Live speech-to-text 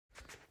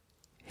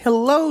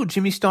Hello,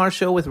 Jimmy Star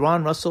Show with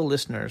Ron Russell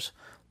listeners.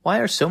 Why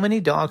are so many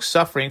dogs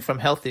suffering from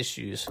health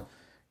issues?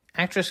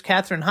 Actress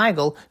Katherine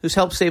Heigl, who's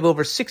helped save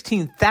over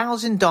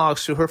 16,000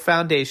 dogs through her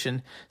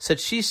foundation, said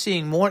she's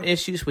seeing more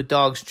issues with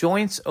dogs'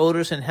 joints,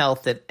 odors, and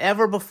health than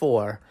ever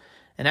before.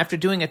 And after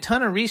doing a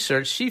ton of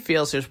research, she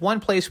feels there's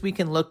one place we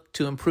can look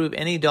to improve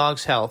any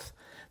dog's health.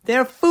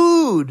 Their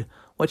food!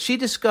 What she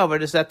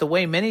discovered is that the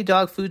way many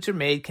dog foods are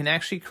made can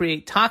actually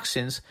create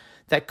toxins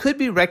that could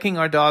be wrecking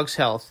our dog's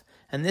health.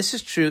 And this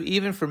is true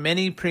even for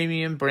many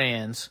premium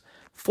brands.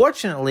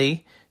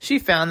 Fortunately, she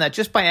found that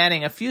just by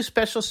adding a few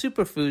special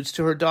superfoods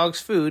to her dog's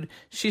food,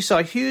 she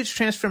saw huge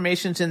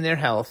transformations in their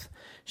health.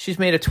 She's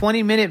made a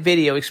 20-minute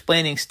video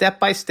explaining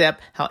step-by-step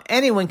how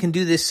anyone can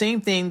do this same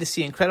thing to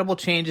see incredible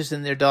changes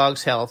in their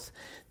dog's health.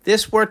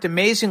 This worked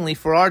amazingly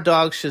for our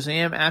dogs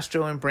Shazam,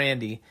 Astro, and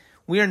Brandy.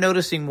 We are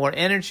noticing more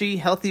energy,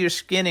 healthier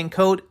skin and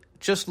coat,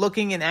 just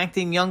looking and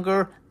acting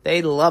younger.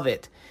 They love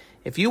it.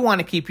 If you want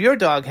to keep your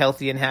dog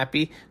healthy and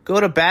happy, go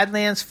to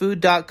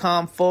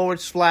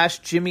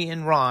badlandsfood.com/Jimmy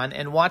and Ron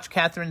and watch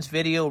Catherine's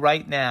video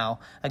right now.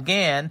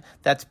 Again,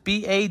 that's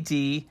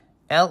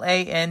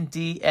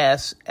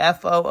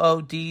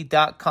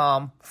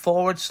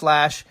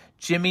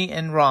badlandsfood.com/Jimmy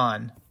and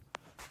Ron.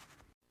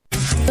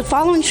 The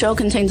following show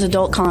contains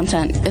adult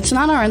content. It's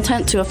not our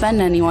intent to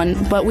offend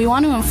anyone, but we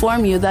want to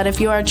inform you that if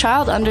you are a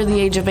child under the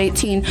age of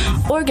 18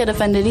 or get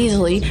offended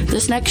easily,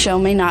 this next show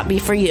may not be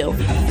for you.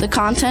 The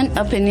content,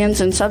 opinions,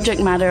 and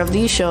subject matter of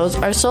these shows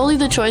are solely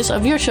the choice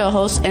of your show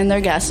hosts and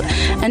their guests,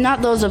 and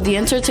not those of the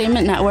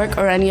Entertainment Network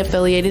or any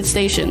affiliated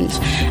stations.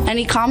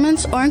 Any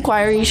comments or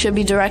inquiries should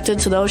be directed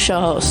to those show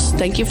hosts.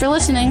 Thank you for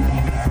listening.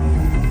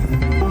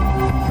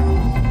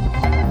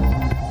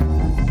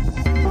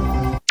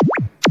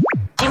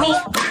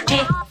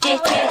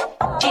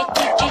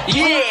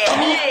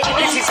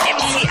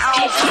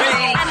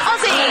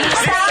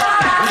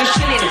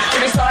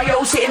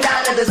 Sitting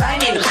down and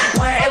designing,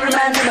 where every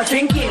man never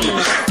thinking,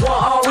 what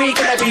are we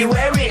gonna be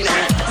wearing?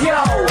 Yo,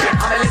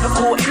 I'm a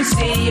Liverpool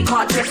MC, you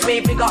can't test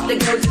me. Big up the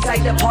girls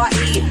inside the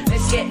party.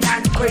 Let's get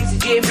down to crazy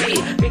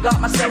Jimmy. Big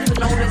up myself and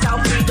known as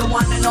Alfie, the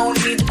one and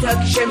only, the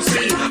Turkish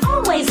MC.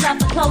 Always love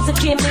the clothes of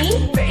Jimmy.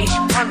 Bitch,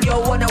 I'm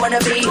your one I wanna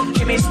be.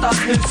 Jimmy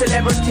Star's new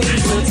celebrity.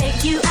 We'll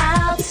take you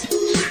out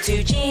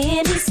to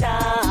Jimmy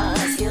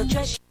Star's. He'll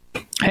dress.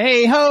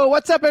 Hey ho,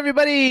 what's up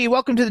everybody?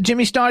 Welcome to the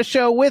Jimmy Star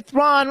Show with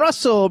Ron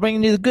Russell,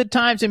 bringing you the good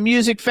times in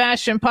music,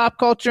 fashion, pop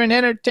culture, and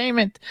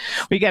entertainment.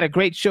 We got a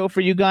great show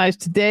for you guys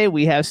today.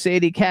 We have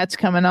Sadie Katz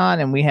coming on,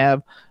 and we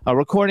have a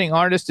recording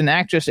artist and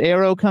actress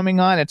ARO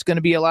coming on. It's going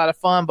to be a lot of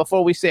fun.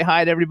 Before we say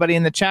hi to everybody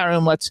in the chat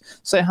room, let's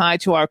say hi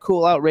to our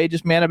cool,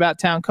 outrageous man about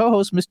town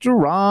co-host, Mr.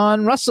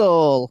 Ron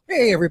Russell.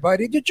 Hey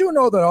everybody, did you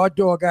know that our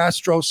dog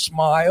Astro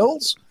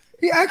smiles?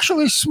 He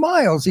actually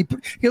smiles. He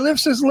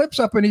lifts his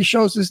lips up and he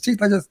shows his teeth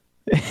like this.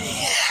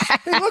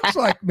 He looks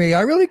like me.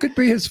 I really could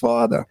be his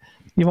father.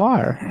 You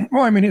are.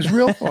 Well, I mean his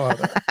real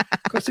father.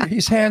 Because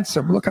he's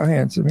handsome. Look how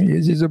handsome he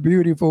is. He's a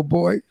beautiful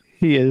boy.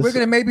 He is. We're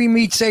going to maybe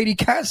meet Sadie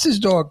Katz's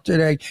dog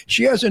today.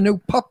 She has a new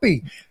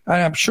puppy,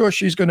 and I'm sure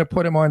she's going to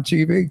put him on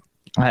TV.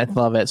 I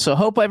love it. So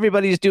hope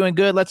everybody's doing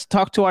good. Let's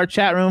talk to our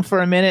chat room for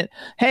a minute.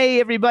 Hey,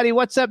 everybody.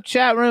 What's up,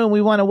 chat room?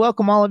 We want to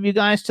welcome all of you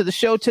guys to the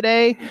show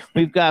today.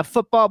 We've got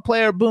football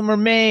player Boomer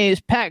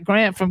Mays, Pat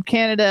Grant from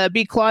Canada,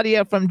 B.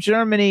 Claudia from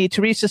Germany,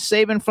 Teresa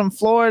Saban from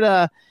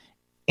Florida,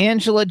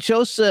 Angela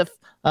Joseph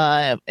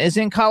is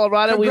in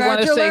Colorado.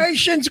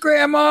 Congratulations,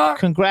 Grandma.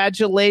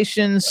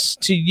 Congratulations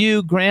to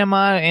you,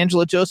 Grandma.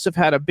 Angela Joseph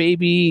had a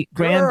baby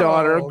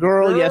granddaughter,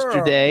 girl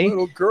yesterday.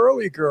 Little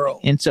girly girl.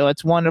 And so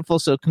it's wonderful.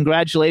 So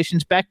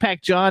congratulations.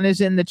 Backpack John is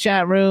in the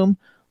chat room.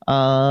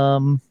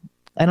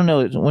 I don't know.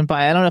 It went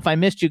by. I don't know if I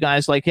missed you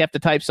guys. Like you have to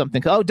type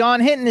something. Oh, Don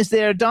Hinton is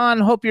there. Don,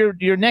 hope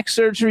your neck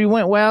surgery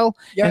went well.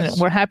 Yes.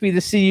 And we're happy to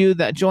see you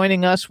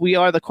joining us. We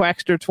are the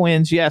Quackster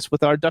twins. Yes,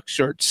 with our duck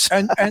shirts.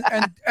 And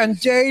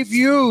Dave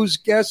Hughes,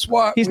 guess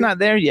what? He's not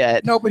there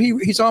yet. No, but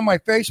he's on my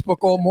Facebook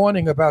all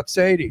morning about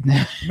Sadie,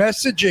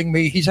 messaging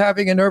me. He's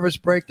having a nervous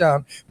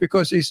breakdown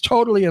because he's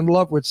totally in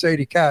love with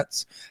Sadie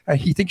Katz, and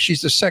he thinks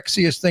she's the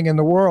sexiest thing in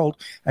the world,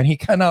 and he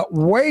cannot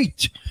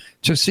wait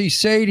to see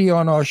Sadie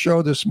on our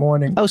show this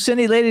morning. Oh,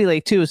 Cindy Lady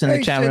Lake, too, is in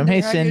the chat room.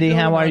 Hey, Cindy,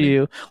 how are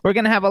you? We're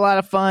going to have a lot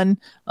of fun.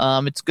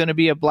 It's going to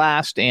be a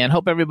blast, and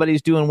hope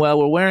everybody's doing well.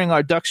 We're wearing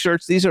our duck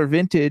shirts. These are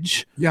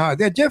vintage. Yeah,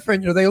 they're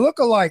different. You know, they look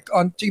alike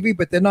on TV,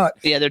 but they're not.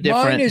 Yeah, they're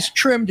different. Mine is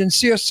trimmed in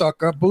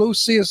seersucker, blue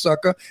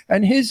seersucker,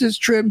 and his is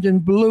trimmed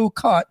in blue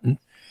cotton.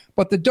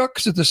 But the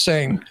ducks are the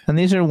same. And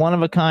these are one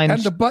of a kind.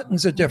 And the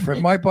buttons are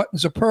different. My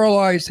buttons are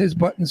pearlized. His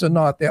buttons are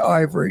not. They're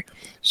ivory.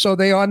 So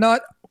they are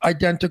not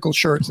identical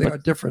shirts. They are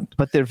different.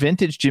 But they're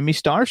vintage Jimmy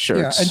Star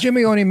shirts. Yeah, and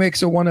Jimmy only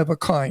makes a one of a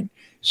kind.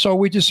 So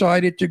we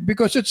decided to,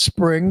 because it's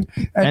spring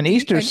and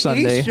Easter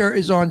Sunday. Easter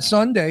is on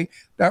Sunday,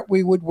 that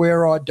we would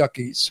wear our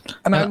duckies.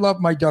 And I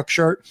love my duck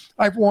shirt.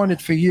 I've worn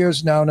it for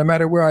years now. No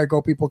matter where I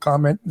go, people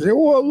comment and say,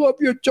 "Oh, I love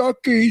your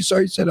duckies."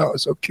 I said, "Oh,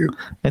 it's so cute."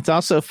 It's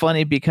also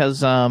funny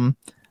because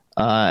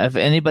If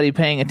anybody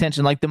paying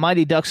attention, like The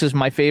Mighty Ducks is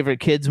my favorite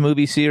kids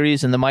movie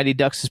series, and The Mighty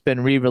Ducks has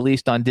been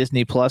re-released on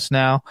Disney Plus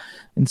now,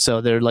 and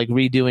so they're like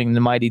redoing The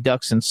Mighty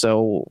Ducks, and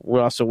so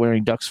we're also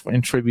wearing ducks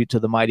in tribute to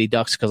The Mighty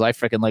Ducks because I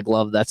freaking like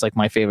love that's like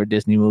my favorite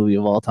Disney movie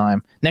of all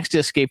time, next to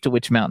Escape to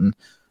Witch Mountain.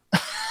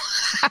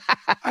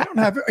 I don't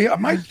have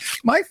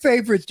my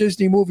favorite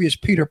Disney movie is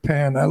Peter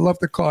Pan. I love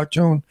the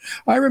cartoon.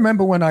 I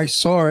remember when I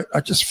saw it, I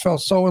just fell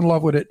so in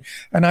love with it,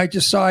 and I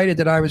decided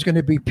that I was going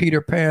to be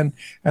Peter Pan,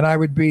 and I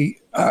would be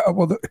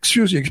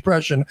excuse the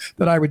expression,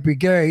 that I would be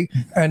gay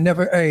and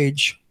never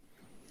age.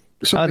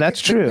 So that's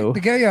true.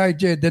 The gay I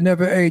did, the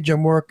never age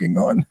I'm working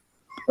on.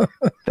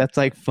 That's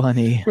like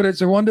funny, but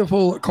it's a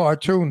wonderful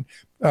cartoon.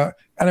 And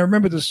I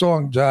remember the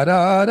song da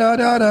da da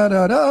da da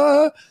da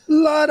da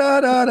la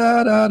da da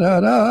da da da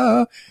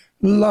da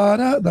la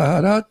da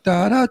da da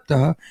da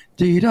da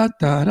dee da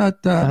da da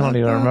da. I don't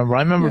even remember.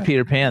 I remember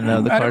Peter Pan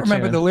though. The I cartoon. don't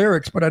remember the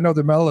lyrics, but I know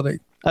the melody.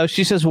 Oh,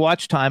 she says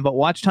watch time, but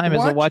watch time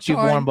is a watch you've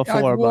worn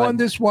before. I've worn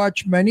this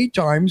watch many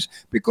times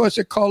because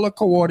it color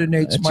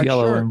coordinates my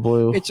yellow shirt. And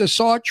blue. It's a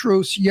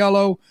chartreuse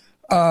yellow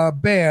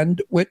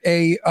band with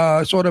a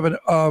sort of an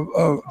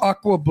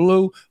aqua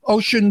blue,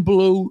 ocean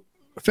blue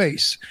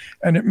face,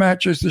 and it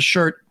matches the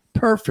shirt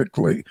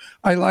perfectly.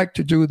 I like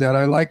to do that.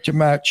 I like to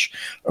match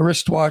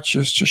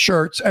wristwatches to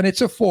shirts, and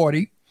it's a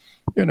 40,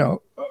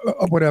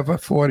 whatever,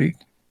 40.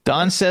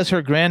 Dawn says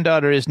her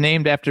granddaughter is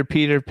named after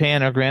Peter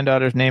Pan. Her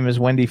granddaughter's name is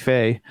Wendy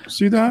Faye.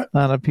 See that?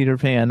 Not a Peter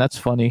Pan. That's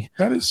funny.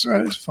 That is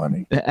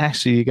funny.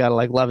 Actually, you gotta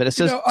love it. It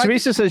says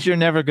Teresa says you're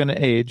never gonna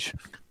age.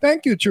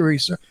 Thank you,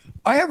 Teresa.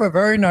 I have a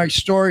very nice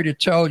story to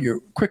tell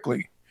you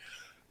quickly.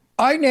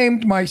 I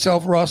named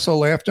myself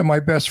Russell after my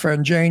best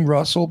friend Jane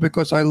Russell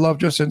because I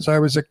loved her since I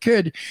was a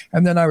kid.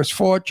 And then I was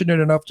fortunate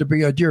enough to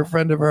be a dear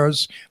friend of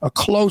hers, a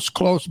close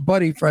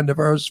buddy friend of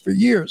hers for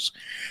years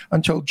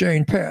until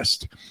Jane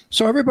passed.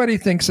 So everybody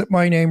thinks that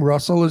my name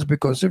Russell is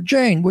because of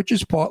Jane, which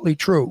is partly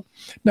true.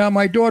 Now,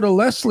 my daughter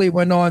Leslie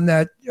went on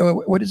that,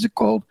 what is it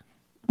called?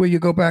 Where you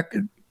go back?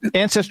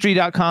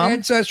 Ancestry.com.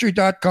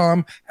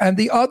 Ancestry.com. And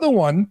the other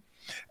one,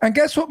 and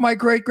guess what my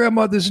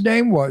great-grandmother's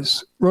name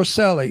was?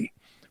 Rosselli.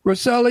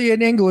 Rosselli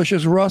in English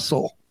is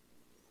Russell.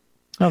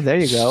 Oh, there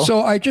you go.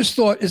 So I just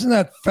thought, isn't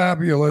that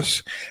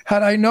fabulous?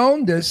 Had I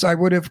known this, I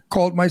would have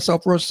called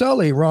myself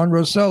Rosselli, Ron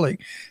Rosselli.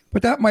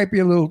 But that might be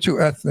a little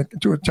too ethnic,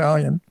 too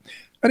Italian.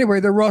 Anyway,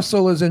 the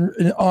Russell is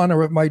in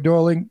honor of my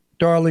darling,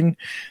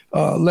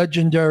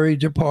 legendary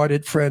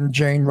departed friend,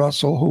 Jane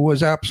Russell, who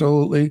was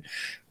absolutely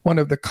one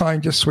of the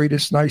kindest,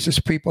 sweetest,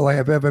 nicest people I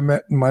have ever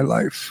met in my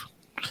life.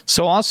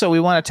 So also we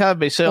want to tell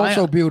everybody. So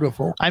also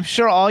beautiful. I'm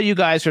sure all you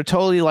guys are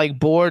totally like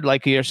bored,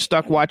 like you're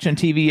stuck watching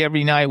TV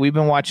every night. We've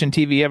been watching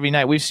TV every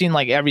night. We've seen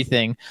like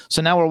everything.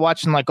 So now we're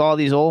watching like all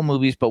these old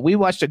movies. But we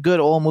watched a good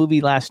old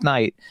movie last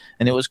night,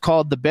 and it was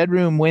called The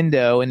Bedroom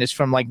Window, and it's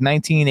from like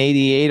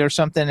 1988 or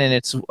something. And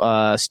it's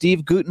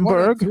Steve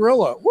Guttenberg, what a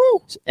thriller,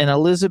 woo, and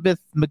Elizabeth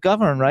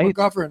McGovern, right?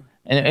 McGovern.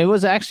 And it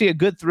was actually a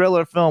good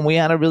thriller film. We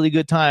had a really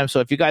good time.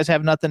 So if you guys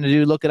have nothing to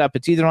do, look it up.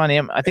 It's either on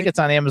I think it's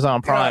on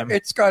Amazon Prime. Yeah,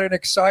 it's got an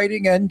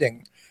exciting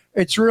ending.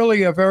 It's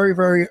really a very,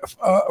 very.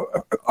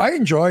 I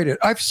enjoyed it.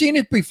 I've seen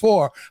it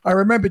before. I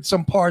remembered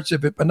some parts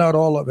of it, but not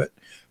all of it.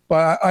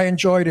 But I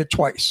enjoyed it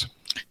twice.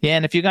 Yeah,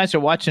 and if you guys are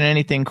watching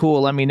anything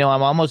cool, let me know.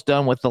 I'm almost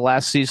done with the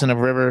last season of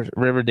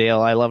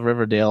Riverdale. I love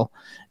Riverdale,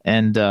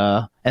 and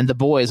The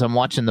Boys. I'm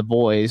watching The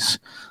Boys.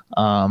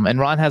 And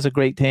Ron has a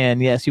great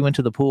tan. Yes, he went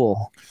to the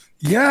pool.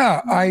 Yeah,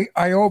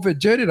 I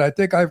overdid it. I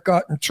think I've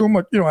gotten too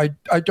much.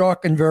 I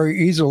darken very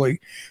easily.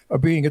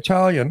 Being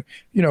Italian,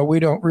 we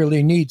don't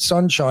really need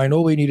sunshine.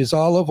 All we need is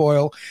olive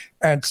oil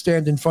and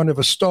stand in front of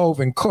a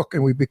stove and cook,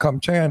 and we become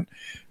tan.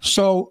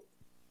 So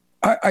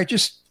I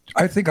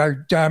think I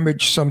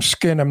damaged some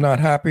skin. I'm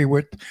not happy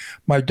with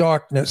my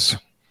darkness.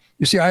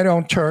 You see, I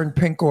don't turn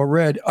pink or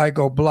red. I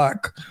go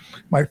black.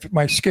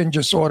 My skin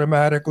just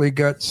automatically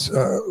gets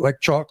like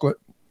chocolate.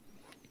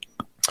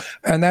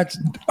 And that's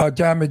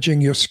damaging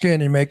your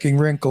skin and making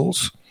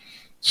wrinkles.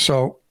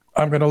 So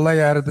I'm going to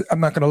lay out of I'm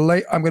not going to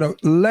lay. I'm going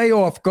to lay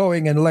off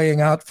going and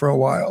laying out for a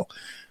while.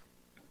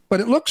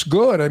 But it looks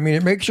good. I mean,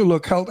 it makes you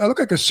look healthy. I look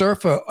like a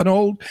surfer, an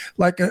old,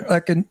 like a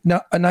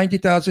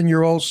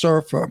 90,000-year-old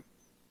surfer.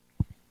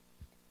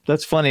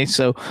 That's funny.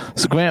 So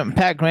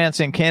Pat Grant's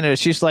in Canada.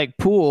 She's like,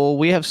 pool,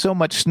 we have so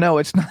much snow,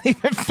 it's not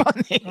even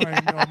funny. I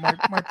know,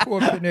 my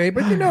poor Pinay.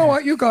 But you know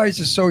what? You guys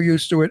are so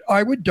used to it.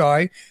 I would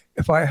die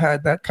if I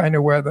had that kind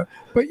of weather.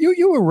 But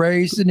you were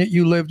raised in it.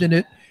 You lived in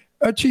it.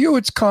 To you,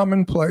 it's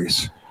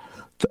commonplace.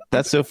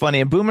 That's so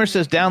funny. And Boomer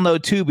says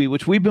download Tubi,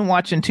 which we've been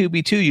watching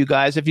Tubi too, you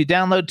guys. If you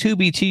download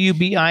Tubi,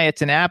 Tubi,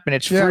 it's an app and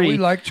it's free. Yeah, we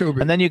like Tubi.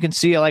 And then you can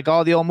see like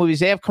all the old movies.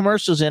 They have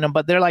commercials in them,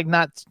 but they're like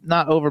not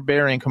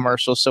overbearing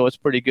commercials, so it's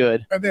pretty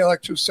good. And they're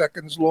like 2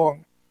 seconds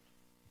long.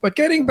 But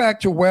getting back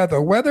to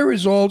weather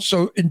is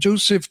also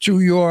inducive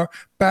to your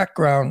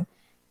background.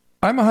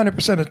 I'm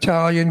 100%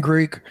 Italian,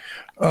 Greek,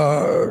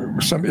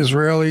 some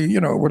Israeli,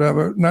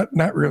 whatever.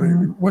 Not really.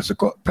 What's it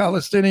called?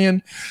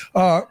 Palestinian.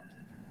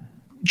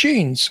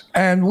 Genes,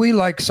 and we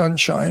like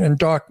sunshine and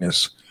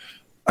darkness.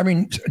 I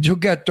mean, to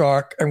get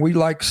dark, and we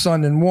like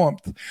sun and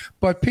warmth.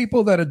 But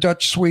people that are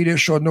Dutch,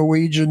 Swedish, or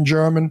Norwegian,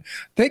 German,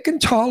 they can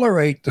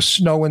tolerate the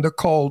snow and the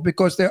cold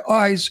because their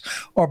eyes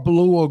are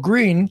blue or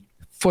green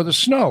for the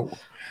snow.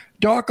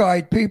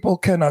 Dark-eyed people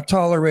cannot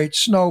tolerate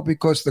snow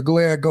because the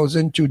glare goes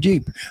in too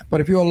deep.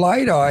 But if you're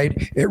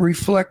light-eyed, it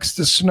reflects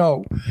the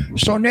snow.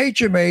 So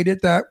nature made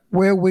it that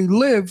where we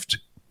lived,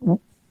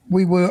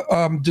 we were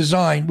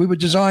designed. We were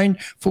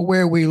designed for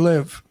where we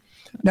live.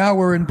 Now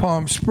we're in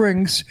Palm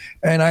Springs,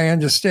 and I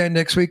understand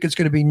next week it's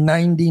going to be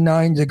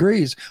 99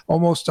 degrees,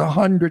 almost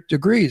 100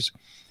 degrees.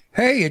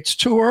 Hey, it's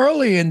too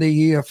early in the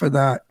year for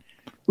that.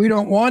 We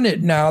don't want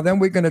it now. Then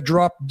we're going to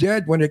drop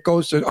dead when it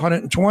goes to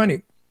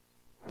 120.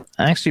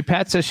 Actually,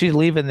 Pat says she's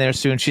leaving there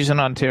soon. She's in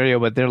Ontario,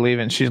 but they're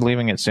leaving. She's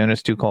leaving it soon.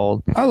 It's too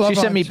cold. I love She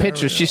sent me Ontario.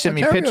 pictures. She sent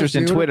me Ontario's pictures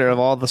in beautiful. Twitter of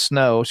all the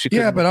snow.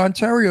 Yeah, but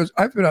Ontario's.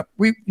 I've been up.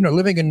 We,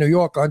 living in New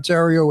York,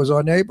 Ontario was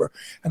our neighbor,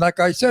 and like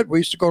I said, we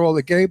used to go to all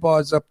the gay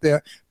bars up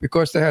there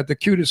because they had the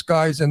cutest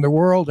guys in the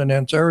world in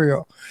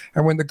Ontario.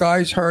 And when the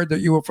guys heard that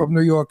you were from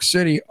New York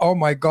City, oh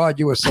my God,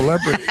 you were a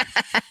celebrity.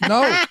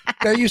 No,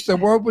 the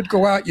word would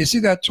go out. You see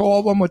that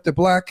tall one with the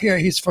black hair?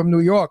 He's from New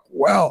York.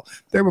 Well,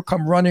 they would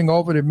come running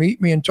over to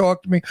meet me and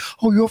talk to me.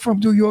 Oh, you're from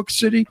New York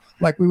City?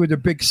 Like we were the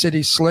big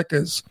city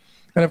slickers.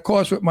 And of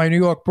course, with my New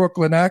York,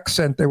 Brooklyn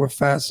accent, they were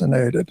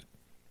fascinated.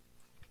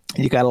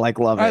 You gotta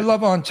love it. I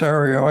love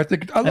Ontario.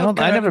 I've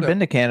never been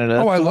to Canada.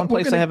 Oh, I It's love one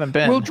place I haven't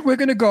been. We're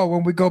going to go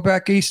when we go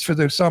back east for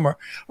the summer.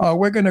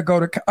 We're going to go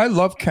to. I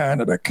love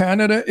Canada.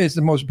 Canada is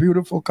the most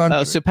beautiful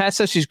country. So Pat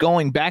says she's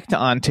going back to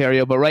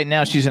Ontario, but right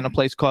now she's in a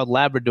place called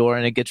Labrador,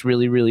 and it gets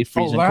really, really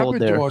freezing cold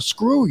there. Labrador,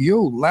 screw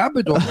you,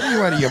 Labrador. What are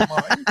you out of your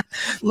mind?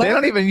 They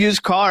don't even use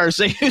cars;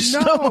 they use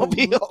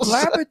snowmobiles.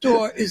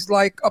 Labrador is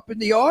like up in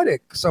the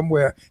Arctic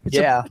somewhere.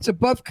 It's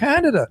above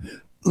Canada.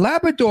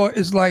 Labrador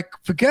is like,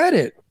 forget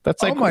it.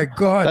 That's like, oh my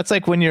God. That's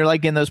like when you're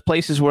like in those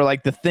places where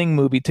like the Thing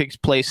movie takes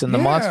place and the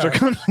monster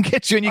comes and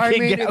gets you and you can't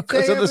get out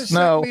because of the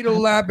snow. If they ever sent me to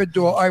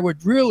Labrador, I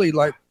would really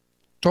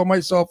told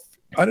myself,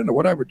 I don't know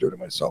what I would do to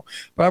myself,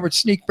 but I would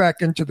sneak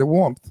back into the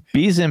warmth.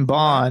 Bees and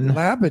Bon.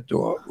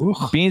 Labrador.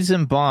 Ugh. Bees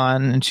and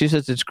Bon, and she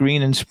says it's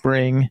green in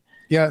spring.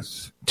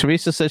 Yes.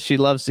 Teresa says she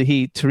loves the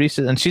heat.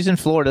 Teresa, and she's in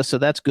Florida, so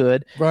that's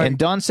good. Right. And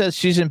Dawn says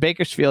she's in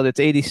Bakersfield.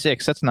 It's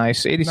 86. That's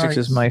nice. 86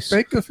 is nice.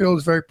 Bakersfield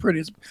is very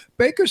pretty.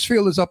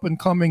 Bakersfield is up and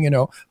coming,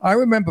 I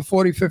remember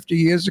 40, 50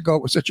 years ago,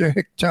 it was such a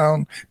hick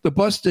town. The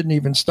bus didn't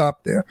even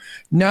stop there.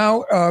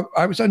 Now,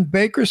 I was in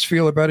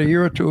Bakersfield about a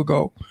year or two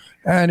ago,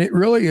 and it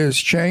really is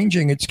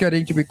changing. It's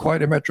getting to be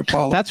quite a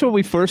metropolitan. That's where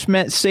we first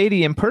met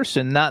Sadie in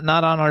person, not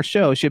on our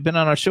show. She had been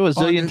on our show a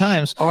zillion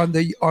times. On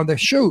the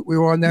shoot. We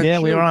were on that shoot. Yeah,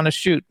 we were on a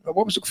shoot.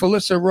 What was it?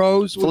 Felissa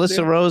Rose?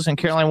 Rose and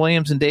Caroline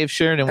Williams and Dave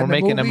Sheridan were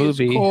making a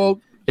movie.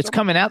 It's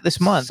coming out this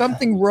month.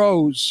 Something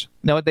Rose.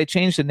 No, they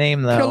changed the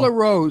name, though. Killer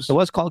Rose. It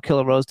was called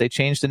Killer Rose. They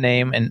changed the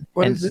name. And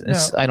is it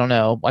now? I don't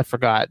know. I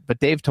forgot. But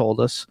Dave told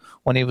us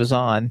when he was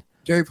on.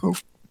 Dave who?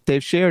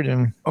 Dave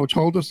Sheridan. Oh,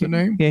 told us the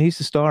name? Yeah, he's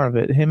the star of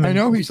it. I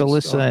know he's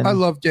the star. I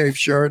love Dave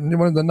Sheridan.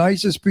 One of the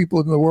nicest people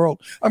in the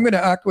world. I'm going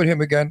to act with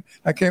him again.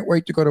 I can't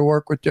wait to go to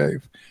work with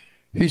Dave.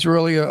 He's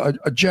really a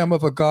gem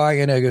of a guy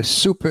and a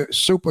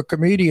super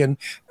comedian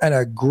and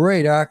a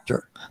great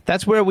actor.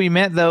 That's where we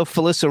met, though,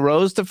 Felissa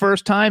Rose the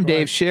first time,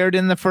 Dave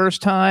Sheridan the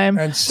first time,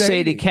 and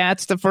Sadie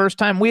Katz the first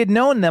time. We had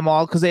known them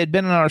all because they had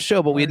been on our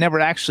show, but we had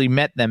never actually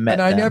met them.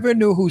 I never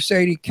knew who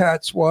Sadie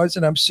Katz was,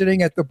 and I'm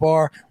sitting at the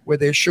bar where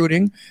they're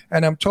shooting,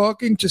 and I'm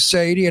talking to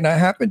Sadie, and I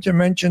happened to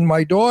mention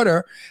my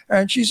daughter,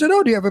 and she said,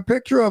 oh, do you have a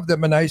picture of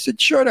them? And I said,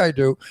 sure I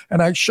do.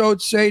 And I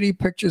showed Sadie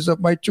pictures of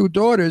my two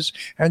daughters,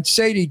 and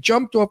Sadie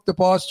jumped off the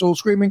bar stool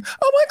screaming,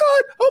 oh my God,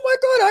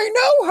 I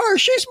know her.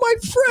 She's my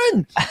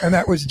friend. And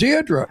that was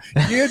Deirdre.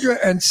 Deirdre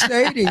and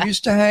Sadie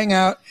used to hang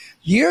out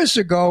years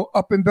ago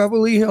up in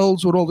Beverly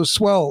Hills with all the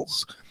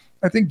swells.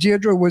 I think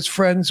Deirdre was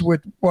friends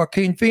with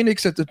Joaquin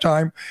Phoenix at the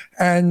time,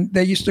 and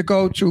they used to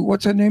go to,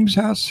 what's her name's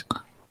house?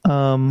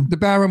 The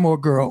Barrymore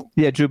girl.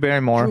 Yeah, Drew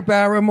Barrymore. Drew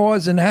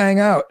Barrymore's and hang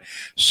out.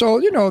 So,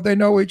 they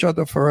know each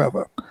other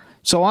forever.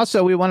 So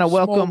also we want to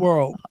welcome.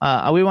 World.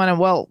 We want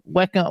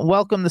to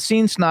welcome the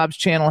Scene Snobs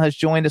channel has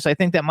joined us. I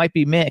think that might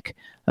be Mick,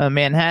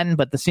 Manhattan,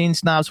 but the Scene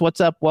Snobs. What's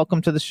up?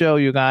 Welcome to the show,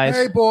 you guys.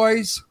 Hey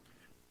boys,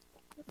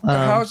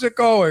 how's it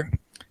going?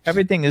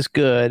 Everything is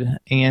good,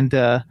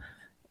 and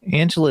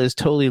Angela is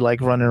totally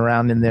running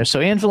around in there. So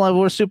Angela,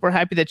 we're super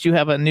happy that you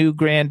have a new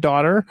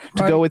granddaughter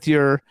to go with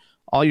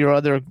all your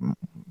other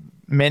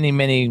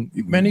many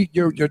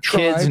your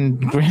tribe. Kids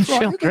and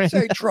grandchildren. You can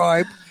say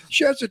tribe.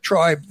 She has a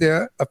tribe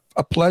there,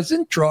 a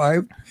pleasant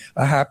tribe,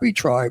 a happy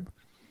tribe,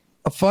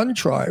 a fun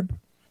tribe.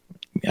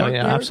 Oh,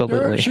 yeah,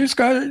 absolutely. She's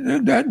got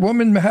that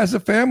woman has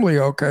a family.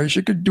 Okay,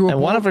 she could do. And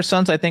one of her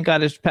sons, I think,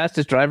 passed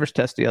his driver's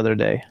test the other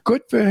day.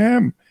 Good for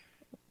him.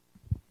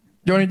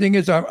 The only thing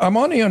is, I'm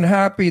only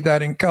unhappy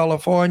that in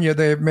California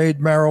they have made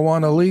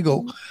marijuana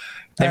legal.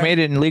 They made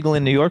it illegal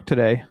in New York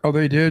today. Oh,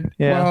 they did?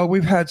 Yeah. Well,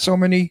 we've had so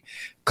many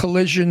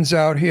collisions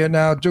out here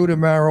now due to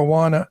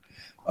marijuana.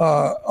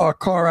 our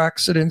car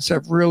accidents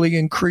have really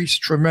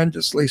increased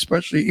tremendously,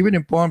 especially even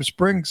in Palm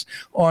Springs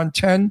on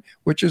 10,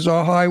 which is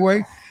our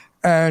highway.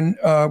 And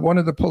one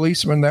of the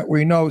policemen that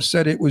we know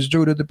said it was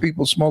due to the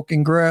people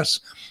smoking grass.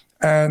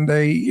 And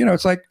they,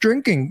 it's like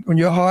drinking. When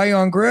you're high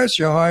on grass,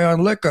 you're high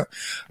on liquor.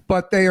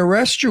 But they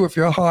arrest you if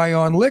you're high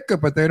on liquor,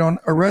 but they don't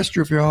arrest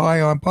you if you're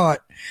high on pot.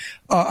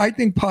 I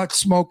think pot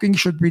smoking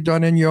should be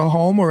done in your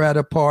home or at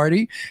a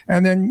party.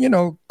 And then,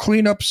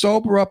 clean up,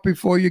 sober up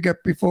before you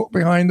get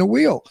behind the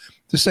wheel.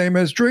 The same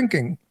as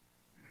drinking.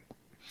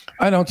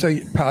 I don't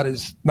say pot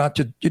is not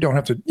to, you don't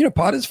have to,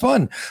 pot is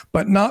fun,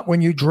 but not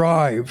when you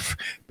drive,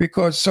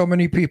 because so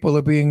many people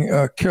are being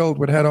killed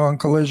with head-on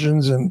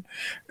collisions. And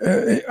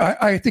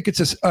I think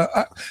it's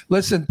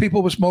listen,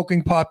 people were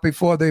smoking pot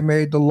before they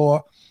made the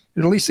law.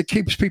 At least it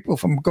keeps people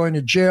from going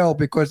to jail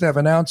because they have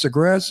an ounce of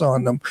grass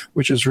on them,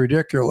 which is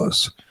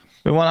ridiculous.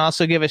 We want to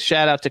also give a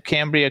shout out to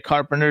Cambria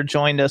Carpenter,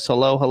 joined us.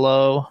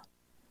 Hello.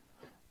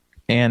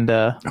 And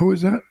who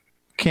is that?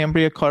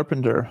 Cambria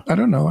Carpenter. I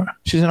don't know her.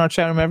 She's in our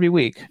chat room every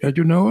week. Did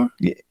you know her?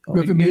 Yeah.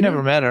 You've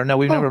never met her. No,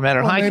 we've never met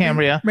her. Well, Hi,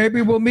 Cambria.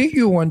 Maybe we'll meet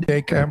you one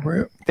day,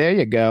 Cambria. There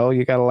you go.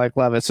 You got to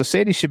love it. So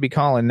Sadie should be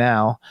calling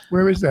now.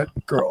 Where is that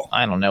girl?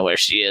 I don't know where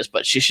she is,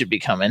 but she should be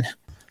coming,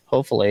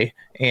 hopefully.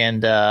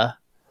 And, Ron's,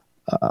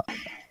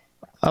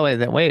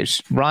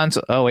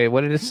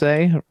 what did it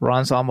say?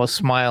 Ron's almost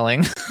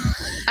smiling.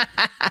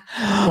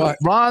 What?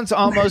 Ron's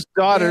almost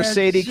daughter,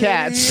 Sadie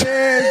Katz.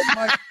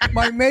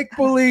 My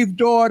make-believe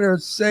daughter,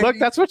 Sadie. Look,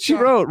 that's what she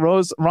wrote.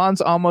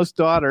 Ron's almost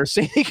daughter,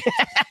 Sadie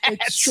Katz.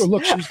 It's true.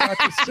 Look, she's got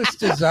the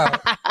sisters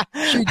out.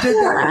 She did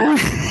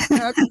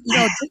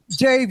that.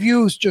 Dave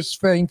Hughes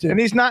just fainted. And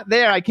he's not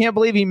there. I can't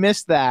believe he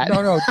missed that.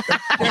 No.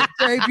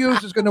 Dave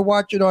Hughes is going to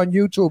watch it on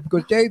YouTube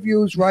because Dave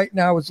Hughes right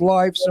now is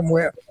live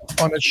somewhere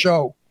on a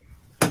show.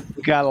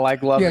 You gotta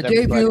love it. Yeah,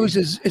 Dave Hughes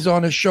is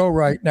on a show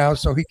right now,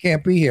 so he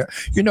can't be here.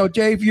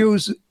 Dave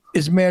Hughes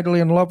is madly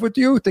in love with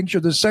you, thinks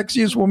you're the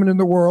sexiest woman in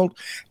the world,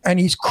 and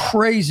he's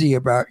crazy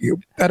about you.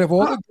 Out of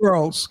all the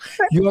girls,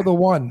 you're the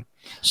one.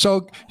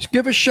 So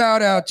give a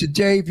shout out to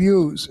Dave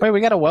Hughes. Wait,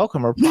 we got to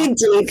welcome her. Hey,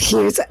 Dave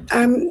Hughes.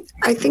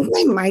 I think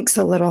my mic's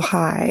a little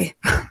high.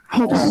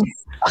 Hold on.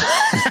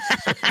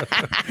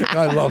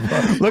 I love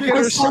her. Look at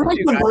her. Sound like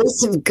the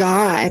voice of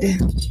God.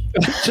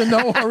 To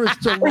know her is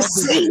to love or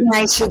Satan,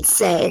 I should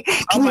say.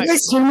 Can you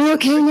guys hear me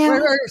okay now?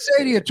 Wait,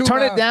 Sadie, you're too Turn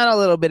loud. It down a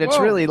little bit. It's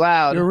really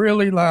loud. You're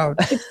really loud.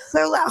 It's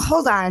so loud.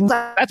 Hold on.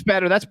 That's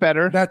better.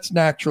 That's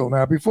natural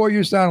now. Before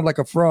you sounded like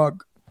a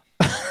frog.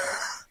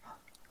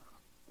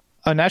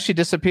 Oh, now she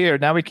disappeared.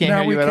 Now we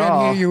can't hear you at all. Now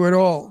we can't hear you at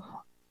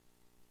all.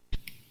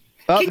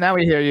 Oh, now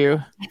we hear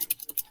you.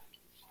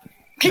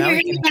 Can you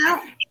hear me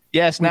now?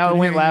 Yes, now it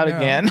went loud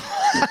again.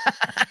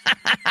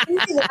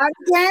 Loud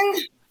again?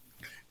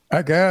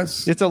 I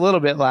guess. It's a little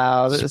bit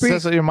loud. It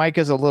says that your mic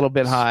is a little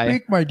bit high.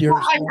 Speak, my dear.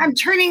 Well, I'm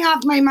turning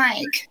off my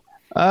mic.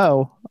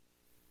 Oh.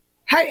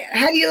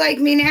 How do you like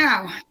me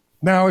now?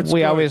 Now it's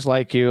We good. always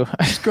like you.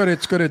 It's good.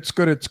 It's Is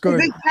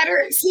it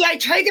better? See, I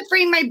tried to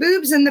frame my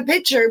boobs in the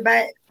picture,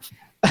 but...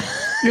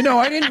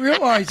 I didn't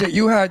realize that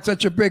you had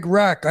such a big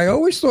rack. I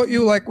always thought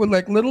you were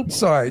little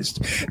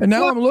sized. And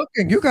now I'm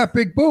looking. You got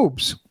big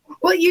boobs.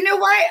 Well, you know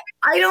what?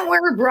 I don't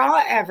wear a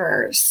bra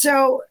ever.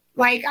 So,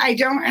 I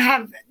don't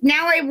have...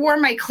 Now I wore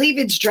my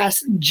cleavage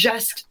dress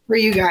just for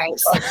you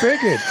guys. I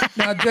figured.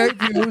 Now,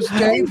 Dave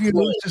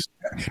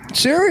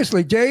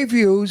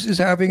Hughes is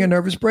having a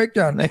nervous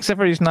breakdown. Except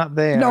for he's not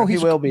there. No, he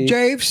will be.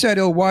 Dave said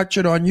he'll watch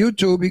it on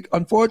YouTube.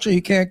 Unfortunately,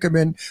 he can't come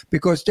in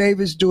because Dave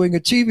is doing a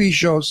TV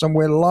show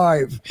somewhere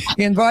live.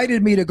 He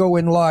invited me to go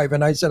in live,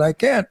 and I said, I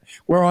can't.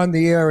 We're on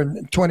the air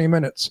in 20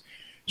 minutes.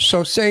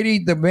 So, Sadie,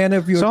 the man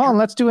of your... So,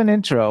 let's do an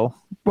intro.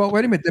 Well,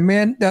 wait a minute. The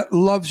man that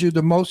loves you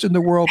the most in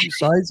the world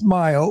besides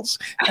Miles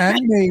and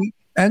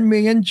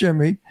me and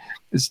Jimmy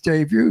is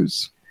Dave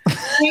Hughes.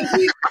 Thank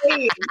you,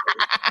 Dave.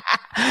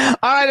 All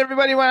right,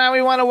 everybody. Now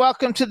we want to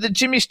welcome to the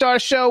Jimmy Star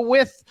Show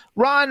with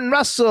Ron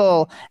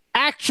Russell,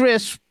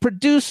 actress,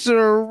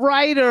 producer,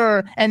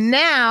 writer, and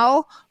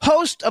now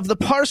host of the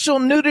Partial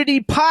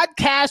Nudity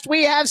Podcast.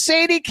 We have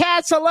Sadie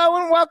Katz. Hello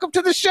and welcome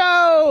to the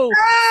show.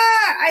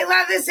 I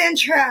love this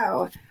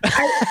intro.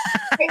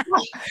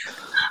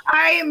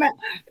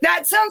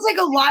 That sounds like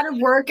a lot of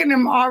work, and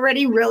I'm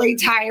already really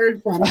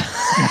tired from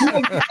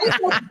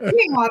it.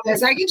 Doing all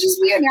this, I could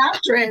just be an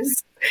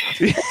actress.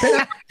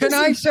 Can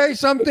I say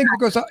something?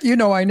 Because,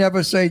 I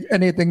never say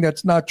anything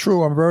that's not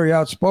true. I'm very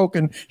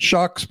outspoken,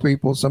 shocks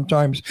people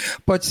sometimes.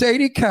 But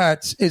Sadie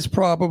Katz is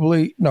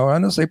probably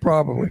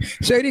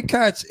Sadie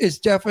Katz is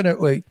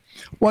definitely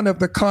one of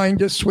the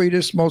kindest,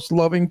 sweetest, most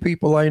loving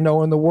people I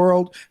know in the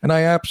world. And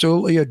I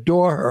absolutely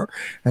adore her.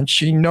 And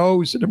she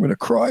knows that I'm going to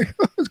cry.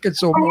 Get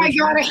so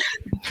emotional. Oh, my God.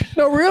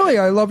 No, really,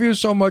 I love you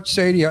so much,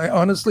 Sadie. I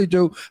honestly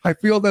do. I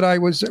feel that I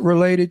was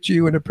related to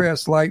you in a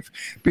past life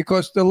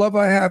because the love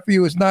I have for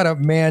you is not a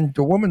man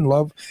to woman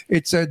love.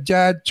 It's a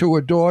dad to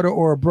a daughter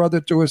or a brother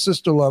to a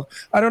sister love.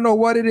 I don't know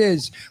what it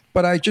is,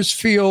 but I just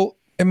feel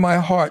in my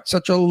heart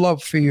such a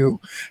love for you.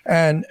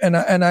 And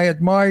I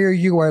admire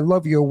you. I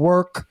love your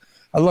work.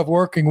 I love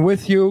working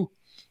with you.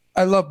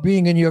 I love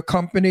being in your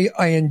company.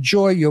 I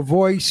enjoy your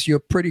voice, your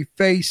pretty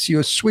face,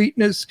 your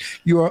sweetness,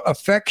 your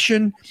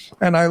affection.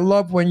 And I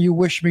love when you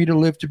wish me to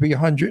live to be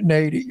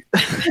 180.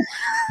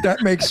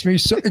 That makes me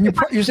so. And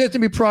you said to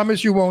me,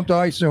 promise you won't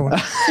die soon.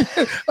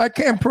 I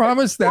can't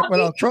promise that,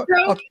 but I'll try.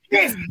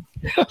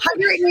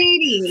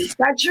 180.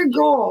 That's your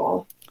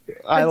goal.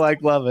 I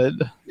love it.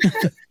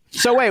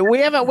 So we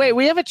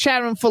have a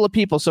chat room full of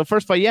people. So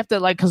first of all, you have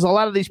to because a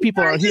lot of these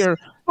people are here.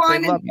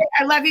 I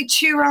love you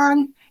too,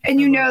 Ron. And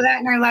you know that,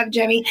 and I love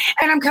Jimmy.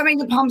 And I'm coming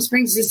to Palm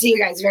Springs to see you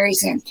guys very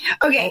soon.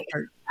 Okay.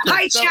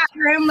 Hi, chat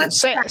room. Let's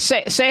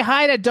say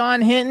hi to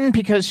Dawn Hinton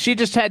because she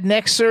just had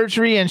neck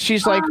surgery and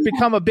she's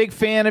become a big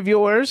fan of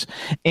yours.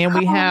 And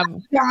we have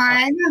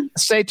Dawn.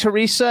 Say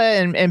Teresa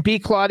and B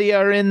Claudia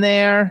are in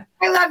there.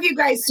 I love you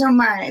guys so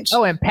much.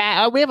 Oh, and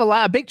Pat. We have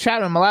a big chat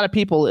room. A lot of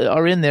people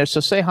are in there. So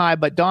say hi.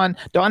 But Dawn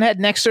had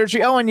neck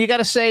surgery. Oh, and you got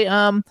to say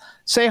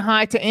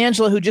hi to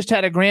Angela, who just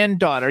had a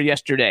granddaughter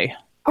yesterday.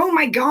 Oh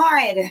my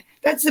God,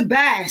 that's the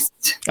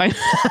best.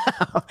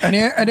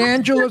 And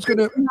Angela's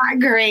gonna not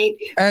great.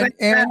 And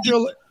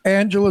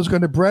Angela's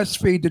gonna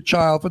breastfeed the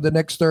child for the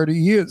next 30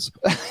 years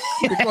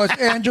because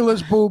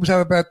Angela's boobs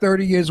have about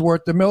 30 years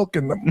worth of milk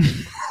in them.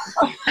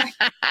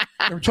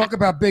 We talk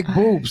about big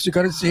boobs. You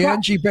got to see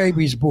Angie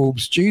Baby's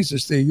boobs.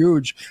 Jesus, they're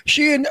huge.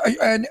 She and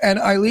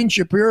Eileen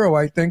Shapiro,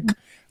 I think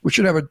we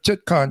should have a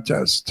tit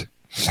contest.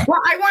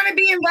 Well, I want to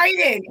be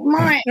invited. Come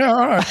on. Yeah,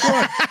 all right,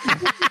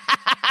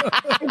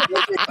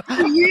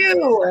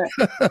 you.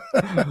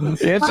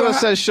 Angela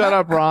says, "Shut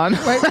up, Ron."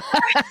 Wait,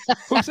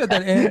 who said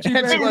that? Angie.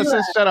 Angela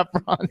says, "Shut up,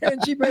 Ron."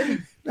 Angie,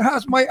 baby.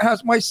 How's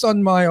my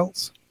son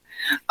Miles?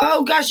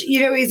 Oh gosh,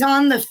 he's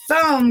on the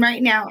phone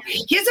right now.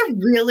 He has a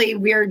really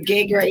weird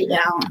gig right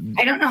now.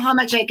 I don't know how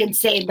much I can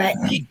say, but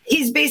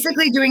he's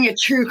basically doing a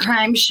true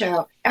crime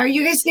show. Are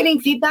you guys getting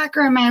feedback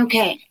or am I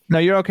okay? No,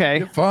 you're okay.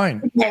 You're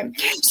fine. Okay.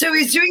 So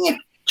he's doing a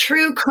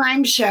true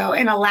crime show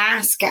in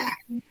Alaska,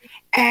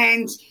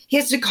 and he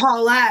has to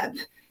call up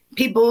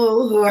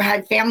people who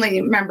had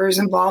family members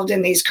involved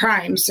in these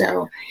crimes.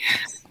 So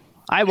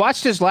I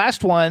watched his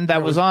last one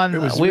that was on.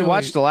 We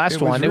watched the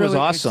last one. It was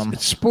awesome. It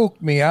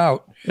spooked me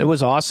out. It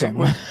was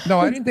awesome. No,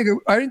 I didn't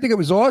think it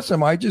was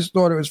awesome. I just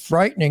thought it was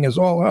frightening as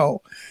all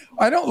hell.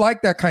 I don't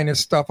like that kind of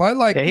stuff. I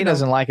like. Yeah, he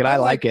doesn't like it. I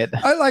like it.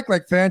 I like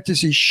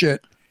fantasy shit.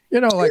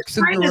 Like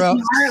Cinderella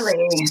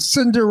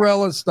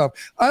stuff.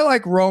 I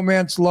like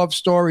romance, love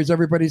stories.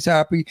 Everybody's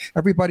happy.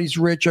 Everybody's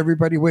rich.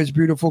 Everybody wears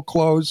beautiful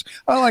clothes.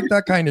 I like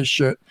that kind of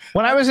shit.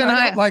 When I was in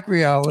like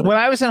reality. When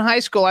I was in high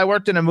school, I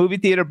worked in a movie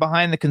theater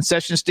behind the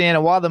concession stand,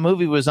 and while the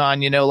movie was on,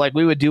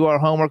 we would do our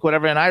homework,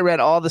 whatever. And I read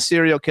all the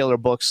serial killer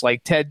books,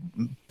 like Ted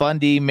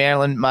Bundy,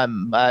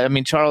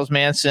 Charles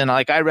Manson.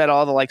 I read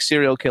all the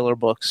serial killer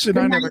books. Why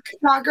do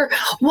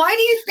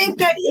you think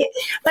that?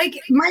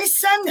 My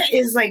son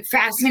is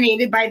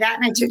fascinated by that,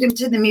 and I took him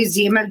to the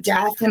Museum of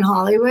Death in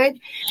Hollywood,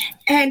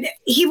 and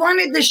he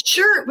wanted the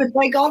shirt with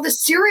all the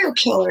serial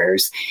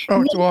killers.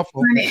 Oh, it's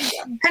awful. And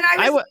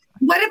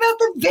what about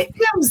the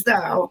victims,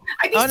 though?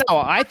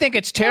 I think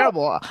it's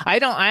terrible.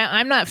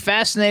 I'm not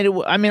fascinated.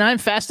 I'm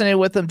fascinated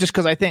with them just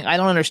because I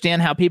don't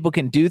understand how people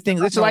can do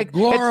things. It's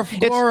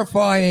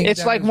glorifying.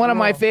 It's like one of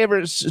my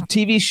favorite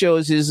TV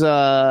shows is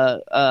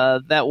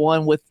that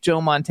one with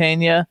Joe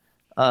Montana.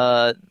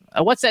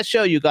 What's that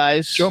show, you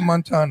guys? Joe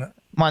Montana,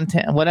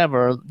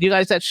 whatever. You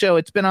guys, that show,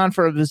 it's been on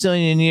for a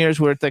bazillion years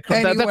where the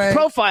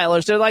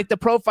profilers, they're like the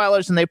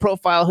profilers and they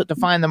profile to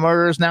find the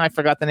murderers. Now I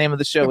forgot the name of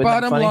the show. The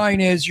bottom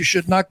line is you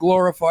should not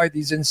glorify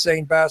these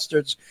insane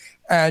bastards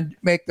and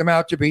make them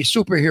out to be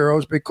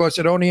superheroes because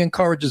it only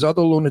encourages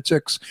other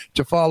lunatics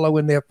to follow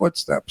in their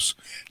footsteps.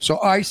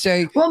 So I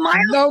say,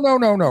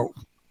 no.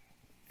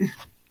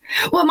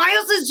 Well,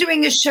 Miles is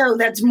doing a show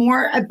that's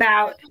more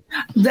about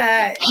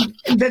the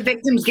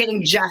victims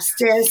getting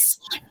justice,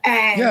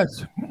 and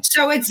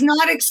so it's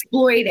not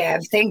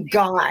exploitive. Thank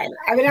God.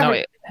 I would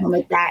have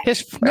like that.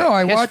 His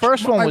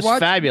first one was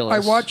fabulous. I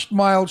watched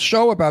Miles'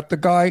 show about the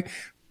guy.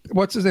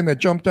 What's his name that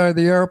jumped out of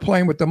the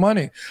airplane with the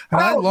money? And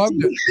I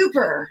loved it.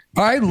 Cooper.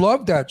 I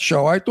loved that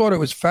show. I thought it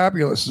was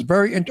fabulous. It's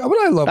very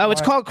what I love.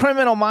 It's called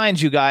Criminal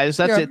Minds, you guys.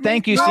 That's it.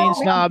 Thank you, Scene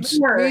Snobs.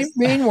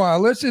 Meanwhile,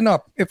 listen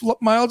up. If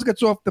Miles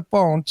gets off the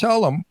phone,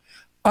 tell him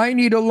I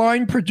need a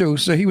line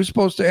producer. He was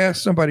supposed to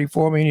ask somebody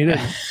for me, and he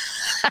didn't.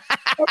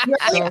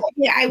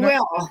 I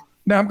will.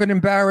 Now I'm going to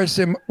embarrass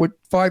him with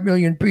 5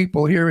 million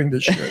people hearing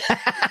this shit.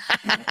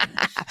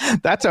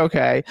 That's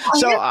okay.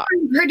 So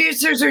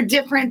producers are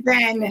different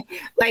than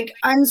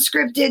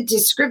unscripted to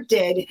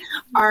scripted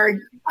are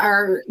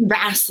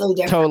vastly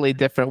different. Totally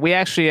different. We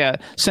actually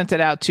sent it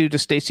out to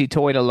Stacey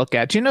Toy to look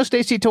at. Do you know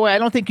Stacey Toy? I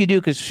don't think you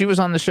do because she was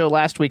on the show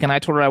last week, and I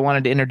told her I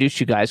wanted to introduce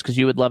you guys because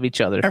you would love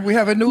each other. And we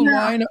have a new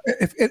line.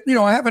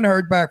 I haven't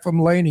heard back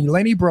from Lainey.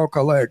 Lainey broke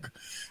a leg,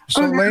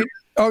 so Lainey.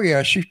 Oh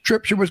yeah, she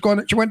tripped. She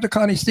went to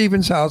Connie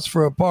Stevens' house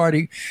for a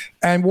party,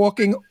 and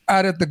walking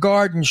out of the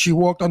garden, she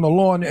walked on the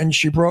lawn and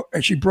she broke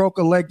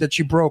a leg that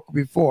she broke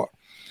before.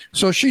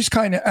 So she's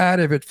kind of out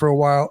of it for a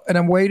while, and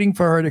I'm waiting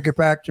for her to get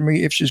back to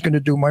me if she's going to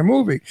do my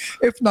movie.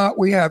 If not,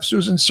 we have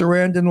Susan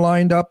Sarandon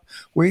lined up.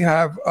 We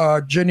have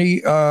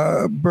Jenny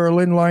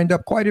Berlin lined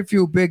up. Quite a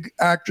few big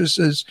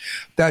actresses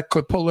that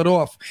could pull it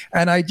off.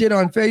 And I did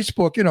on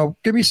Facebook,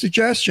 give me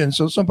suggestions.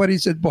 So somebody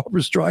said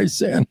Barbra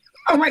Streisand.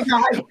 Oh my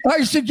God.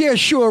 I said, yeah,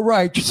 sure,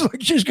 right. Just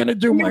like she's going to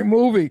do my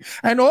movie.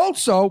 And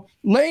also,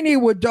 Lainey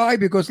would die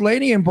because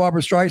Lainey and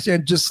Barbra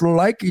Streisand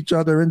dislike each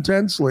other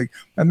intensely.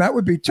 And that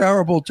would be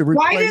terrible to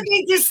replace. Why did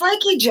they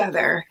dislike each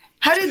other?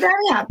 How did that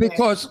happen?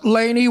 Because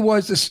Lainey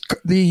was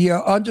the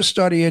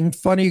understudy in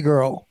Funny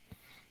Girl.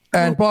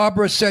 And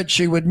Barbara said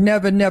she would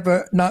never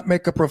not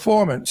make a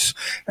performance.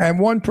 And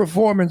one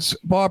performance,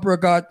 Barbara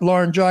got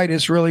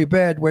laryngitis really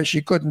bad where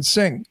she couldn't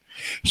sing.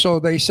 So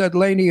they said,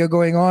 Lainey, you're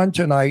going on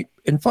tonight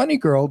in Funny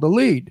Girl, the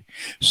lead.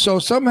 So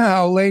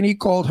somehow Lainey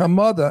called her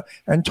mother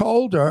and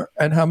told her,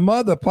 and her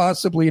mother,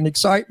 possibly in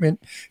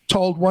excitement,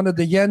 told one of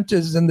the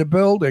yentas in the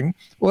building.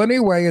 Well,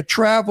 anyway, it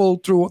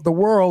traveled through the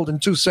world in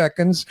 2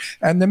 seconds,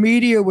 and the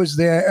media was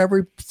there.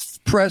 Every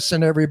press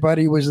and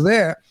everybody was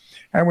there.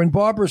 And when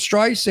Barbra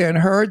Streisand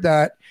heard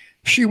that,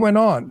 she went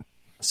on.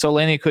 So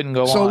Lainey couldn't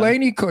go on. So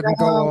Lainey couldn't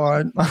go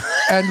on.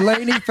 And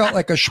Lainey felt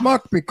like a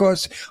schmuck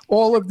because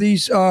all of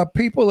these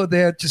people are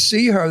there to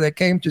see her. They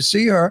came to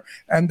see her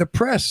and the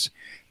press.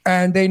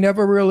 And they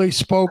never really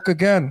spoke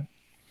again.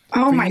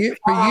 Oh, my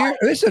God.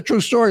 This is a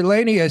true story.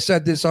 Lainey has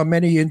said this on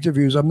many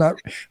interviews. I'm not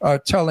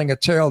telling a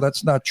tale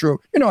that's not true.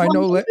 I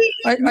know Lainey.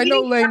 I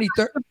know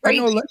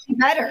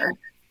better.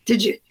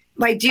 Did you,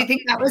 do you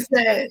think that was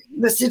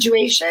the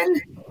situation?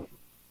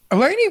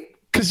 Lainey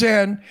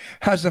Kazan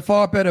has a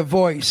far better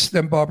voice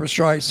than Barbra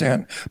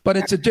Streisand, but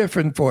it's a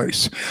different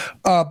voice.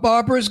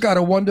 Barbara's got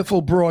a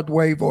wonderful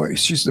Broadway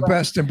voice. She's the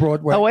best in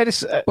Broadway. Oh, wait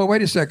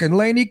a second.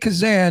 Lainey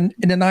Kazan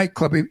in a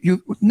nightclub.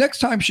 Next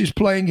time she's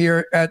playing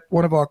here at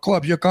one of our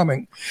clubs, you're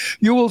coming.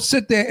 You will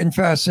sit there in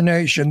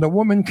fascination. The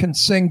woman can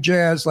sing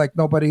jazz like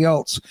nobody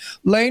else.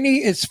 Lainey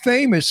is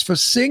famous for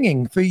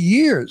singing for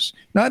years.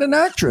 Not an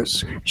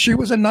actress. She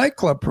was a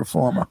nightclub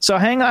performer. So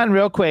hang on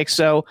real quick.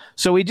 So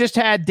we just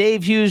had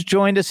Dave Hughes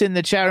joined us in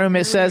the chat room.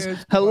 It says,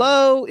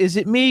 hello, is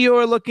it me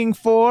you're looking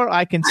for?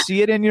 I can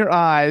see it in your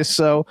eyes.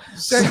 So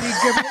Sadie,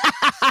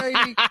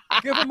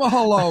 give him a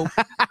hello.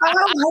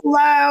 Oh,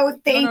 hello.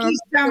 Thank you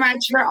so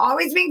much for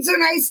always being so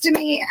nice to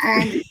me.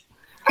 And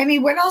I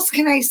mean, what else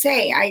can I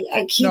say?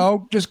 I keep...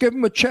 No, just give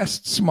him a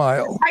chest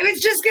smile. I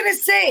was just going to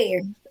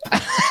say...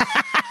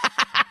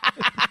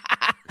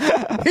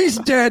 He's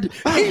dead.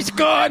 He's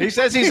gone. He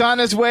says he's on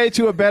his way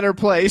to a better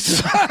place.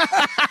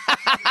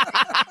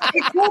 I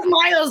told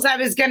Miles I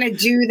was going to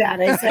do that.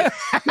 I said,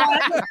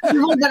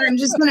 that I'm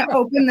just going to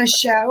open the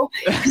show.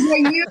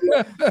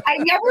 I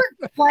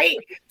never quite,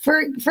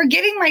 for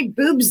getting my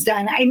boobs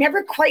done, I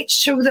never quite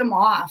show them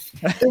off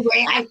the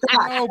way I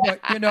thought.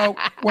 No,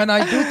 but when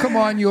I do come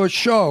on your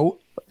show,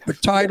 the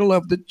title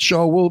of the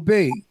show will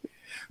be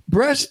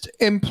Breast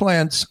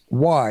Implants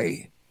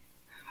Why?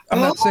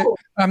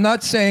 I'm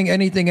not saying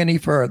anything any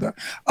further.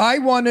 I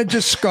want to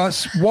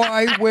discuss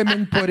why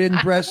women put in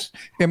breast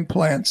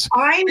implants.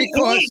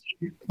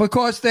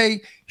 Because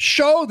they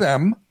show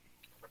them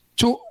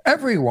to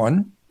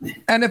everyone.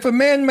 And if a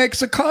man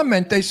makes a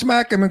comment, they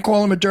smack him and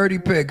call him a dirty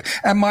pig.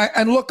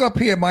 And look up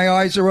here, my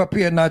eyes are up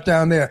here, not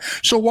down there.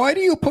 So why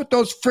do you put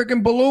those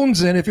friggin'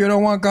 balloons in if you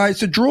don't want guys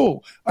to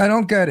drool? I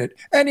don't get it.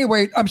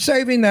 Anyway, I'm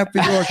saving that for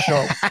your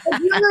show. If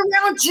you're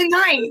around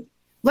tonight,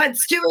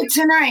 let's do it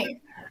tonight.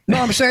 No,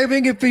 I'm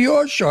saving it for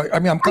your show. I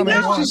mean, I'm coming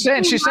on.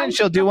 She said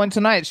she'll do one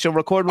tonight. She'll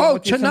record one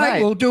with you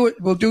tonight. We'll do it.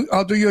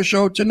 I'll do your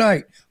show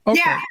tonight. Okay.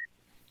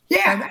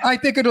 Yeah. And I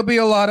think it'll be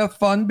a lot of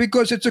fun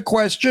because it's a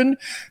question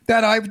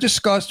that I've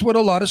discussed with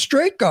a lot of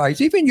straight guys.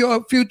 Even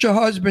your future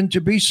husband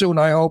to be soon,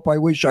 I hope, I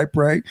wish, I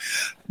pray.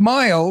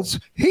 Miles,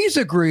 he's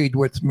agreed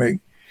with me.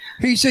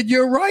 He said,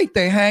 you're right.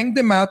 They hang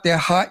them out. They're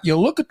hot. You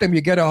look at them,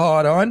 you get a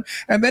hard on.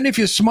 And then if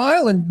you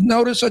smile and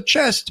notice her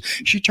chest,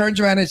 she turns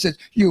around and says,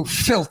 you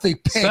filthy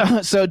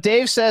pig. So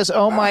Dave says,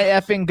 oh, my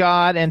effing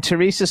God. And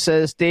Teresa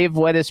says, Dave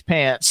wet his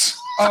pants.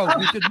 Oh,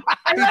 he did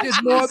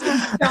more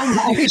than...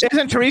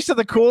 Isn't Teresa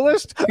the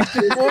coolest? He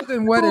did more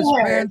than wet his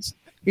pants.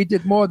 He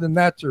did more than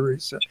that,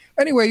 Teresa.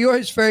 Anyway, you're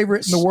his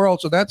favorite in the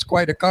world, so that's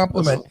quite a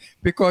compliment.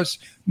 Because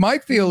my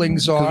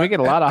feelings are... We get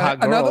a lot of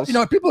hot girls.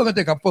 People are going to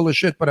think I'm full of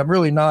shit, but I'm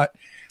really not.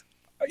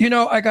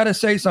 I got to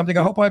say something.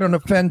 I hope I don't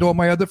offend all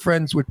my other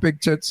friends with big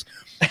tits.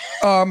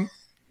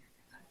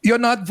 You're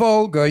not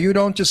vulgar. You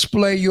don't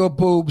display your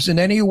boobs in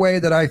any way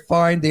that I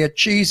find they're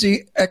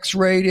cheesy,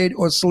 X-rated,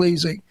 or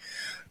sleazy.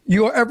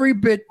 You're every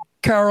bit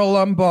Carol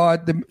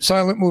Lombard, the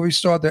silent movie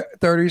star, the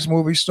 30s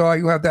movie star.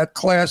 You have that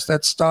class,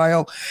 that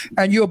style,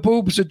 and your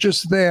boobs are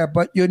just there,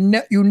 but you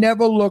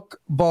never look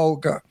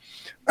vulgar.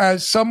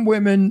 As some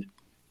women,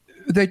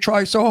 they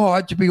try so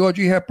hard to be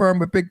Audrey Hepburn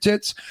with big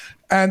tits,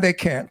 and they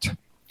can't.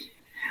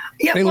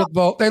 Yeah, they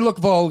look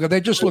vulgar.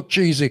 They just look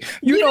cheesy.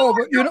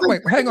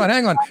 Wait, hang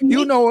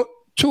on.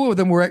 2 of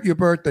them were at your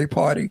birthday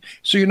party,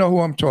 so you know who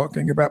I'm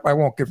talking about. I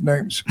won't give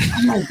names.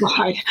 Oh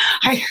my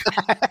God.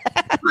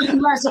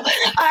 Russell.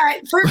 All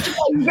right. First of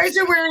all, you guys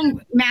are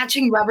wearing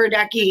matching rubber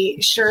ducky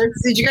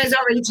shirts. Did you guys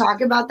already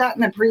talk about that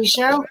in the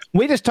pre-show?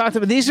 We just talked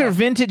about these are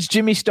vintage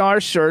Jimmy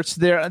Star shirts.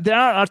 They're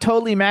not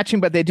totally matching,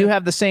 but they do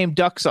have the same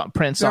ducks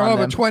prints on them.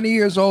 They're over 20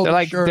 years old. They're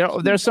like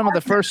they're some of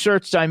the first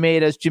shirts I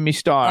made as Jimmy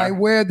Star. I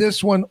wear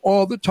this one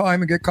all the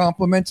time and get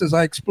compliments, as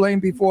I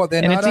explained before.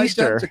 They're not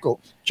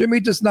identical. Jimmy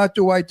does not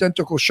do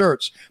identical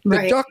shirts.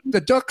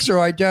 The ducks are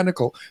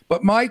identical,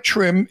 but my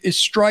trim is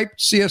striped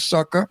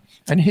seersucker,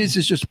 and his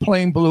is just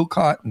plain blue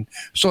cotton.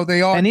 So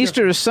they are. And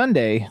Easter is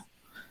Sunday.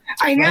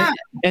 I know.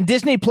 And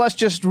Disney Plus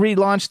just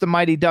relaunched The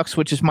Mighty Ducks,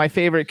 which is my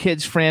favorite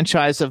kids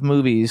franchise of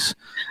movies.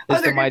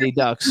 Is The Mighty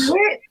Ducks.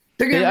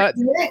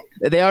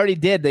 They already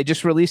did. They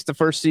just released the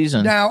first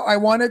season. Now, I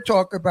want to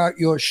talk about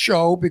your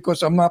show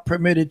because I'm not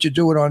permitted to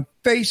do it on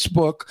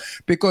Facebook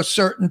because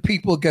certain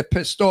people get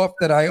pissed off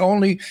that I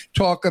only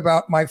talk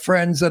about my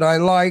friends that I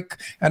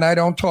like and I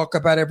don't talk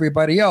about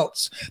everybody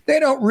else. They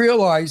don't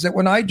realize that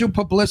when I do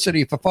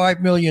publicity for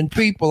 5 million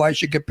people, I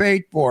should get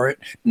paid for it.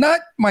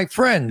 Not my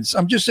friends.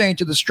 I'm just saying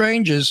to the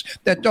strangers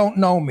that don't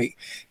know me.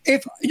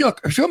 If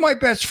you're my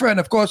best friend,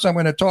 of course I'm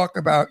going to talk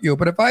about you.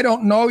 But if I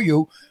don't know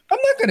you, I'm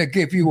not going to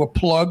give you a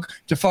plug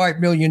to 5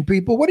 million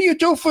people. What do you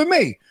do for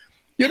me?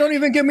 You don't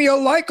even give me a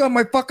like on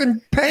my fucking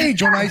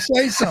page when I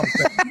say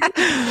something. Doesn't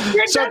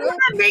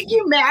that make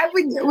you mad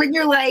when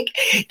you're like,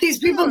 these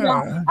people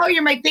go, oh,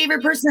 you're my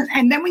favorite person.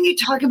 And then when you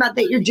talk about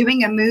that you're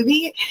doing a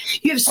movie,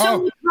 you have so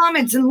many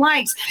comments and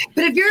likes.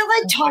 But if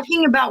you're like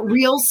talking about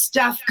real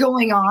stuff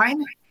going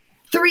on,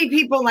 3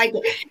 people like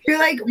it. You're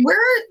like,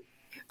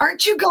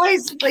 aren't you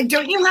guys, like,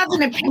 don't you have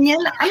an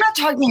opinion? I'm not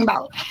talking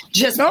about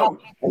just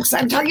politics.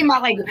 I'm talking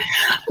about, like,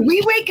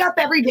 we wake up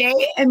every day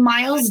and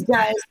Miles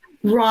does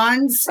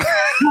Ron's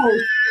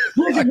post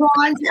with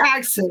Ron's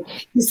accent.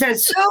 He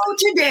says, so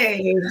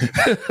today,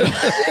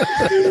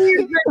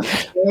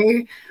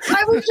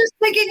 I was just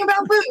thinking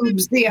about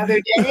boobs the other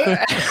day.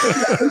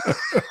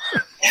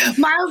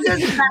 Miles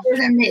does it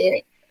better than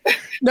me.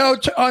 No,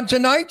 on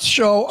tonight's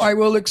show, I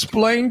will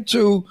explain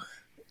to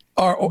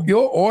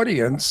your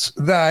audience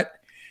that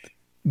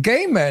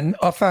gay men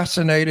are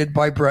fascinated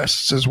by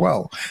breasts as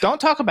well. Don't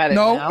talk about it.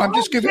 No, now. I'm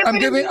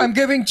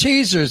giving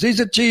teasers.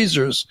 These are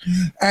teasers.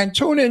 And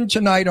tune in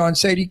tonight on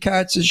Sadie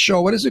Katz's show.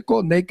 What is it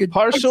called?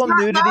 Partial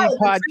Nudity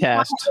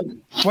Podcast.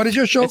 What is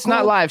your show It's called?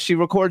 not live. She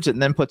records it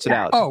and then puts it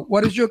out. Oh,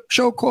 what is your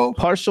show called?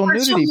 Partial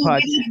Nudity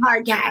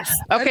Podcast.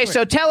 Okay, anyway,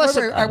 so tell us.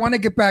 I want to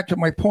get back to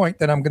my point,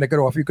 then I'm going to get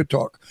off. You could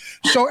talk.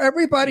 So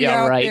everybody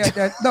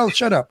there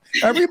shut up.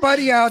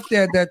 Everybody out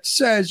there that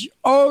says,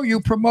 oh,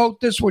 you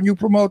promote this one, you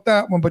promote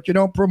that one, but you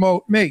don't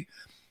promote me.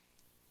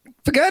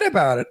 Forget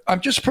about it. I'm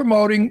just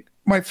promoting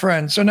my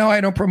friends. So now I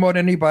don't promote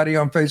anybody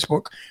on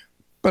Facebook,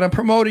 but I'm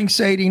promoting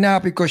Sadie now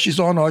because she's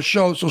on our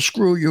show. So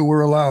screw you.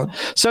 We're allowed.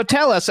 So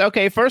tell us,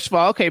 first of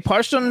all,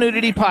 Partial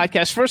Nudity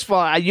Podcast. First of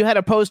all, you had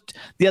a post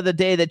the other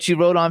day that you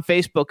wrote on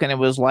Facebook, and it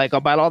was like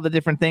about all the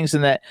different things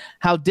and that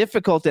how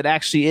difficult it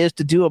actually is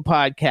to do a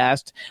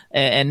podcast,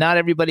 and not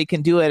everybody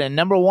can do it. And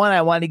number one,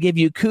 I want to give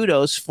you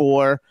kudos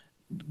for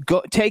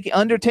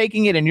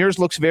undertaking it, and yours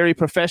looks very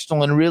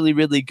professional and really,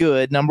 really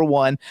good. Number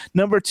one.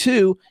 Number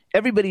two,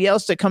 everybody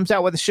else that comes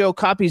out with a show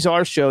copies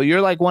our show.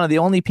 You're like one of the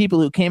only people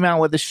who came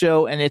out with a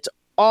show, and it's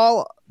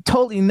all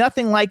totally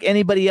nothing like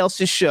anybody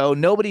else's show.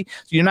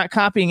 You're not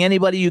copying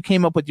anybody. You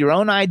came up with your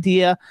own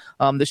idea.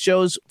 The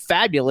show's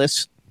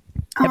fabulous.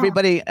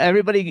 Everybody,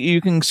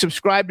 you can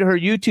subscribe to her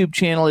YouTube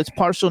channel. It's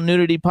Partial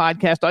Nudity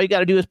Podcast. All you got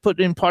to do is put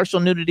in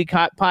Partial Nudity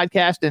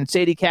Podcast and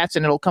Sadie Katz,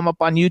 and it'll come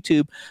up on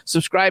YouTube.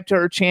 Subscribe to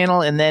her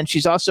channel, and then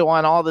she's also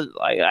on all the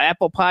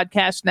Apple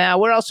Podcasts now.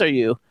 Where else are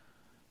you?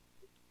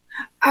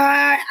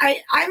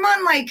 I'm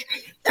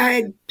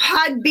on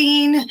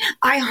Podbean,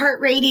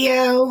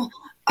 iHeartRadio,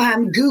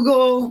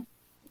 Google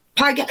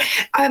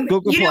Podcast,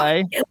 Google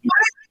Play.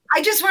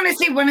 I just want to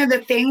say one of the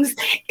things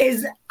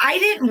is I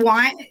didn't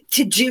want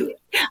to do.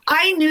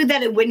 I knew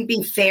that it wouldn't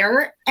be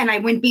fair and I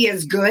wouldn't be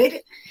as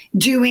good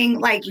doing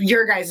like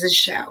your guys'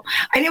 show.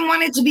 I didn't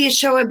want it to be a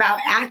show about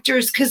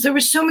actors because there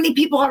were so many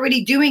people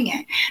already doing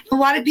it. A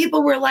lot of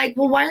people were like,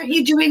 well, why aren't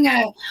you doing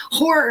a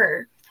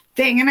horror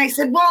thing? And I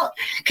said, well,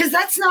 because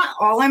that's not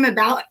all I'm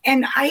about.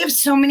 And I have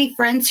so many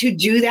friends who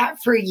do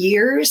that for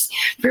years.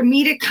 For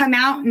me to come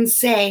out and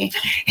say,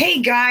 hey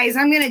guys,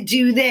 I'm going to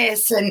do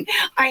this. And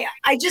I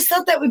just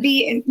thought that would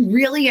be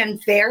really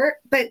unfair.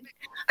 But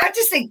I have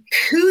to say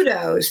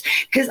kudos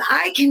because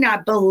I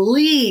cannot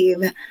believe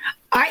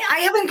I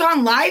haven't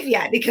gone live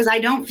yet because I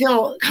don't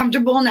feel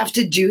comfortable enough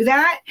to do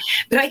that.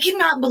 But I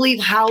cannot believe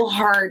how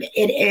hard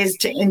it is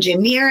to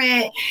engineer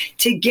it,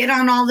 to get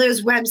on all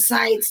those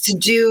websites, to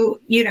do,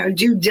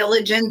 due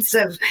diligence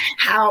of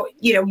how,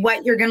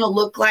 what you're going to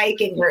look like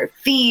and your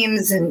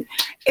themes. And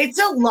it's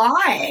a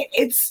lot.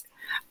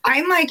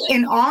 I'm like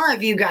in awe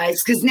of you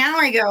guys because now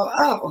I go,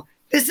 oh,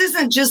 this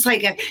isn't just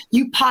like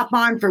you pop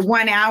on for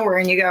 1 hour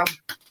and you go,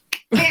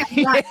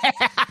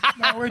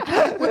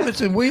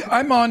 listen,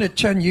 I'm on it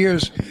 10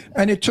 years,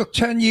 and it took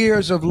 10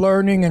 years of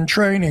learning and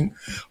training.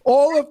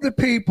 All of the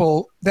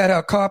people that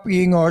are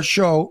copying our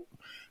show,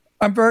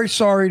 I'm very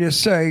sorry to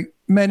say,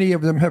 many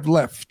of them have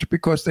left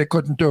because they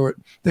couldn't do it.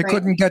 They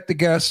couldn't get the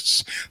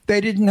guests.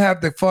 They didn't have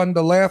the fun,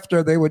 the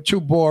laughter. They were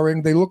too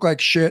boring. They looked like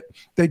shit.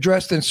 They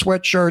dressed in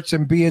sweatshirts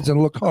and beards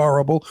and looked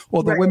horrible.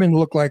 Or the women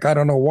looked like I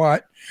don't know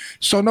what.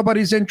 So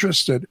nobody's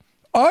interested.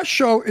 Our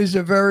show is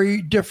a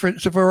very different,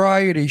 it's a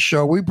variety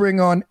show. We bring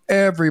on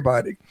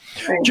everybody.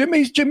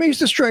 Jimmy's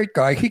the straight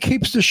guy. He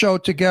keeps the show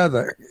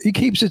together. He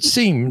keeps it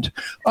seamed.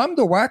 I'm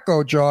the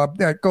wacko job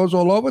that goes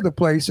all over the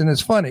place and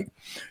is funny.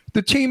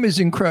 The team is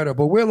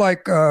incredible. We're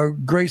like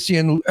Gracie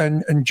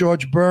and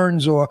George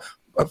Burns or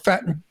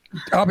Fat and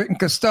Albert and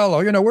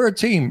Costello. You know, we're a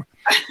team.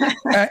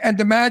 And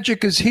the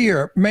magic is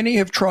here. Many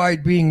have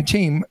tried being a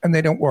team and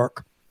they don't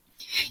work.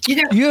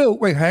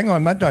 Wait, hang on,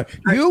 I'm not done.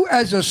 You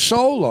as a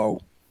solo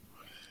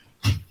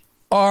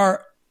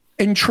are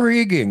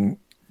intriguing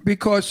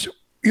because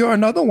you're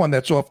another one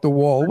that's off the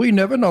wall. We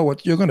never know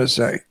what you're going to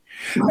say.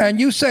 And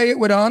you say it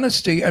with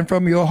honesty and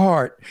from your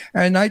heart.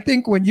 And I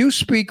think when you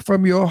speak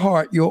from your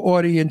heart, your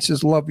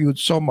audiences love you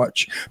so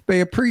much.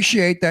 They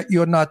appreciate that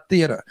you're not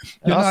theater.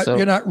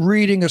 You're not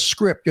reading a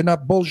script. You're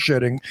not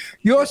bullshitting.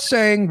 You're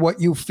saying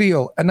what you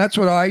feel. And that's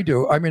what I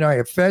do. I mean, I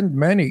offend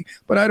many,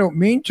 but I don't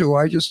mean to.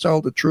 I just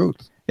tell the truth.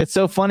 It's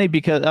so funny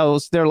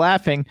because they're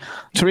laughing.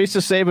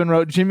 Teresa Sabin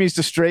wrote, Jimmy's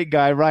the straight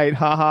guy, right?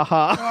 Ha, ha,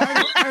 ha.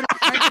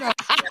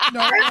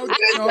 No.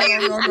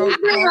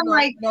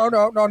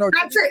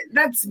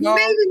 That's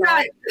maybe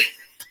not.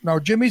 No,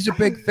 Jimmy's a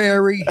big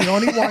fairy.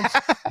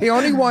 He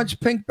only wants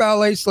pink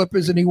ballet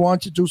slippers, and he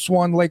wants to do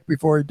Swan Lake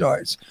before he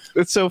dies.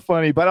 It's so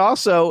funny. But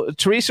also,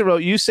 Teresa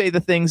wrote, you say the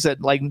things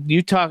that like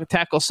you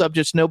tackle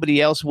subjects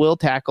nobody else will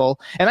tackle.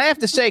 And I have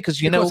to say,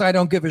 because I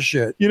don't give a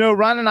shit.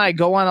 Ron and I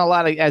go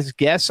on as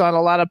guests on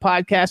a lot of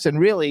podcasts, and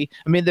really,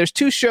 I mean, there's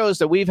two shows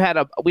that we had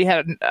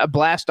a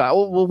blast on.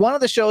 Well, one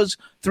of the shows,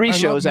 three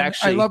shows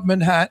actually. I love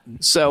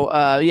Manhattan. So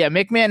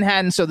Mick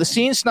Manhattan. So the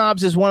Scene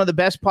Snobs is one of the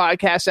best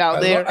podcasts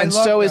out there, and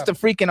so is the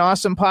freaking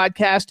awesome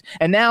podcast.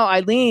 And now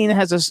Eileen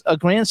has a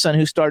grandson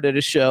who started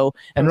a show,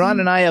 and Ron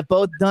and I have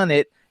both done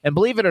it. And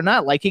believe it or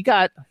not, like he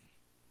got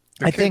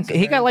like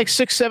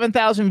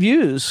 6,000-7,000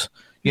 views.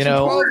 He's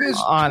 12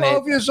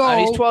 years old.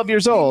 He's 12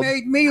 years old. He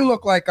made me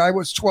look like I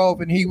was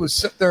 12 and he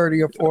was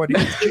 30 or 40.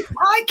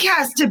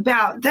 Podcast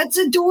about that's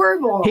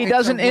adorable. He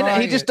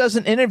just does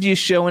an interview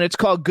show, and it's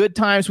called Good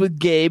Times with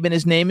Gabe, and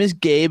his name is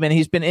Gabe, and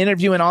he's been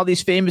interviewing all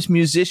these famous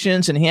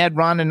musicians, and he had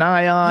Ron and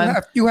I on.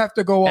 You have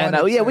to go on.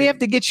 And we have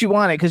to get you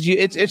on it because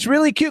it's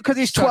really cute because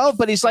he's 12,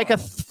 but he's like a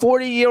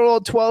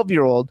 40-year-old,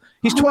 12-year-old.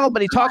 He's 12,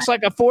 but he talks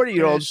like a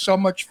 40-year-old. So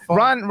much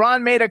fun.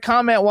 Ron made a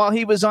comment while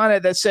he was on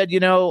it that said,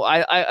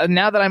 I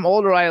now that I'm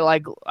older,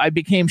 I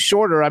became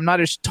shorter. I'm not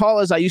as tall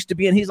as I used to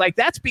be. And he's like,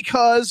 that's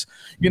because,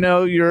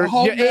 your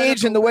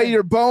age and the way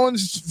your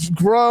bones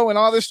grow and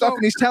all this stuff.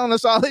 And he's telling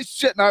us all this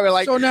shit. And I was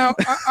like, so now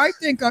I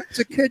think it's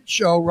a kid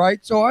show,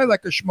 right? So I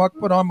like a schmuck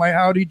put on my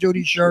Howdy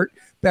Doody shirt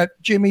that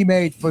Jimmy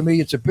made for me.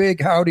 It's a big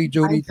Howdy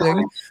Doody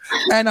thing.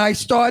 And I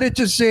started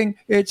to sing,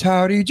 it's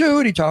Howdy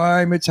Doody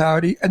time, it's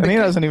Howdy. And he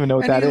doesn't even know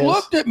what that is. And he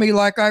looked at me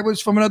like I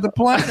was from another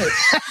planet.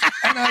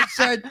 And I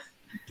said,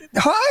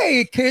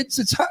 hi, kids,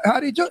 it's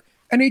Howdy Doody.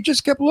 And he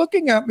just kept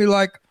looking at me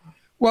like,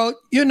 well,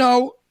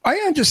 I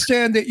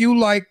understand that you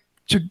like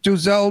to do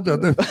Zelda,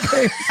 the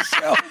game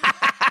Zelda.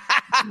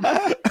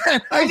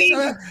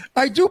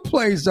 I do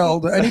play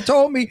Zelda. And he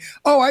told me,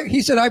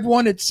 he said, I've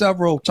won it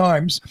several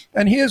times,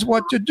 and here's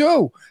what to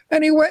do.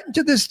 And he went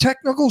into this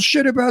technical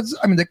shit about,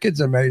 the kid's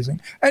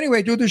amazing.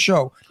 Anyway, do the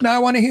show. Now I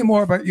want to hear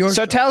more about your show.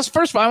 So tell us,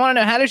 first of all, I want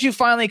to know, how did you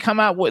finally come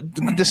out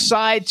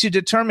decide to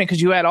determine,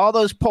 because you had all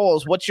those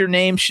polls, what your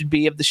name should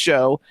be of the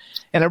show.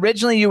 And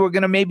originally you were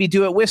going to maybe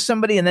do it with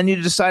somebody, and then you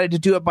decided to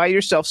do it by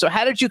yourself. So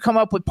how did you come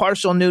up with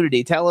partial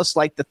nudity? Tell us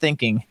the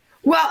thinking.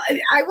 Well,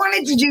 I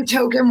wanted to do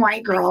Token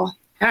White Girl.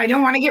 I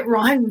don't want to get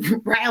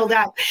Ron riled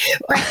up.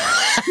 But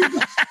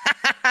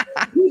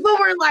people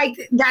were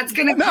like, that's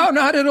going to... No,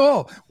 not at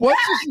all. What's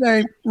his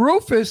name?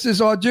 Rufus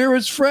is our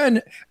dearest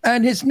friend,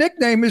 and his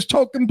nickname is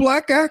Token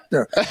Black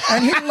Actor.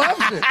 And he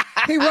loves it.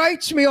 He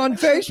writes me on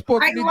Facebook.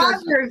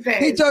 Rufus.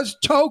 He does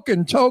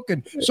Token.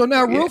 So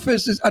now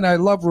Rufus is... And I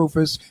love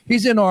Rufus.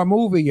 He's in our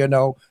movie,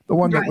 the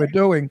one that we're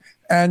doing.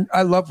 And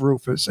I love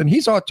Rufus. And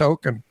he's our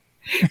Token.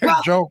 Well,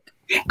 joke.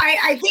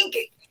 I think...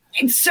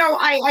 And so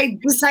I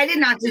decided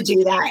not to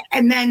do that.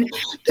 And then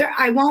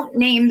I won't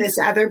name this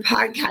other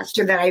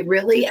podcaster that I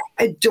really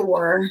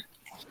adore.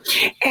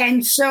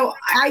 And so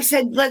I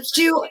said, I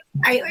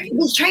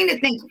was trying to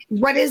think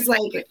what is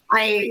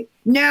I'm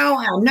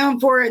known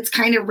for. It's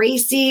kind of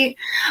racy.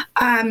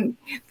 But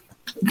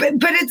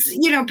it's,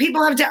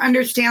 people have to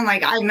understand,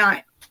 I'm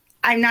not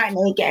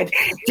naked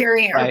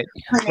during right.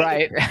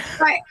 But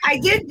I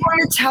did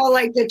want to tell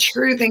the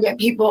truth and get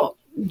people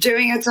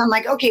doing it. So I'm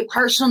like, okay,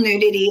 partial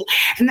nudity.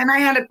 And then I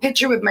had a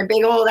picture with my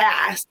big old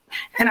ass.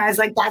 And I was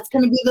like, that's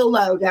going to be the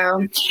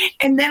logo.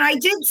 And then I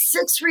did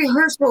 6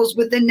 rehearsals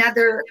with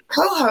another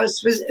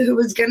co-host who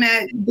was going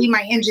to be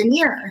my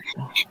engineer.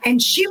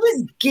 And she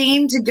was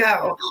game to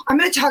go. I'm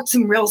going to talk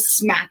some real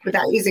smack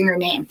without using her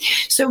name.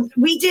 So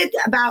we did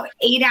about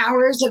 8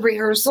 hours of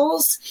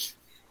rehearsals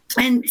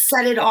and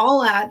set it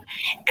all up.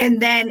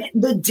 And then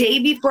the day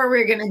before we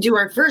were going to do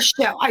our first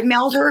show, I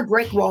mailed her a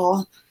brick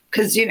wall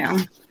because,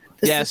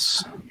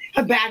 yes,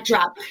 a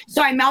backdrop.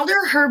 So I mailed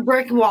her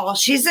brick wall.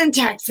 She's in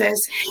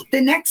Texas.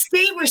 The next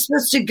day we're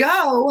supposed to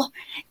go.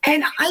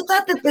 And I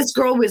thought that this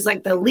girl was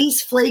like the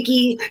least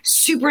flaky,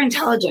 super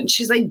intelligent.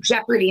 She's like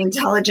Jeopardy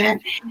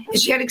intelligent.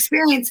 She had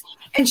experience.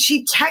 And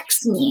she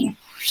texts me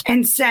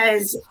and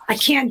says, I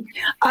can't,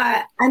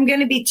 I'm going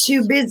to be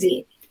too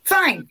busy.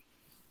 Fine.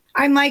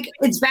 I'm like,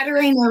 it's better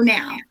I know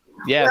now.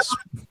 Yes.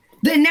 Well,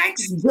 the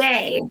next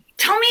day,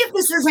 tell me if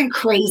this isn't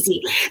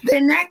crazy. The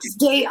next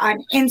day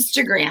on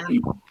Instagram,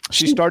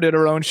 she started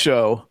her own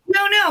show.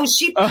 No,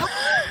 she posted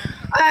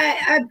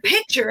a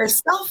picture, a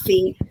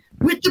selfie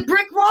with the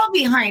brick wall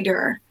behind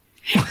her.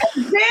 And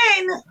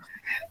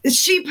then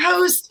she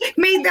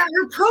made that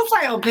her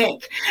profile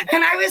pic.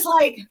 And I was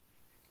like,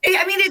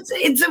 I mean,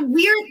 it's a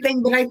weird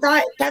thing, but I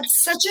thought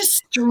that's such a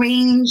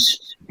strange.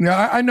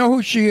 Yeah, I know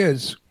who she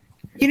is.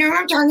 You know what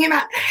I'm talking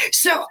about?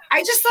 So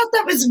I just thought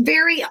that was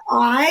very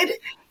odd.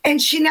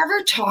 And she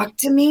never talked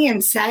to me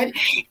and said,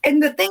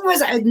 and the thing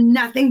was, I had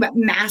nothing but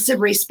massive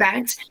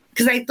respect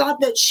because I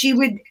thought that she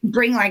would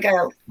bring like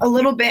a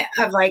little bit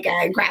of like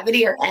a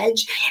gravity or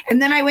edge.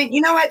 And then I went, you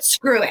know what?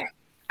 Screw it.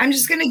 I'm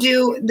just going to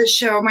do the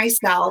show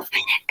myself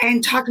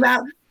and talk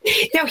about.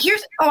 Now,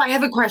 I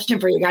have a question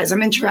for you guys.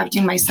 I'm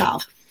interrupting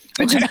myself.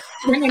 Which is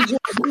what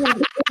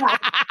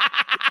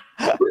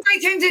I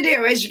tend to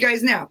do, as you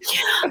guys know.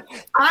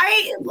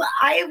 I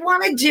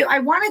wanted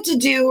to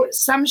do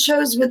some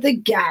shows with a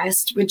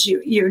guest, which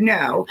you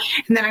know,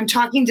 and then I'm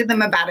talking to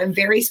them about a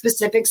very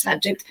specific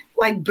subject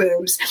like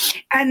boobs.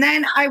 And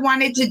then I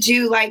wanted to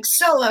do like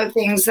solo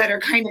things that are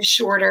kind of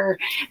shorter,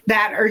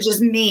 that are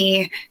just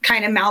me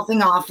kind of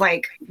mouthing off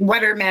like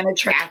what are men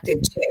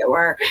attracted to,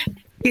 or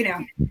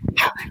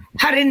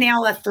how to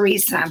nail a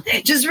threesome,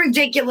 just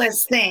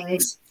ridiculous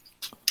things.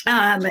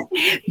 But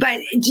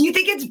do you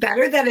think it's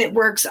better that it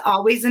works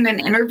always in an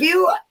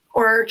interview,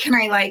 or can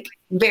I like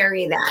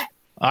vary that?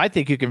 I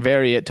think you can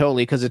vary it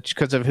totally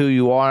because of who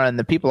you are, and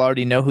the people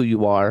already know who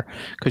you are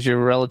because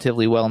you're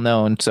relatively well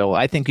known. So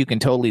I think you can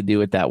totally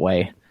do it that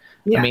way.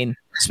 Yeah. I mean,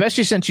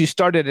 especially since you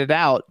started it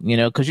out,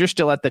 because you're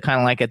still at the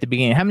kind of like at the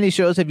beginning. How many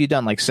shows have you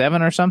done? Like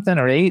 7 or something,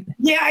 or 8?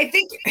 Yeah, I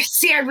think.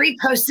 See, I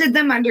reposted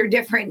them under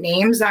different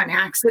names on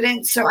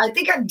accident, so I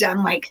think I've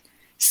done like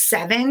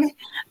 7.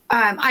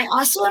 I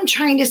also am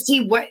trying to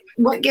see what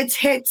gets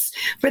hits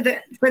for the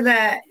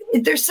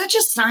there's such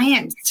a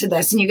science to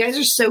this, and you guys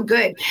are so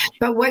good,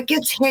 but what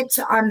gets hits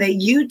on the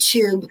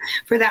YouTube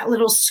for that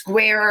little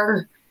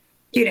square,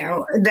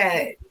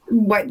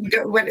 what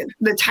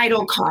the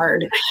title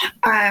card.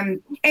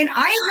 And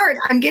iHeart,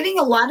 I'm getting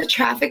a lot of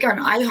traffic on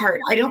iHeart.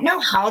 I don't know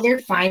how they're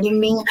finding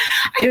me.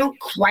 I don't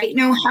quite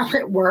know how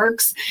it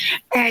works.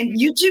 And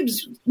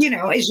YouTube's,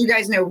 as you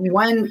guys know,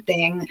 one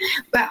thing,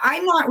 but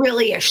I'm not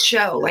really a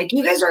show. Like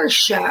you guys are a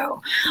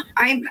show.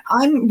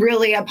 I'm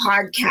really a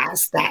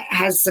podcast that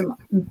has some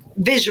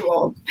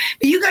visual.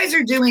 But you guys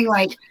are doing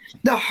like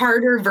the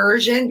harder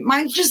version.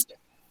 Mine just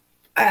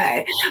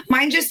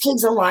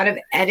takes a lot of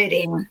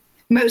editing.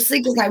 Mostly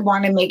because I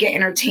want to make it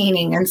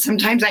entertaining, and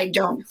sometimes I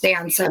don't stay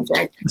on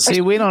subject.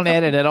 See, we don't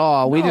edit at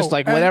all. We just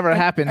whatever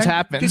happens.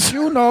 Did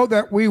you know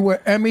that we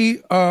were Emmy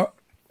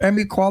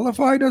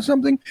qualified or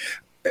something?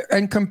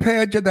 And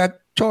compared to that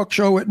talk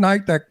show at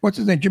night, what's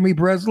his name, Jimmy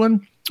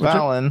Breslin?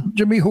 Fallon.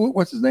 Jimmy who?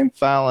 What's his name?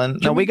 Fallon.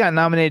 No, we got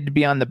nominated to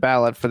be on the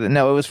ballot it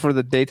was for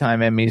the daytime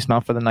Emmys,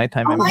 not for the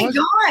nighttime Emmys.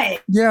 Oh my God.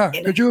 Yeah,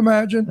 could you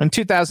imagine? In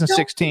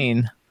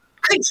 2016.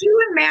 Could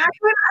you imagine?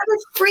 I would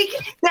freak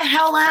the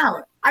hell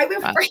out. I'm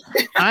going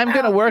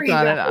to work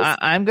on it.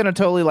 I'm going to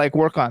totally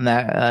work on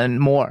that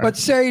and more. But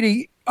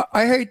Sadie,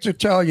 I hate to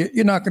tell you,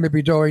 you're not going to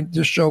be doing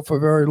this show for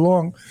very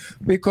long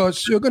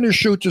because you're going to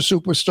shoot to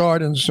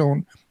superstardom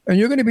soon. And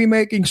you're going to be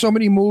making so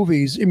many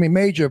movies,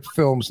 major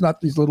films, not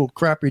these little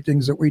crappy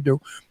things that we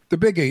do, the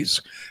biggies,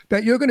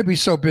 that you're going to be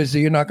so busy,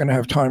 you're not going to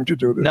have time to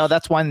do this. No,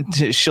 that's when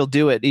she'll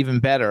do it even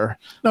better.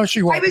 No,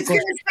 she won't. I was going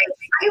to say,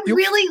 I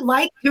really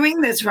like doing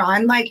this,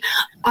 Ron. Like,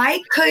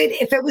 I could,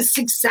 if it was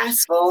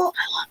successful,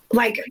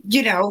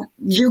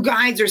 you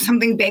guys or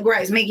something big where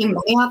I was making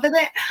money off of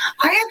it,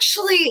 I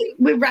actually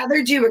would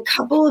rather do a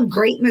couple of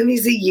great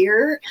movies a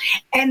year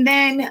and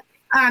then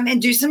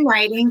and do some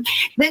writing,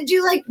 then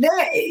do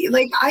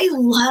I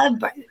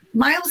love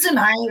Miles and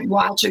I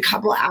watch a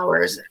couple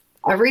hours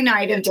every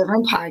night of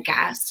different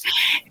podcasts,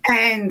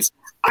 and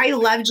I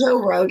love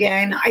Joe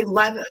Rogan. I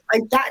love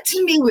that.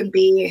 To me would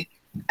be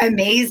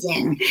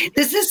amazing.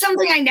 This is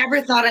something I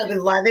never thought I would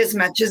love as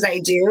much as I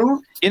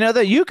do.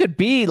 That you could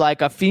be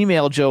like a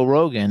female Joe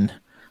Rogan.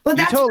 Well,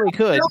 you totally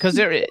could, because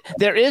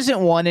there isn't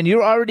one, and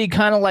you're already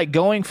kind of like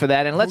going for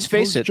that. And let's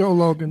face it, Joe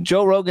Rogan.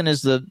 Joe Rogan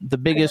is the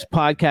biggest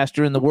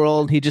podcaster in the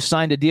world. He just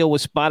signed a deal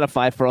with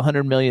Spotify for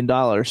 $100 million.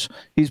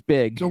 He's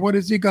big. So what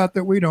has he got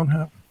that we don't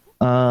have?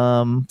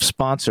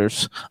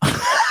 Sponsors.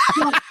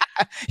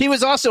 He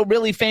was also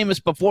really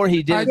famous before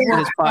he did his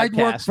podcast. I'd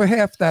work for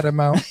half that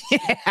amount.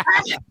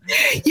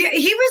 Yeah,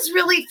 he was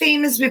really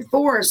famous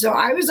before, so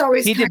I was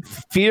always. He did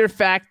Fear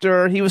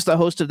Factor. He was the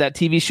host of that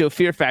TV show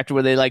Fear Factor,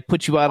 where they like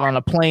put you out on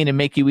a plane and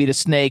make you eat a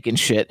snake and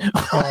shit. He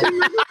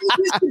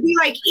used to be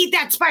like, "Eat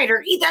that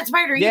spider, eat that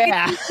spider."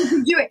 Yeah, you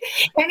can do it.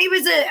 And he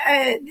was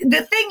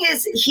the thing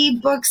is, he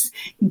books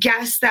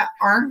guests that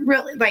aren't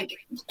really like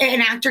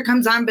an actor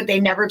comes on, but they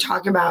never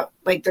talk about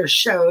like their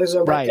shows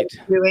or what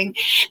they're doing.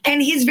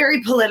 And he's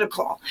very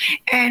political.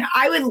 And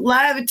I would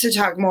love to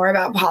talk more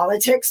about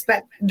politics,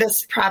 but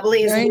this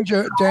probably is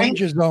danger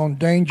zone.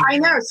 I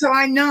know, so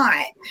I'm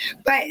not.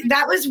 But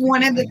that was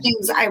one of the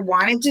things I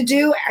wanted to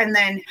do. And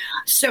then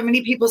so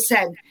many people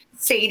said,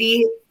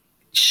 Sadie,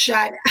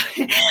 shut,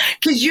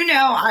 because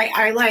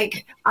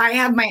I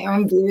have my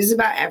own views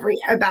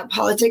about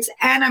politics,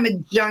 and I'm a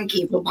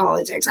junkie for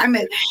politics.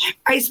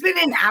 I spend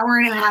an hour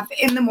and a half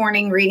in the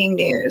morning reading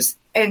news,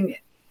 and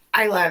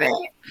I love it.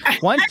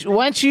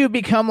 Once you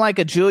become like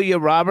a Julia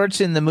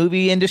Roberts in the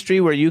movie industry,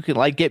 where you can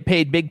like get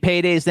paid big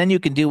paydays, then you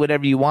can do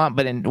whatever you want.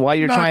 But while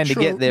you're trying to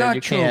get there,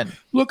 you can't.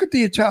 Look at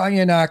the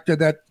Italian actor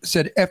that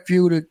said "F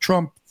you" to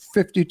Trump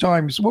 50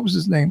 times. What was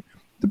his name?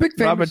 The big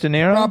famous Robert De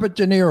Niro. Robert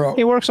De Niro.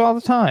 He works all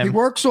the time. He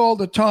works all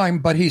the time,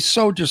 but he's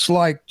so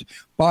disliked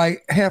by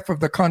half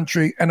of the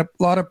country, and a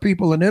lot of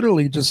people in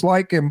Italy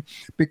dislike him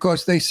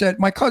because they said,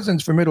 my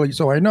cousin's from Italy,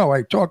 so I know.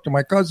 I talked to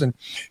my cousin.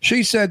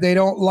 She said they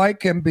don't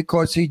like him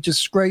because he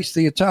disgraced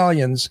the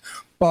Italians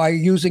by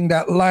using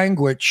that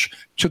language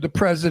to the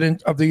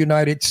president of the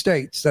United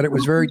States, that it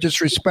was very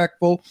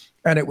disrespectful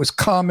and it was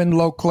common,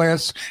 low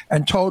class,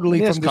 and totally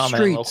from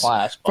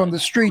the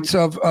streets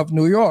of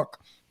New York.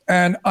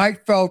 And I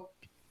felt,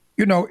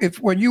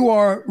 when you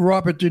are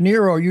Robert De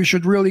Niro, you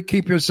should really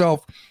keep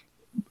yourself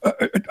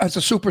as a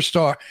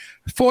superstar.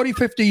 40,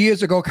 50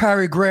 years ago,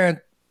 Cary Grant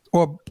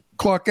or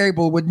Clark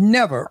Gable would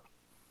never,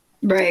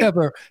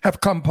 ever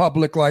have come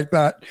public like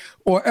that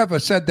or ever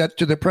said that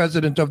to the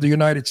president of the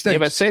United States. Yeah,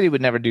 but Sadie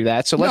would never do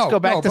that. So let's go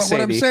back to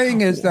Sadie. What I'm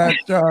saying is that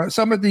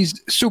some of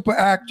these super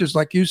actors,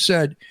 like you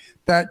said,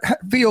 that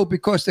feel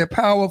because they're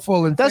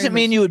powerful and doesn't famous,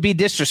 mean you would be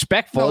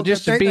disrespectful. You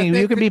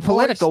can be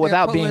political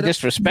without being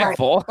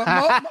disrespectful.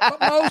 Right.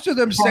 But most of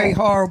them say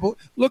horrible.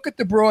 Look at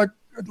the broad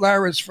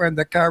Lara's friend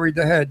that carried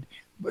the head,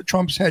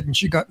 Trump's head, and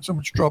she got in so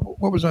much trouble.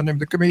 What was her name?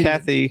 The comedian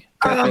Kathy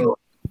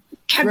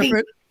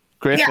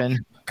Griffin. Yeah.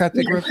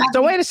 Kathy Griffin.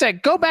 So wait a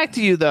sec. Go back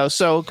to you though.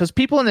 So because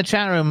people in the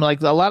chat room,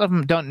 like a lot of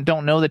them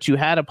don't know that you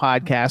had a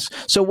podcast.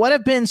 So what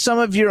have been some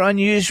of your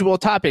unusual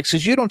topics?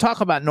 Because you don't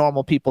talk about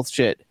normal people's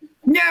shit.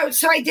 No,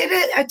 so I did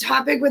a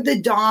topic with the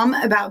Dom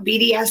about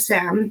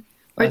BDSM,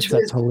 which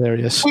was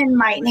hilarious,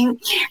 enlightening.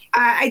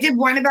 I did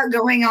one about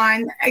going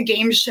on a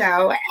game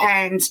show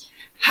and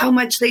how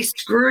much they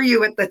screw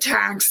you with the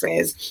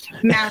taxes,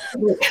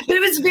 massively. But it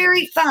was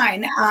very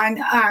fun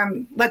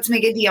on Let's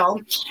Make a Deal.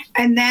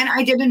 And then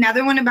I did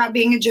another one about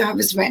being a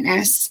Jehovah's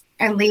Witness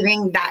and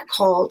leaving that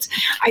cult.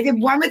 I did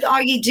one with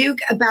Augie Duke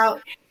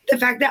about the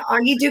fact that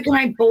Augie Duke and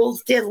I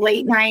both did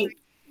late night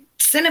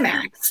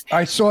Cinemax.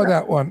 I saw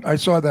that one.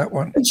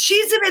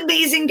 She's an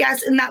amazing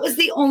guest, and that was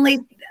the only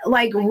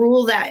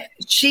rule that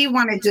she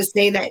wanted to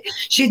say, that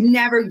she'd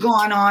never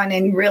gone on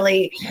and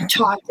really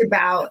talked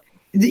about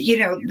her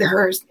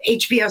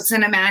HBO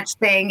Cinemax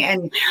thing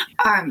and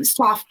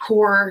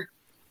softcore,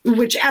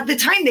 which at the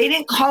time they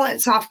didn't call it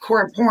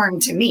softcore porn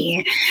to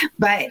me,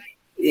 but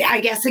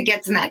I guess it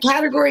gets in that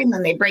category, and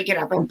then they break it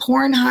up on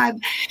Pornhub.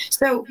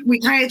 So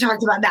we kind of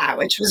talked about that,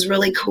 which was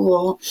really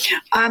cool.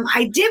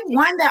 I did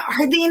one that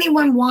hardly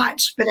anyone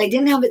watched, but I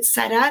didn't have it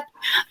set up,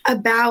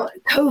 about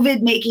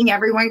COVID making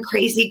everyone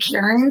crazy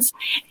Karens.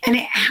 And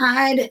it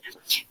had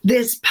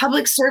this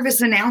public service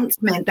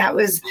announcement that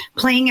was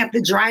playing at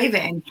the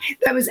drive-in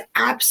that was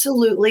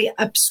absolutely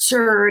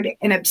absurd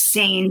and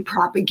obscene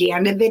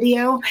propaganda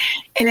video.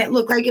 And it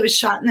looked like it was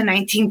shot in the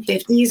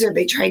 1950s, or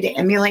they tried to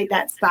emulate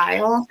that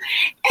style.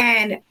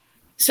 And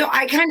so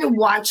I kind of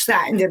watched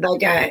that and did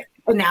a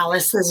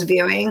analysis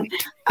viewing.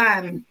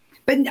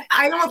 But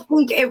I don't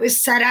think it was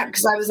set up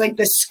because I was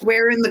the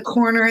square in the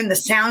corner and the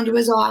sound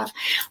was off.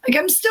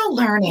 I'm still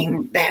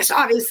learning this.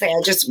 Obviously,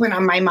 I just went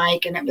on my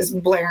mic and it was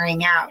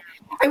blaring out.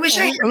 I wish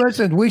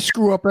Listen, we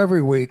screw up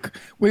every week.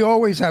 We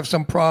always have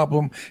some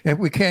problem if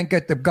we can't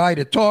get the guy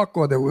to talk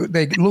or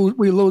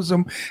we lose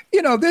them.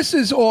 This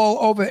is all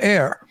over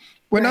air.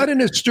 We're not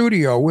in a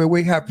studio where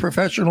we have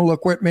professional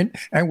equipment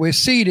and we're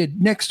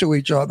seated next to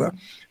each other.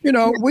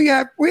 We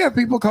have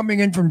people coming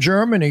in from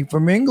Germany,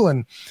 from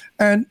England,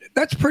 and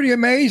that's pretty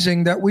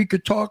amazing that we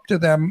could talk to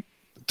them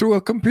through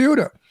a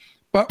computer.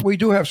 But we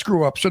do have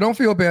screw ups, so don't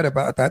feel bad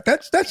about that.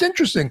 That's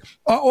interesting.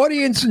 Our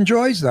audience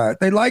enjoys that.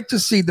 They like to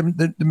see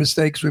the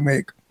mistakes we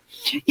make.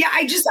 Yeah,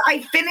 I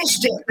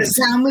finished it. The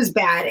sound was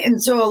bad.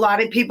 And so a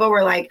lot of people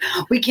were like,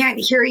 we can't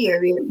hear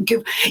you.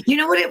 You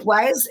know what it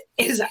was?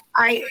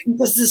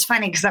 This is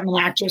funny because I'm an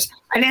actress.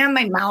 I didn't have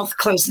my mouth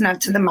close enough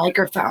to the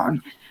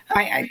microphone.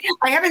 I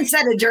haven't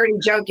said a dirty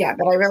joke yet,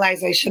 but I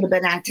realized I should have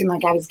been acting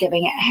like I was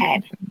giving it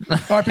head. All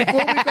right, before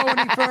we go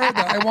any further,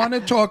 I want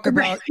to talk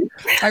about.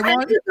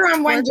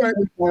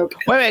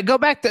 Wait, go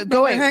back.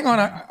 Hang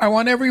on. I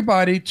want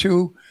everybody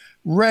to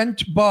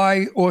rent,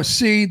 buy, or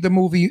see the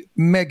movie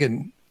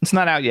Megan. It's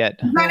not out yet.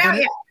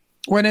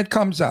 When it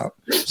comes out.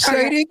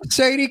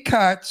 Sadie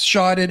Katz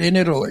shot it in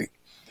Italy.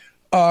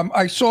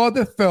 I saw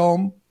the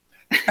film,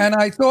 and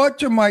I thought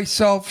to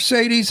myself,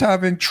 Sadie's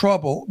having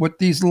trouble with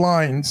these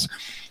lines,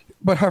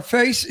 but her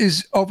face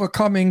is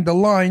overcoming the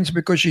lines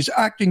because she's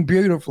acting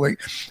beautifully.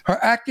 Her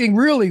acting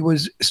really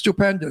was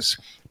stupendous,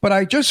 but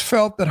I just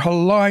felt that her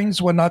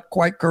lines were not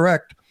quite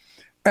correct.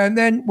 And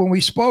then when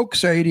we spoke,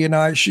 Sadie and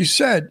I, she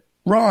said,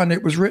 Ron,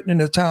 it was written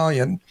in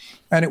Italian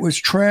and it was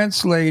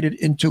translated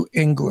into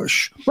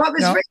English. Well,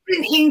 it was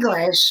written in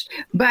English,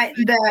 but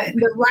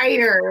the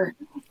writer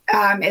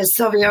is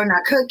Silvio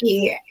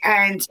Nacucchi,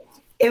 and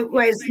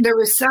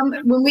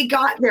when we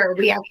got there,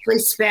 we actually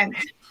spent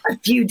a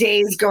few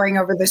days going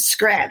over the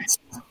script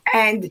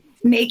and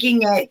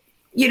making it,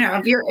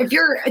 if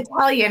you're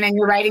Italian and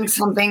you're writing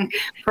something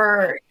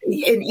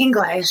in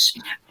English,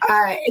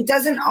 it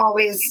doesn't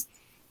always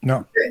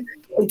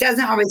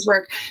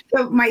work.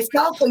 So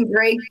myself and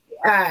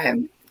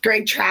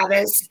Greg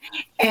Travis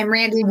and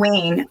Randy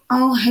Wayne.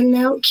 Oh,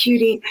 hello,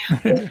 cutie.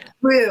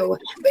 True.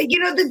 But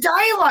the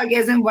dialogue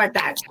isn't what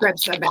that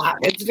script's about.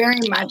 It's very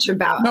much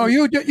about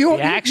you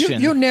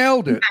action. You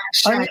nailed it.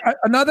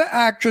 Another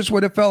actress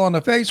would have fell on the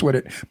face with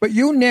it, but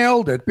you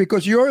nailed it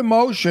because your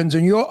emotions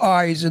and your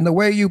eyes and the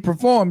way you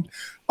performed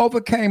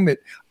overcame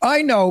it.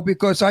 I know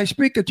because I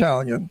speak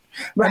Italian.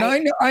 Right.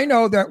 And I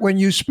know that when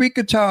you speak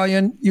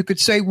Italian, you could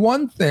say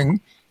one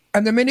thing,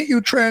 and the minute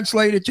you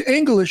translate it to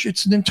English,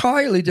 it's an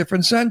entirely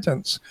different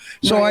sentence.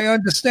 So I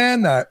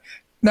understand that.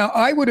 Now,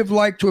 I would have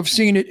liked to have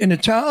seen it in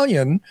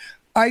Italian.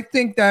 I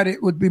think that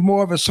it would be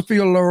more of a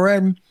Sophia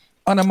Loren,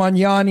 Anna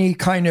Magnani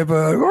kind of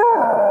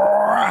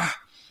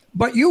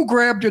but you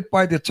grabbed it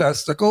by the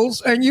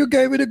testicles and you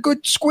gave it a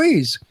good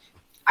squeeze.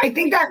 I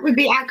think that would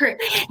be accurate.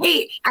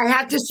 Hey, I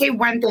have to say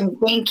one thing.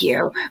 Thank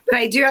you. But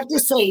I do have to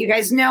say, you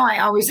guys know I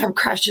always have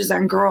crushes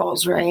on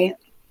girls, right?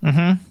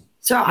 Mm-hmm.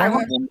 So I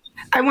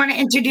want to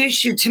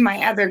introduce you to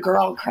my other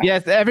girl crush.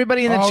 Yes,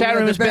 everybody in the chat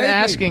room has been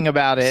asking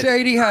about it.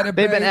 Sadie had a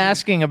baby. They've been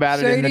asking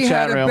about it in the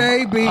chat room.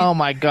 Baby. Oh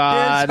my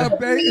God! There's her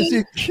baby. Is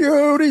he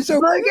cute? He's so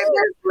Look at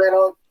this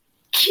little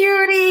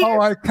cutie.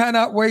 Oh, I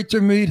cannot wait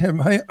to meet him.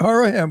 Her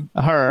or him?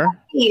 Her.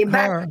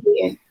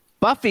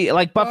 Buffy,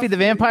 like Buffy the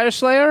Vampire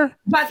Slayer?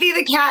 Buffy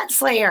the Cat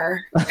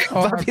Slayer.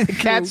 Buffy the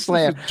Cat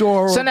Slayer.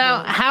 Adorable. So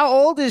now, how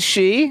old is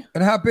she?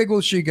 And how big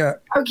will she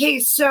get? Okay,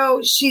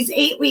 so she's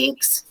 8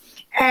 weeks.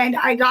 And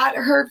I got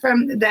her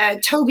from the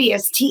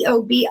Tobias,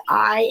 Tobias,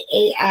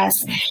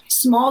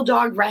 Small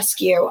Dog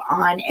Rescue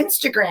on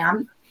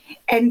Instagram.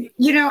 And,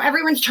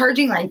 everyone's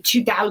charging like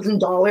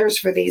 $2,000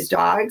 for these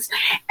dogs.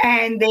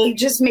 And they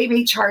just made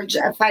me charge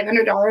a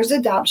 $500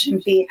 adoption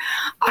fee.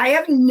 I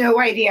have no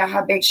idea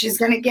how big she's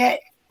going to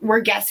get. We're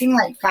guessing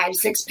like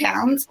 5-6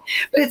 pounds.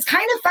 But it's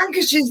kind of fun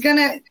because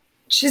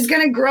she's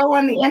gonna grow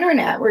on the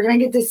internet. We're going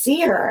to get to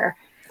see her.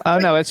 Oh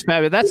no, it's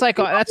fabulous. That's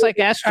like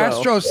Astro.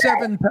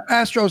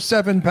 Astro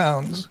 7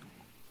 pounds.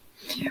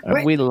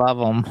 We love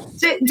them.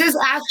 Does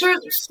Astro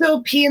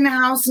still pee in the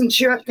house and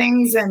chew up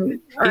things?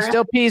 He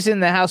still pees in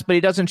the house, but he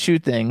doesn't chew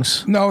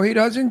things. No, he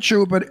doesn't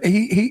chew. But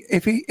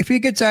if he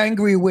gets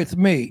angry with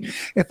me,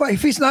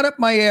 if he's not up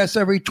my ass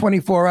every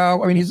 24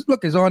 hours, I mean, he's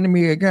on to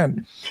me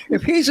again.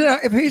 If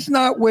he's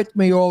not with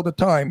me all the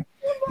time,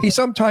 he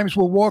sometimes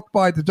will walk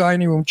by the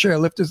dining room chair,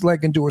 lift his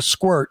leg and do a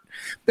squirt,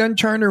 then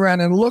turn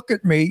around and look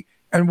at me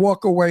and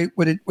walk away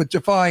with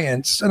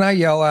defiance. And I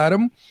yell at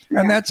him,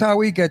 and that's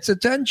how he gets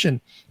attention.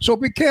 So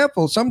be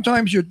careful.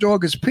 Sometimes your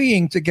dog is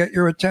peeing to get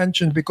your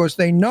attention because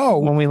they know.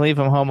 When we leave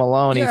him home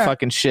alone, he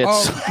fucking shits.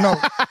 Oh, no.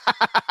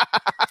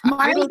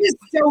 Miles is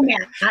so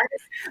mad.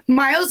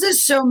 Miles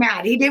is so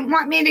mad. He didn't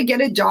want me to get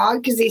a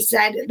dog because he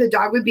said the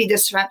dog would be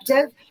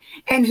disruptive.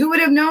 And who would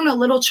have known a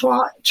little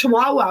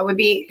chihuahua would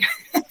be...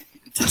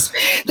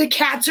 The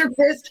cats are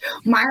pissed.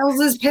 Miles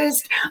is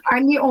pissed.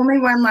 I'm the only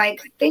one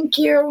like, thank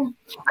you.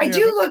 I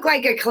do look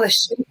like a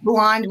cliche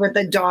blonde with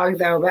a dog,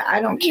 though, but I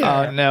don't care.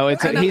 Oh,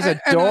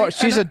 no.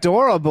 She's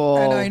adorable.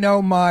 And I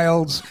know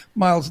Miles.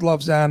 Miles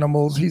loves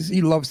animals.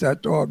 He loves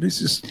that dog.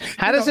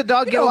 How does the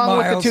dog get along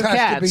with the two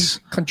cats?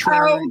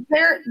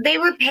 They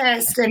were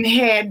pissed and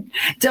hid.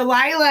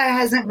 Delilah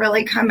hasn't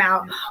really come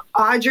out.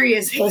 Audrey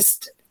is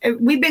hissed.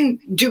 We've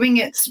been doing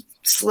it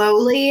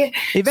slowly.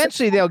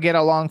 Eventually they'll get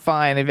along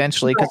fine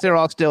because they're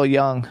all still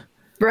young.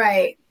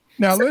 Right.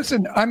 Now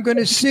listen, I'm going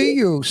to see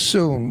you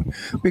soon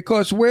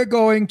because we're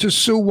going to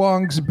Sue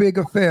Wong's big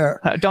affair.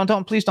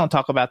 Please don't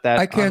talk about that.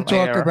 I can't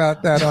talk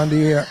about that on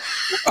the air.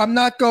 I'm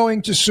not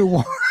going to Sue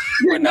Wong.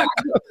 We're not.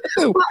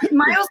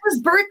 Miles'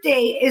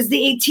 birthday is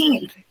the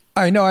 18th.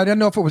 I know. I don't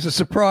know if it was a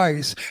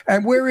surprise.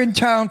 And we're in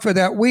town for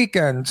that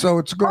weekend, so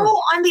it's good.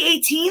 Oh, on the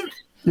 18th?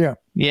 Yeah.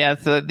 Yeah,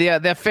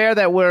 the fair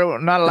that we're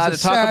not allowed to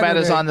talk about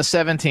is on the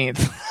 17th.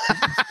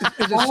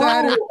 It's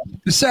a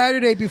the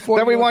Saturday before.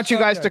 That we want you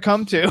guys to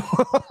come to.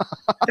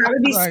 That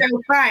would be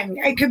so fun.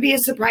 It could be a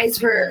surprise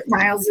for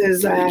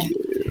Miles's.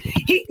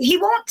 He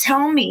won't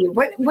tell me.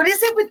 What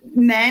is it with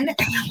men?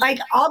 Like,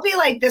 I'll be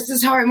like, this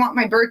is how I want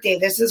my birthday.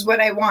 This is what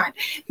I want.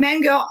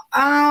 Men go, oh,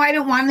 I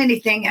don't want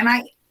anything. And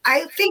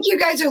I think you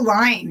guys are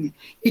lying.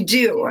 You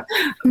do.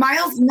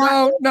 Miles,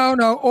 no.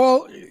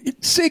 All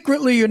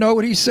secretly, you know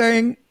what he's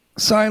saying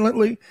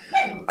silently?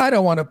 I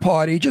don't want to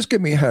party. Just give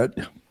me a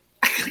head.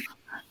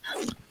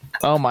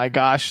 Oh my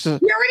gosh! You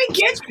already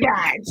get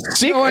that.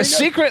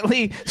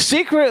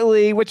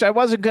 Secretly, which I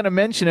wasn't going to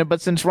mention it,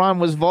 but since Ron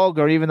was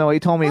vulgar, even though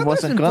he told me he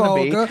wasn't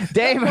going to be,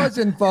 Dave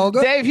wasn't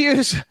vulgar. Dave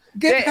Hughes.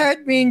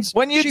 Head means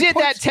when you did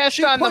that test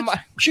on the.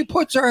 She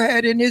puts her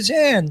head in his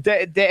hand.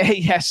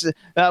 Yes,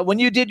 when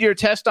you did your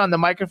test on the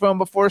microphone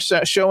before,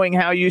 showing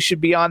how you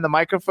should be on the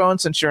microphone,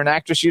 since you're an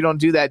actress, you don't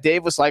do that.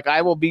 Dave was like,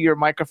 "I will be your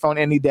microphone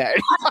any day."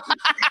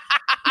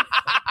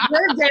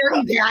 You're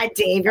very bad,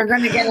 Dave. You're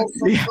going to get us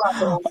in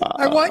trouble.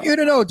 I want you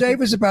to know, Dave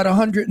is about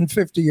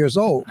 150 years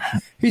old.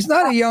 He's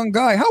not a young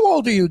guy. How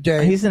old are you,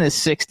 Dave? He's in his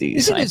 60s.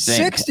 He's in his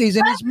 60s,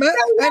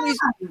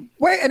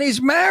 and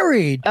he's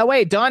married. Oh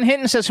wait, Dawn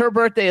Hinton says her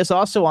birthday is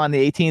also on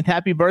the 18th.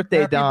 Happy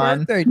birthday,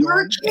 Dawn.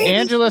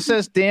 Angela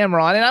says, "Damn,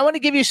 Ron." And I want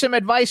to give you some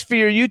advice for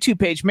your YouTube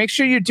page. Make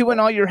sure you're doing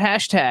all your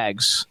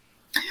hashtags.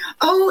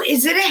 Oh,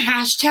 is it a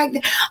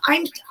hashtag?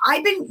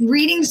 I've been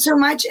reading so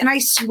much, and I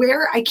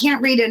swear I can't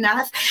read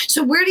enough.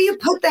 So where do you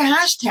put the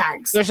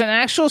hashtags? There's an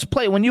actual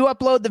place. When you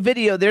upload the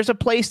video, there's a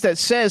place that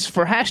says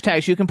for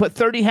hashtags, you can put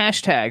 30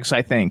 hashtags,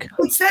 I think.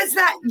 It says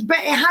that, but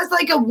it has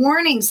like a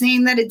warning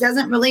saying that it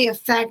doesn't really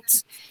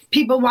affect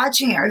people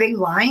watching it. Are they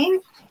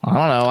lying? I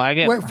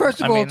don't know.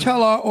 First of all,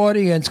 tell our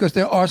audience, because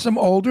there are some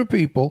older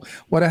people,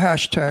 what a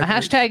hashtag is. A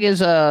hashtag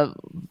is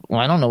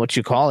I don't know what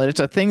you call it. It's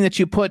a thing that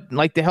you put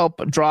like to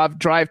help drive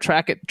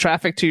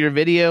traffic to your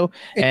video.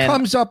 It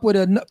comes up with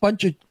a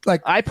bunch of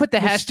I put the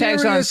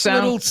hashtags on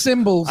little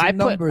symbols and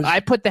numbers.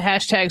 I put the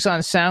hashtags on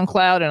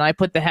SoundCloud and I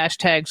put the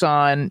hashtags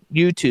on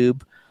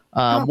YouTube.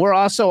 We're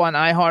also on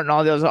iHeart and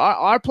all those.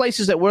 Our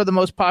places that we're the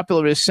most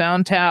popular is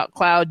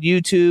SoundCloud,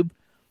 YouTube.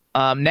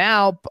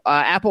 Now,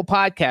 Apple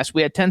Podcasts,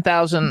 we had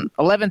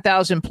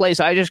 11,000 plays.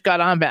 I just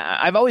got on.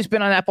 I've always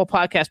been on Apple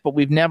Podcasts, but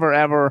we've never,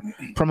 ever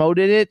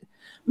promoted it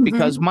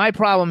because my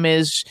problem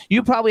is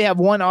you probably have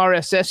one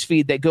RSS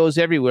feed that goes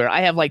everywhere.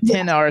 I have like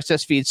 10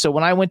 RSS feeds. So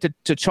when I went to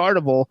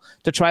Chartable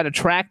to try to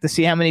track to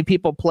see how many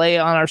people play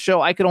on our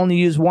show, I could only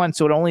use one.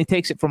 So it only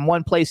takes it from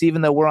one place,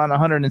 even though we're on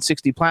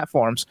 160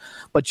 platforms.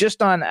 But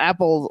just on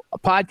Apple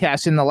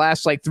Podcasts in the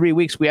last 3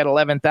 weeks, we had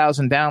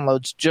 11,000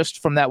 downloads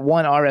just from that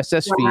one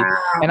RSS feed.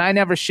 And I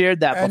never shared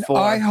that before.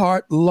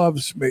 iHeart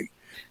loves me.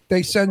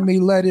 They send me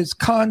letters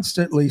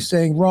constantly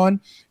saying, Ron,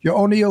 you're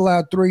only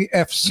allowed 3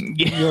 Fs in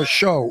your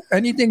show.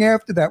 Anything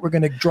after that, we're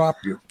going to drop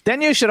you.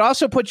 Then you should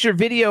also put your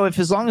video,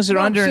 as long as they're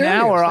under an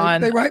hour,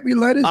 on. They write me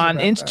letters on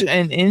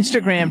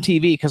Instagram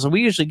TV, because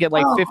we usually get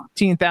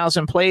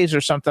 15,000 plays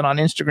or something on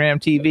Instagram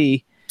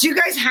TV. Do you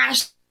guys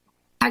hashtag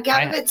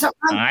it?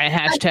 I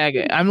hashtag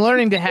it. I'm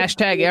learning to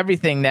hashtag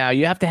everything now.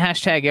 You have to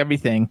hashtag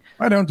everything.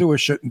 I don't do a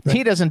shit.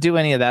 He doesn't do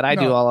any of that. I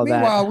do all of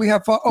that. Meanwhile, we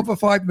have over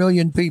 5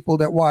 million people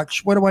that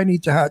watch. What do I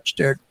need to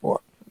hashtag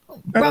for?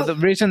 Well, the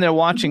reason they're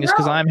watching is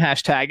because I'm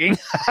hashtagging.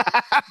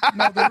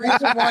 No, the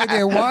reason why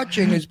they're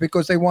watching is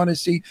because they want to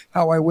see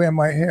how I wear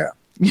my hair.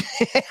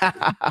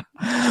 Yeah.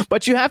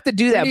 But you have to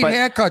do that.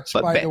 Haircuts,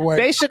 by the way.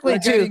 Basically,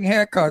 too,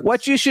 haircuts.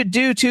 What you should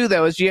do too,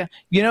 though, is you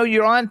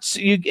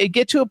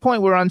get to a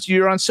point where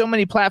you're on so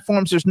many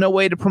platforms. There's no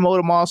way to promote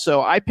them all.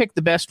 So I picked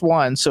the best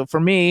one. So for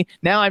me,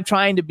 now I'm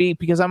trying to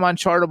because I'm on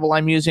Chartable.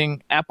 I'm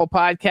using Apple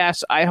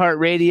Podcasts,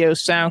 iHeartRadio,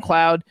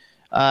 SoundCloud,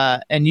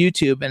 and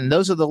YouTube, and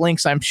those are the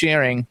links I'm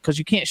sharing because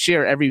you can't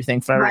share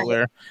everything from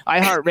everywhere.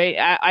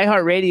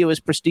 iHeartRadio is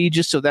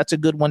prestigious, so that's a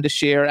good one to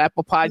share.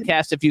 Apple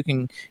Podcast, if you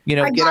can, get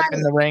up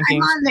in the rankings.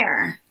 I'm on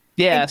there.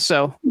 Yeah, it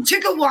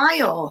took a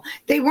while.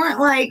 They weren't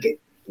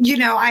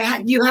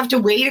you have to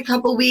wait a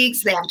couple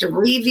weeks. They have to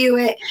review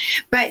it.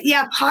 But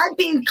yeah,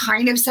 Podbean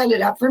kind of set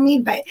it up for me,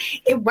 but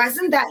it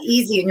wasn't that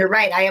easy. And you're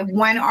right. I have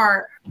one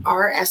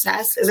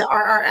RSS. Is it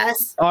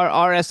RRS?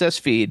 RSS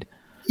feed.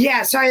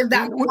 Yeah, so I have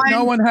that one.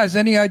 No one has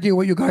any idea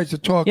what you guys are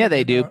talking about. Yeah,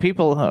 they do.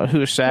 People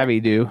who are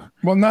savvy do.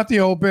 Well, not the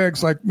old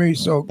bags like me,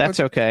 so that's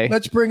okay.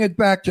 Let's bring it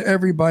back to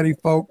everybody,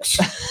 folks.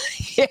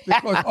 Yeah.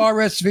 Because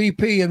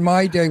RSVP in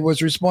my day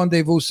was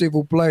Respondez-vous s'il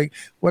vous plaît.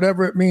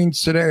 Whatever it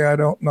means today, I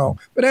don't know.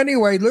 But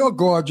anyway, you're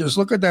gorgeous.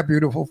 Look at that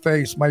beautiful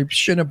face, my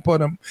shin and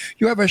punum.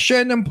 You have a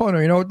shin and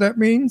punum. You know what that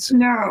means?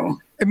 No.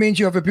 It means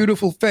you have a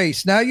beautiful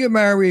face. Now you're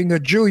marrying a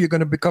Jew. You're going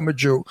to become a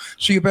Jew.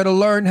 So you better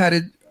learn how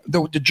to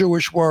the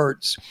Jewish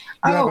words.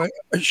 You have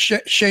a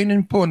Shane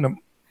and Punam,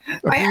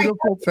 a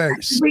beautiful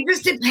face. We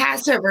just did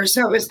Passover,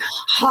 so it was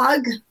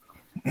Hag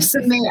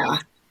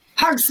Sameach.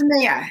 Hag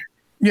Sameach.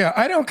 Yeah,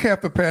 I don't care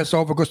for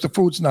Passover because the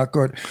food's not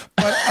good.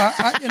 But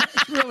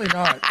it's really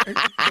not.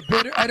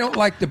 I don't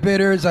like the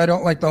bitters. I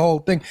don't like the whole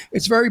thing.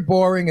 It's very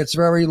boring. It's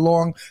very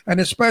long. And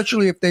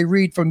especially if they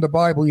read from the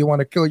Bible, you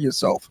want to kill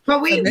yourself.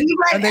 But and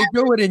they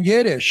do it in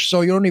Yiddish,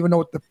 so you don't even know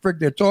what the frig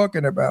they're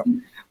talking about.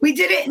 We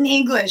did it in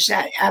English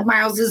at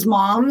Miles's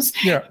mom's.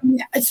 Yeah.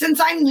 Since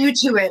I'm new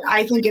to it,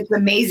 I think it's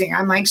amazing.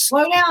 I'm like,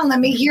 slow down, let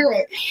me hear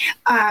it.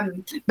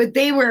 But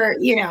they were,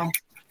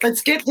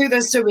 let's get through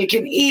this so we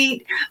can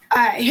eat.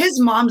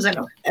 His mom's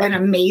an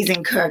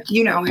amazing cook.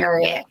 You know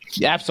Harriet.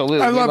 Yeah,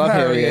 absolutely. I love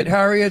Harriet.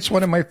 Harriet's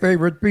one of my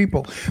favorite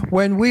people.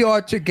 When we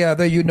are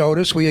together, you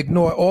notice we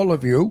ignore all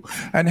of you.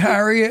 And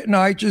Harriet and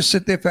I just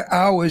sit there for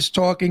hours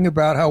talking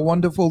about how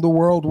wonderful the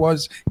world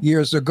was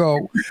years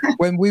ago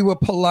when we were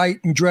polite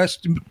and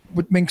dressed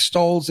with mink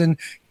stoles and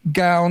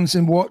gowns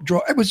and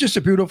it was just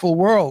a beautiful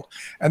world.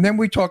 And then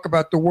we talk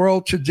about the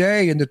world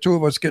today, and the two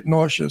of us get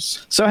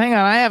nauseous. So hang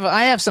on,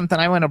 I have something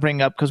I want to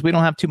bring up because we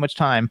don't have too much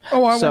time.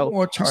 Oh, I want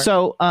more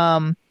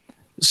time.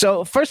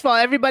 So first of all,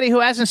 everybody who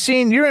hasn't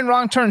seen, you're in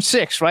Wrong Turn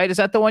 6, right? Is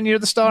that the one you're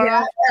the star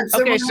of? That's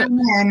the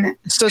one.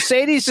 So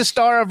Sadie's the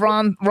star of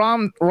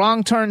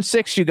Wrong Turn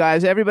 6, you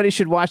guys. Everybody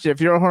should watch it.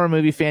 If you're a horror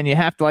movie fan, you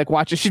have to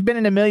watch it. She's been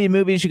in a million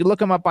movies. You can look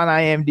them up on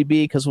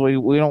IMDb because we've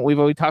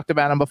already talked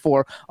about them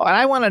before. What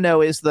I want to know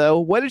is, though,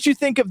 what did you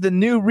think of the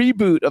new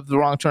reboot of The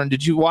Wrong Turn?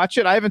 Did you watch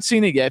it? I haven't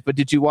seen it yet, but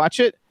did you watch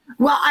it?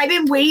 Well, I've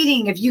been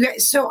waiting. If you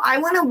guys, so I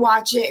want to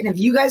watch it, and if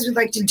you guys would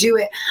like to do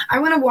it, I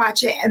want to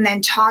watch it and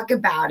then talk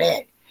about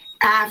it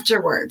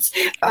afterwards.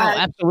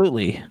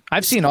 Absolutely.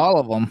 I've seen all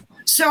of them.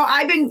 So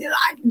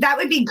that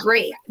would be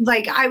great.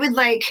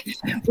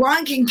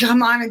 Ron can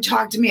come on and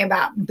talk to me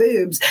about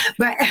boobs,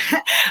 but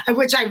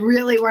which I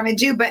really want to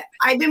do. But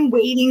I've been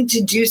waiting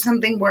to do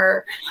something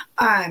where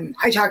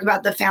I talk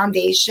about the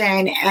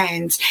foundation,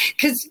 and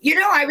because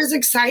I was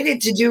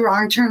excited to do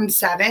Wrong Turn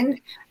 7.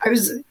 I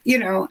was,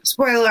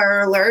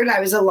 spoiler alert,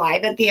 I was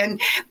alive at the end,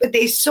 but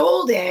they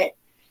sold it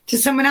to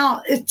someone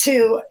else.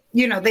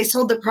 They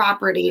sold the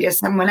property to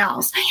someone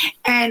else,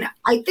 and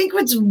I think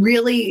what's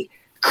really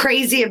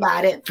crazy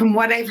about it, from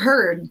what I've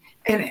heard,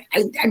 and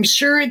I'm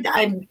sure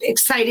I'm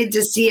excited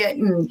to see it,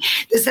 and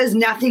this has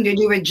nothing to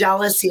do with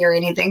jealousy or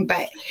anything,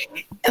 but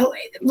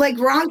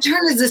Wrong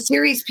Turn is a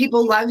series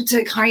people love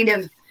to kind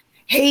of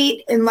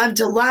hate and love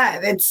to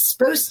love. It's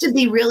supposed to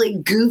be really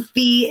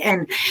goofy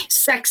and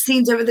sex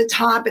scenes over the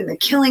top and the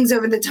killings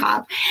over the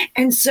top,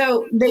 and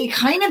so they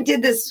kind of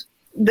did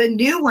the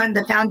new one,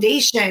 The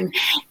Foundation,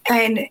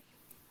 and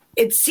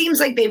it seems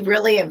like they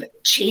really have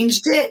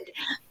changed it.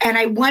 And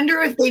I wonder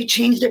if they've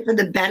changed it for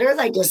the better.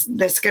 Is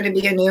this going to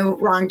be a new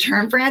Wrong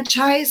Turn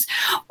franchise,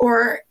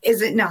 or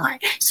is it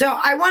not? So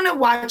I want to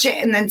watch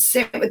it and then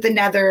sit with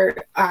another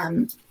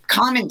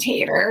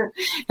commentator,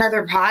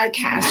 another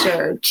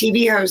podcaster,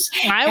 TV host.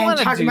 I want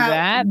to talk about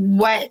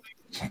that.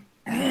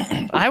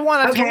 I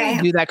want to totally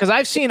do that because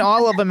I've seen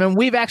all of them, and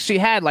we've actually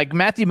had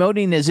Matthew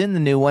Modine is in the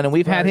new one, and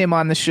we've had him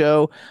on the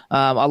show.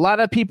 A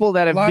lot of people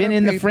that have been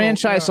in the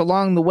franchise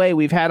along the way,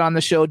 we've had on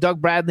the show. Doug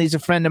Bradley's a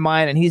friend of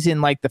mine, and he's in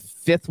the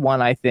fifth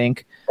one, I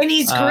think. And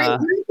he's great.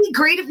 Wouldn't it be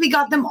great if we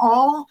got them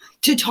all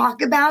to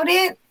talk about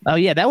it? Oh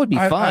yeah, that would be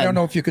fun. I don't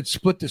know if you could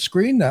split the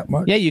screen that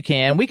much. Yeah, you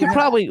can. We could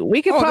probably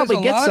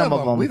get some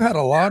of them. We've had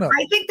a lot of.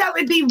 I think that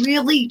would be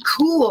really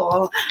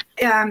cool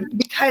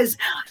because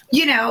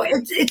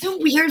it's a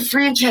weird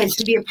franchise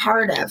to be a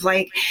part of.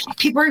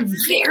 People are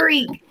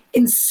very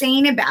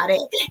insane about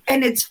it,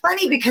 and it's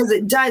funny because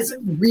it does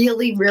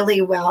really,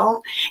 really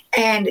well.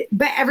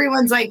 But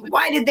everyone's like,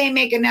 "Why did they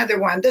make another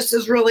one? This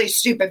is really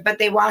stupid." But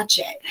they watch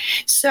it,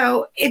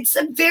 so it's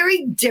a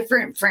very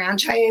different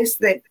franchise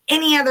than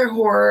any other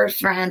horror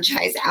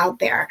franchise out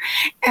there.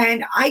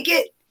 And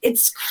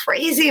it's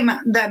crazy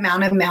the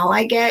amount of mail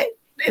I get,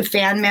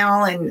 fan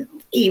mail and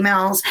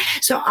emails.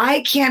 So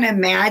I can't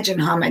imagine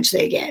how much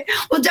they get.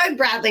 Well, Doug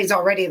Bradley's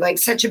already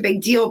such a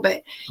big deal,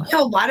 but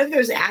a lot of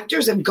those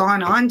actors have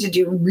gone on to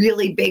do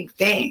really big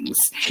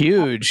things.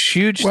 Huge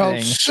things. Well,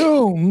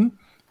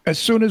 as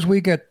soon as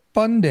we get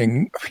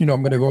funding, I'm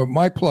going to go with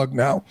my plug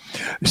now.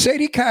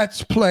 Sadie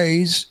Katz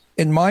plays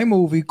in my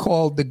movie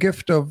called The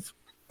Gift of,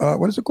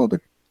 what is it called?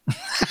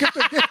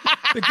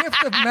 The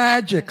Gift of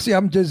Magic. See,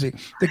 I'm dizzy.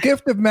 The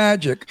Gift of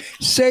Magic.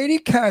 Sadie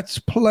Katz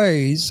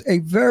plays a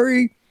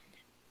very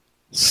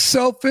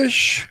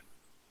selfish,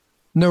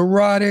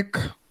 neurotic,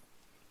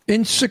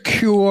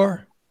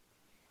 insecure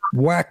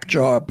whack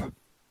job.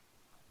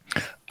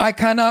 I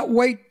cannot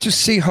wait to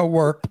see her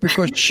work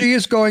because she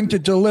is going to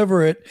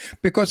deliver it,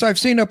 because I've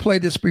seen her play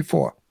this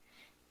before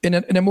in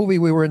a movie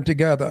we were in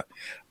together.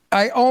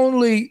 I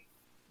only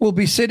will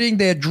be sitting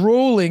there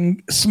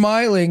drooling,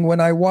 smiling when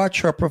I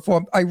watch her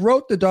perform. I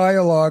wrote the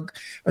dialogue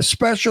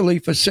especially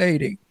for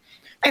Sadie.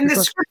 And the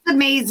script's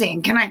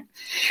amazing.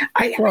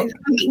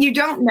 You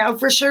don't know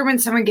for sure when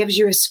someone gives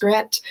you a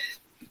script.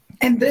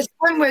 And this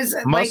one was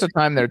most of the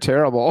time they're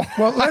terrible.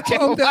 Well, let's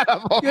hope that,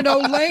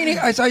 Lainey,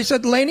 as I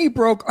said, Lainey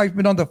broke. I've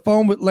been on the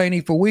phone with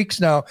Lainey for weeks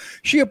now.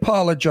 She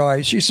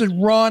apologized. She said,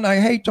 Ron, I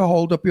hate to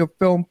hold up your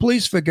film.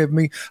 Please forgive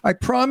me. I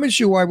promise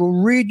you I will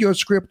read your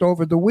script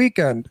over the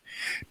weekend.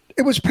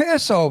 It was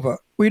Passover.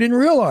 We didn't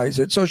realize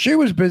it. So she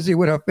was busy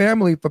with her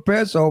family for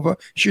Passover.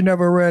 She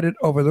never read it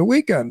over the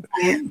weekend.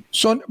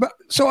 So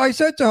I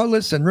said to her,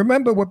 listen,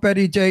 remember what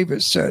Betty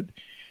Davis said.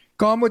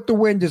 Gone with the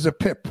Wind is a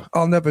pip.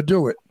 I'll never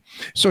do it.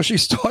 So she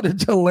started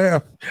to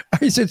laugh.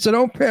 I said, so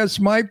don't pass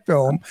my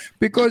film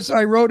because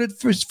I wrote it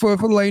for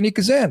Lainey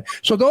Kazan.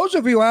 So those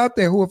of you out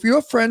there who, if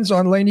you're friends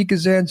on Lainey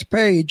Kazan's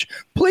page,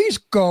 please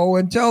go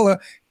and tell her,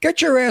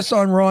 get your ass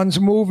on Ron's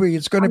movie.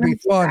 It's going to be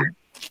fun.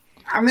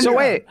 So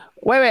wait.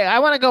 I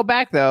want to go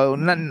back, though.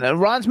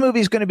 Ron's movie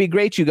is going to be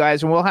great, you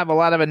guys, and we'll have a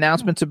lot of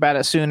announcements about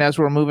it soon as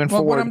we're moving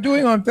forward. What I'm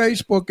doing on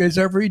Facebook is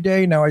every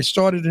day now, I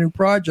started a new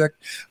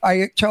project.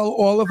 I tell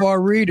all of our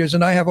readers,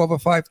 and I have over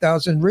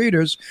 5,000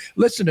 readers,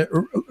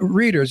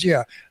 readers,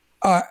 yeah.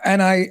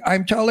 And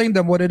I'm telling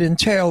them what it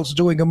entails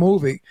doing a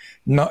movie.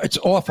 No, it's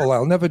awful.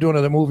 I'll never do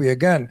another movie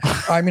again.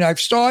 I mean, I've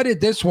started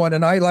this one,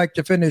 and I like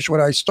to finish what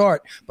I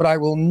start, but I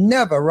will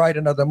never write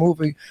another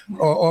movie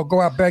or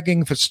go out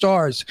begging for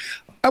stars.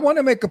 I want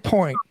to make a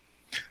point.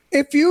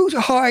 If you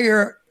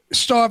hire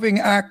starving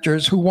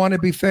actors who want to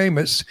be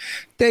famous,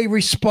 they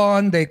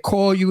respond, they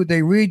call you,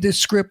 they read the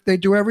script, they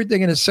do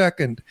everything in a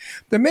second.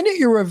 The minute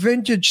you're a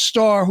vintage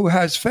star who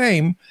has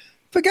fame,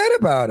 forget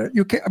about it.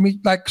 You can't, I mean,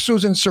 like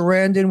Susan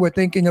Sarandon, we're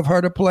thinking of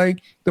her to play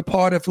the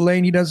part if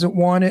Lainey doesn't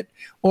want it,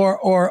 or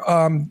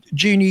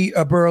Jeannie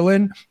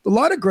Berlin. A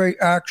lot of great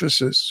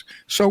actresses.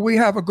 So we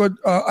have a good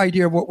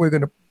idea of what we're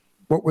going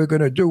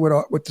to do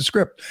with the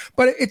script.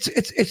 But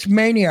it's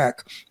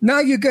maniac. Now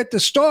you get the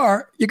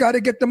star, you got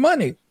to get the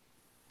money.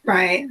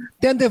 Right.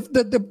 Then the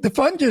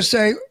funders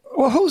say,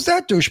 well, who's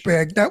that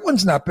douchebag? That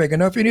one's not big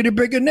enough. You need a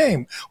bigger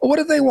name. Well, what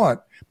do they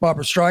want?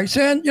 Barbara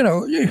Streisand?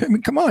 I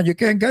mean, come on, you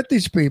can't get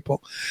these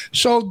people.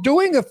 So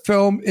doing a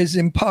film is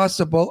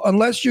impossible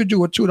unless you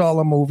do a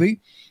 $2 movie,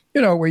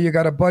 where you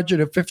got a budget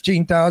of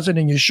 $15,000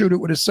 and you shoot it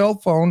with a cell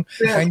phone,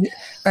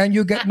 and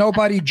you get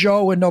nobody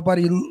Joe and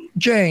nobody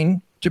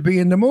Jane to be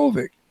in the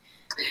movie.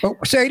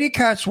 But Sadie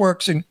Katz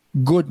works in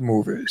good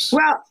movies.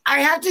 Well, I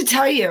have to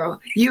tell you,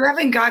 you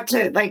haven't got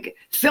to,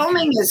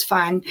 filming is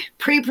fun.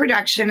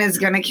 Pre-production is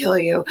going to kill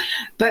you.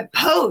 But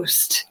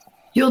post,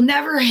 you'll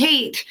never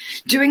hate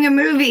doing a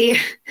movie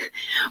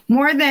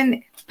more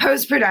than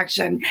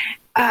post-production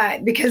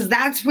because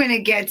that's when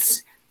it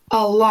gets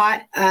a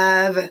lot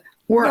of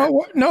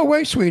work. No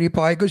way, sweetie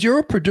pie, because you're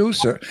a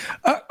producer.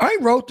 I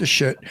wrote the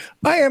shit.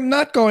 I am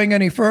not going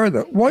any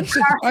further.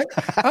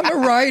 I'm a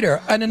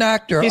writer and an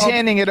actor. He's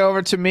handing it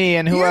over to me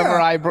and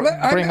whoever I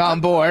bring on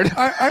board.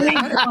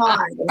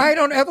 I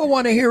don't ever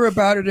want to hear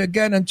about it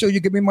again until you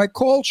give me my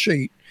call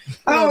sheet.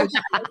 When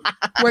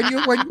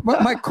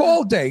my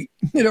call date,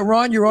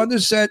 Ron, you're on the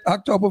set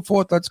October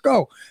 4th. Let's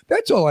go.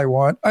 That's all I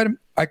want.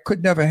 I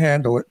could never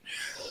handle it.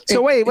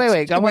 So wait.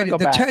 I want to go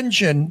back. The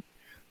tension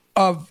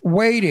of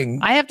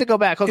waiting. I have to go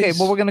back. Okay,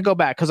 well, we're going to go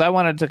back because I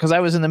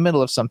was in the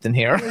middle of something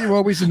here. You're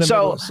always in the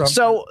middle of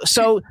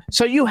something.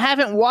 So you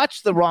haven't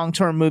watched the Wrong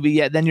Turn movie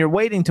yet, then you're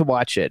waiting to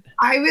watch it.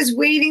 I was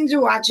waiting to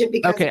watch it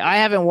because... Okay, I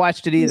haven't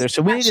watched it either.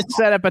 So we need to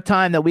set up a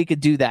time that we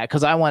could do that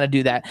because I want to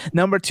do that.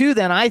 Number two,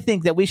 then I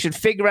think that we should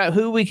figure out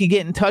who we could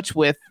get in touch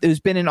with who's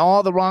been in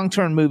all the Wrong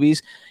Turn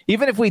movies,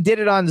 even if we did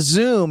it on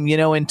Zoom,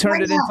 and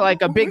turned it into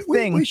a big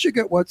thing. We should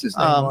get, what's his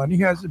name on? He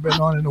hasn't been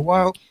on in a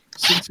while.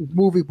 Since his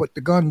movie with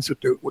the guns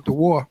with the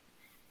war,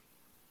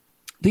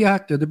 the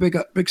actor, the big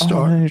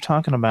star. What are you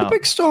talking about? The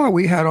big star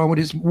we had on with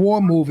his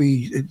war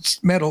movie.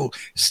 It's metal,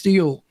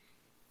 steel.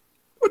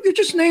 Well, you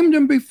just named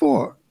him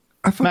before.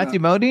 I forgot. Matthew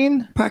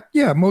Modine?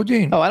 Yeah,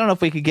 Modine. Oh, I don't know if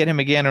we could get him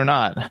again or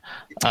not.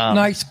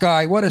 Nice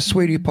guy. What a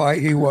sweetie pie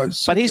he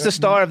was. But he's the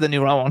star of the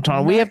new Wrong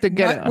Turn. We have to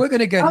get him. We're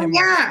going to get him.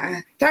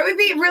 Yeah, that would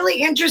be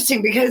really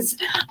interesting because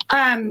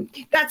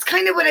that's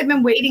kind of what I've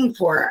been waiting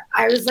for.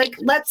 I was like,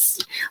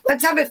 let's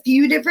have a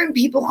few different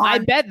people on. I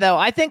bet, though.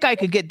 I think I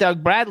could get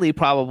Doug Bradley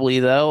probably,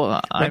 though.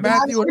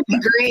 Matthew would be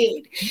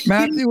great.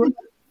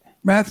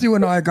 Matthew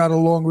and I got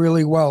along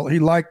really well. He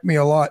liked me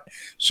a lot.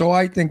 So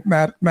I think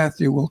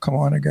Matthew will come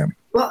on again.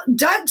 Well,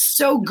 Doug's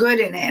so good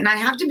in it. And I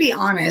have to be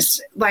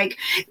honest,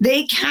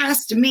 they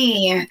cast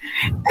me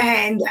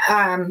and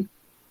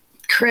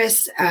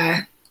Chris,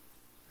 I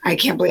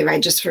can't believe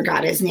I just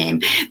forgot his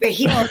name, but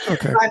he was his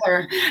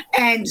brother.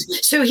 And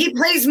so he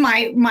plays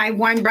my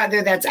one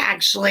brother that's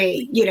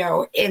actually,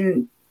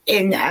 in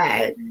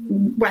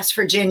West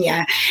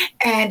Virginia.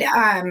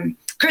 And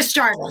Chris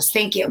Jarvis,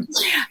 thank you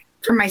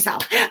for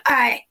myself.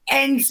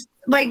 And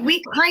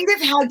we kind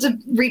of had to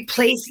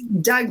replace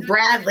Doug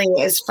Bradley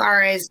as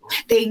far as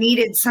they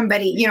needed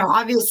somebody,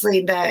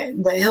 obviously the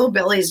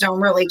hillbillies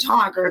don't really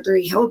talk, or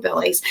three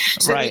hillbillies.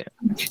 So right.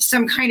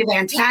 Some kind of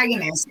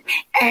antagonist.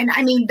 And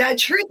I mean, the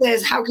truth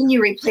is, how can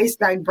you replace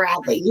Doug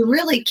Bradley? You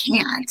really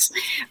can't.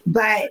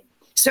 But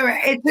So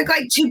it took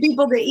like two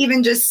people to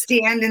even just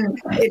stand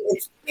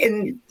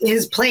in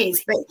his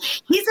place. But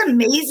he's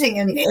amazing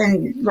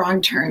in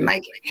Wrong Turn.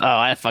 Like, oh,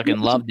 I fucking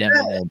loved him.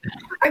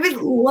 I would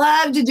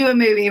love to do a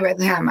movie with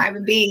him. I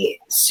would be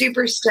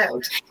super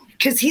stoked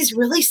because he's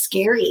really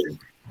scary.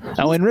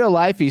 Oh, in real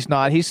life, he's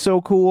not. He's so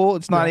cool.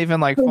 It's not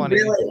even like funny.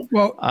 Really?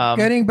 Well,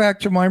 getting back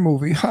to my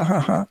movie.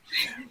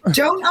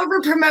 Don't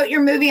over promote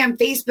your movie on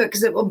Facebook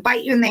because it will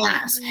bite you in the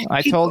ass.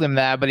 I told him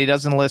that, but he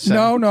doesn't listen.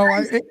 No,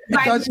 it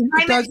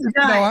doesn't.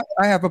 No,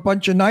 I have a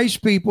bunch of nice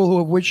people who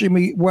are wishing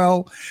me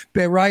well.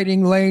 They're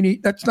writing Laney.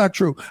 That's not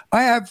true.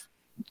 I have,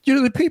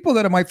 the people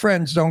that are my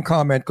friends don't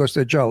comment because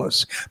they're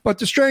jealous. But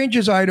the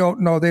strangers I don't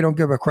know, they don't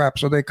give a crap,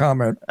 so they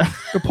comment.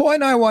 The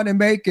point I want to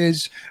make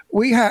is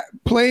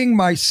playing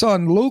my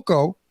son, Luke,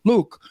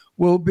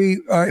 will be,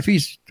 if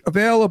he's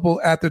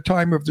available at the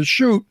time of the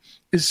shoot,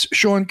 is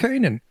Sean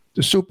Kanan.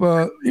 The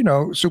super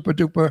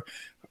duper,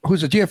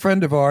 who's a dear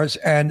friend of ours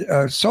and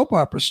a soap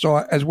opera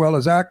star as well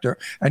as actor.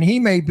 And he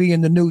may be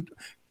in the new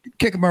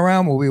Kick Him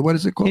Around movie. What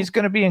is it called? He's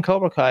going to be in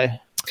Cobra Kai.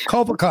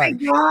 Cobra Kai.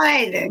 Oh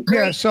my God.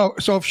 Great. Yeah, so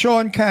if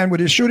Sean can, with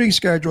his shooting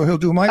schedule, he'll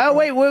do my... Oh,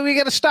 wait, we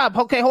got to stop.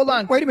 Okay, hold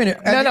on. Wait a minute.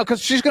 No, because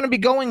she's going to be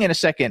going in a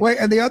second. Wait,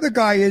 and the other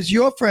guy is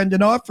your friend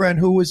and our friend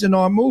who was in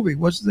our movie.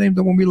 What's the name?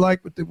 The one we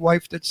like with the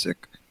wife that's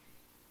sick?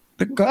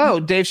 Dave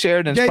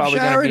Sheridan's probably going to be in it.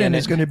 Dave Sheridan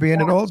is going to be in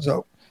it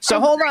also. So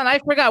hold on, I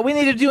forgot. We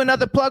need to do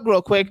another plug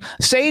real quick.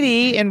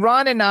 Sadie and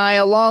Ron and I,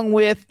 along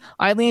with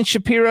Eileen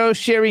Shapiro,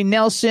 Sherry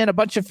Nelson, a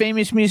bunch of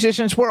famous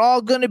musicians, we're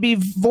all going to be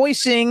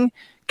voicing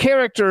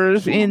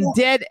characters in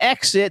Dead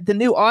Exit, the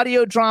new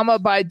audio drama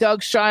by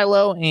Doug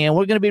Shiloh, and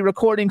we're going to be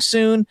recording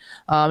soon.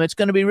 It's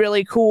going to be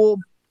really cool.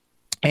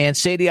 And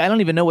Sadie, I don't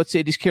even know what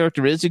Sadie's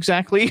character is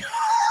exactly.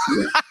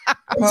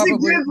 It's a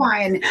good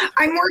one.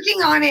 I'm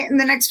working on it in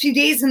the next few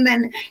days, and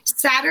then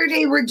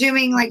Saturday we're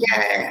doing like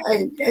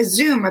a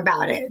Zoom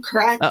about it,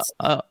 correct?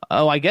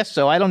 I guess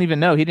so. I don't even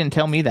know. He didn't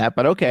tell me that,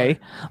 but okay.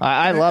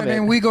 I love it.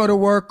 And we go to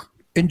work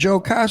in Joe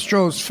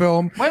Castro's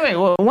film. Wait.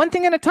 Well, one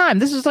thing at a time.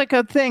 This is like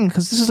a thing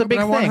because this is a big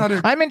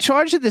thing. I'm in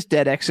charge of this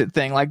Dead Exit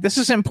thing. Like, this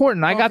is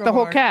important. I got the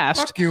whole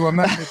cast. Fuck you. I'm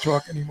not going to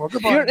talk anymore.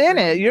 Goodbye. You're in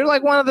it. You're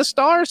like one of the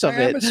stars of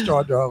it. I am a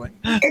star, darling.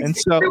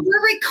 So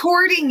we're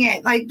recording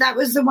it. Like, that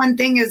was the one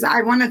thing is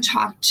I want to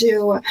talk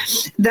to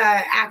the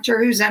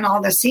actor who's in all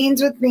the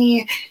scenes with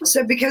me.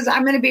 So because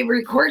I'm going to be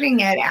recording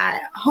it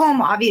at home,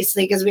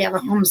 obviously, because we have a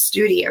home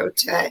studio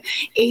to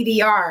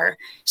ADR.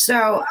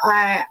 So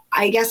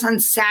I guess on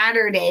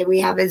Saturday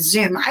we have a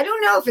Zoom. I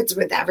don't know if it's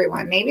with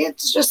everyone. Maybe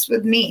it's just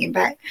with me,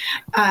 but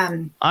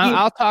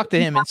I'll talk to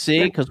him and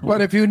see.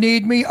 But if you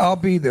need me, I'll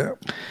be there.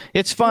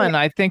 It's fun.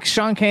 I think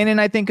Sean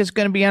Kanan, is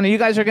going to be on it. You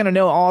guys are going to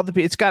know all the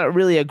people. It's got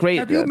really a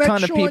great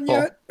ton of people.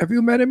 Yet? Have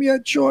you met him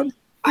yet, Sean?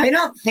 I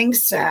don't think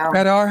so.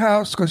 At our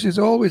house, because he's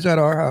always at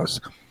our house.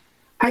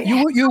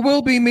 You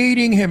will be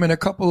meeting him in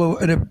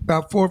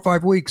about 4 or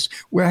 5 weeks.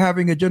 We're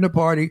having a dinner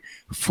party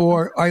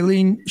for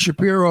Eileen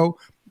Shapiro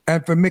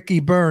and for Mickey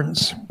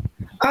Burns.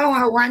 Oh,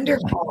 how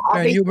wonderful.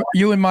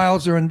 You and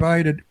Miles are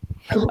invited.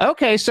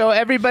 Okay, so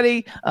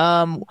everybody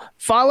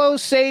follow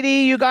Sadie,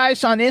 you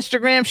guys, on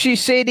Instagram.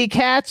 She's Sadie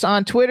Katz.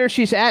 On Twitter,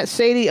 she's at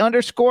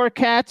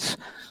Sadie_Katz.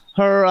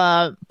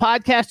 Her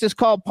podcast is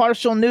called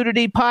Partial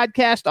Nudity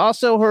Podcast.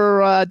 Also,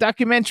 her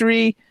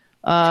documentary,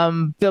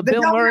 The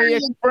Bill Murray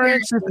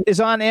Experience, is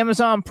on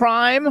Amazon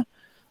Prime.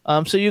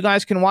 So you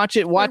guys can watch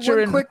it. Watch her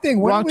in quick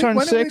thing. Wrong Turn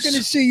 6. When are we going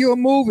to see your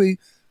movie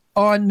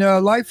on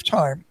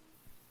Lifetime?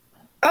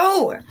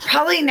 Oh,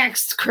 probably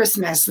next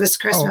Christmas, this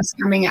Christmas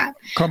coming up.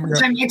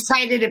 Which I'm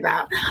excited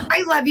about.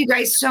 I love you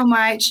guys so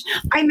much.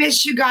 I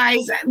miss you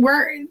guys.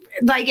 We're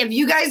like, if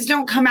you guys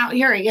don't come out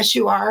here, I guess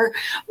you are,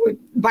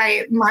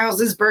 by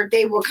Miles's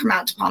birthday, we'll come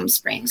out to Palm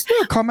Springs.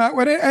 We'll come out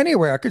with it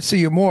anyway. I could see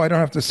you more. I don't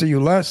have to see you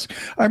less.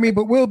 I mean,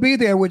 but we'll be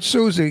there with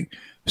Sue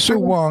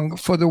Wong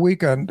for the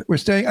weekend. We're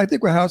staying, I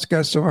think we're house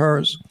guests of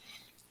hers.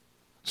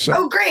 So.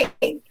 Oh, great.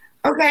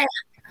 Okay.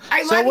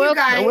 I love you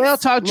guys. We'll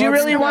talk. Do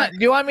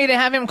you want me to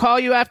have him call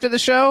you after the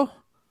show? Are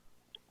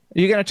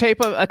you going to tape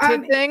a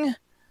tip thing?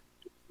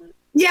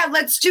 Yeah,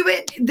 let's do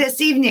it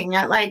this evening.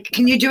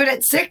 Can you do it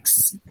at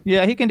 6?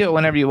 Yeah, he can do it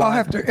whenever you want. I'll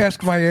have to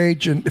ask my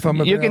agent if I'm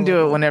available. You can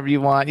do it whenever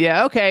you want.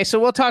 Yeah, okay. So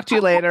we'll talk to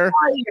you later.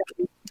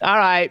 All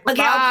right. Okay,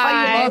 bye.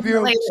 I'll call you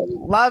later.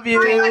 Love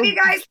you. I love you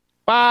guys.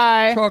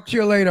 Bye. Talk to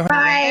you later.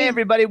 Bye. Hey,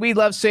 everybody. We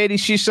love Sadie.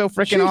 She's so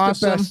freaking awesome. She's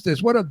the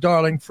bestest. What a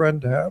darling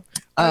friend to have.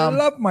 I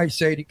love my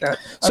Sadie Katz.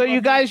 So you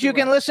guys, you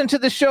can listen to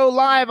the show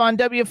live on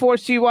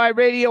W4CY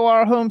Radio,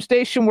 our home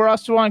station. We're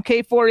also on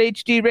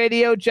K4HD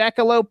Radio,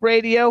 Jackalope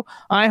Radio,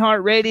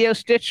 iHeartRadio,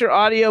 Stitcher,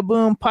 Audio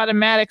Boom,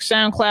 Podomatic,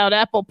 SoundCloud,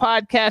 Apple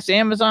Podcasts,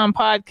 Amazon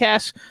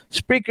Podcasts,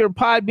 Spreaker,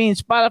 Podbean,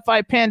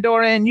 Spotify,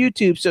 Pandora, and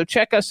YouTube. So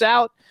check us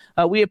out.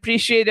 We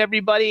appreciate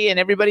everybody and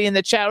everybody in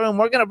the chat room.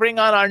 We're going to bring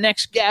on our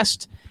next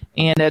guest,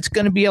 and it's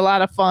going to be a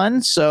lot of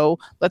fun. So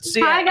let's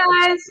see. Hi,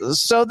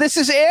 guys. So this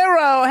is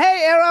ARO.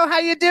 Hey, ARO, how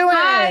you doing?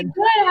 Hi,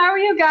 good. How are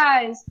you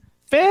guys?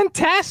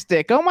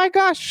 Fantastic. Oh my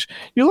gosh.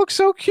 You look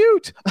so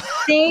cute.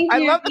 Thank you. I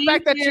love the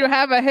fact that you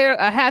have a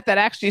hat that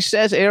actually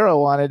says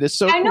ARO on it. It's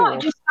so cool. I know. I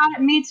just got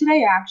it made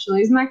today,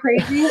 actually. Isn't that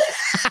crazy?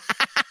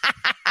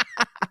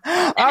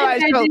 All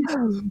right. So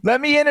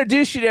let me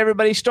introduce you to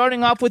everybody,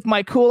 starting off with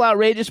my cool,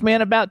 outrageous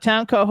man about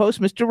town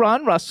co-host, Mr.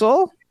 Ron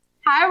Russell.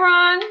 Hi,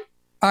 Ron.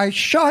 I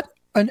shot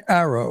an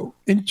arrow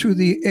into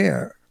the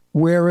air.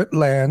 Where it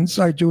lands,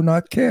 I do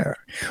not care.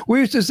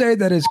 We used to say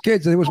that as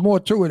kids. There was more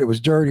to it. It was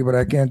dirty, but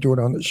I can't do it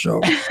on the show.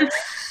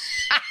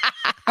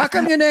 How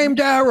come you're named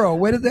Arrow?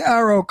 Where did the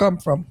arrow come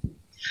from?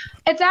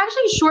 It's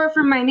actually short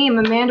for my name,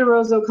 Amanda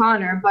Rose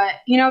O'Connor. But,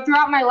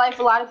 throughout my life,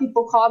 a lot of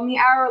people called me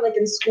Arrow, like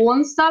in school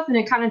and stuff, and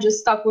it kind of just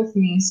stuck with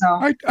me.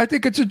 So I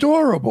think it's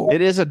adorable.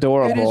 It is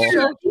adorable.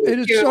 It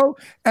is so,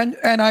 and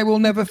I will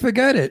never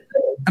forget it.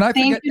 And I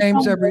forget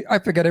names I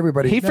forget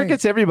everybody's name. He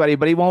forgets everybody,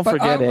 but he won't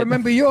forget it. I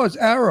remember yours,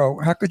 Arrow.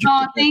 How could you?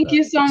 Oh, thank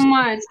you so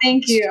much.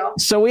 Thank you.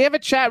 So we have a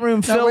chat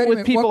room filled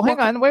with people. Hang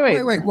on,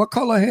 wait. What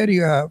color hair do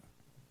you have?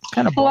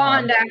 Kind of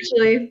blonde,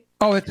 actually.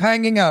 Oh, it's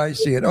hanging out. I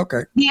see it.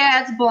 Okay.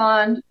 Yeah, it's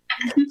blonde.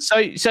 So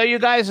you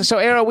guys,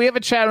 Arrow, we have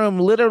a chat room.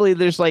 Literally,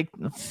 there's like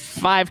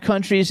 5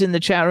 countries in the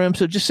chat room.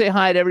 So just say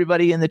hi to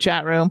everybody in the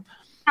chat room.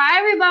 Hi,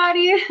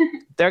 everybody.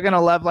 They're going to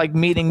love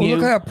meeting you.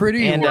 Look how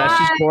pretty and, you are.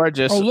 She's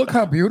gorgeous. Oh, look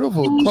how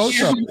beautiful. Close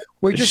up.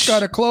 We just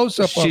got a close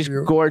up of you. She's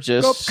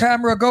gorgeous.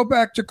 Camera, go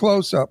back to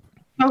close up.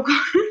 Oh,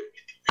 God.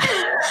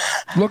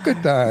 Look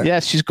at that.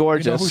 Yes, she's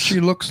gorgeous. You know who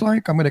she looks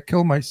like? I'm going to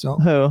kill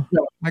myself. Who?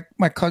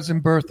 My cousin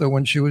Bertha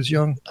when she was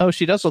young. Oh,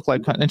 she does look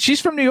like, and she's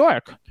from New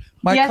York.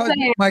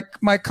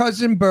 My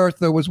cousin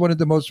Bertha was one of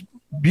the most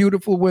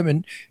beautiful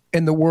women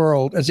in the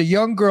world. As a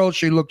young girl,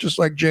 she looked just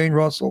like Jane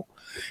Russell.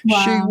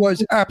 Wow. She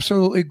was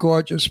absolutely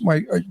gorgeous,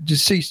 my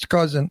deceased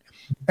cousin.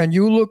 And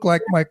you look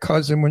like my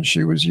cousin when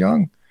she was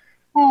young.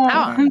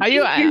 Are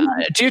you?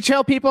 Do you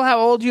tell people how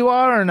old you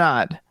are or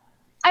not?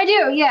 I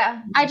do,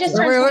 yeah. I just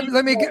turned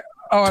let me get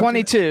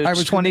 22. I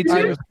was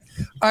 22.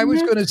 I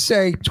was going to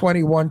say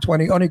 21,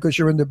 20, only because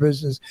you're in the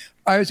business.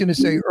 I was going to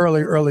say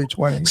early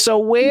 20s. So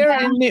where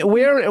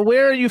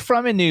are you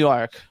from in New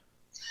York?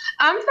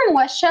 I'm from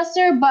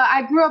Westchester, but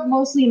I grew up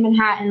mostly in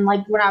Manhattan,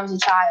 like when I was a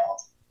child.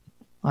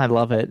 I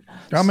love it.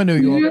 I'm a New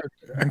Yorker,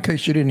 in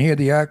case you didn't hear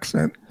the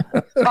accent.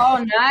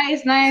 Oh,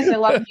 nice. I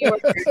love New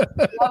Yorkers.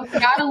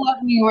 Gotta love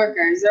New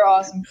Yorkers. They're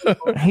awesome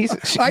people.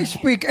 I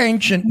speak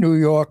ancient New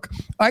York.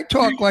 I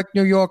talk like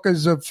New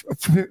Yorkers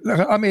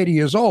I'm 80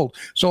 years old.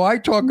 So I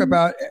talk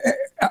about,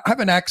 I have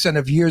an accent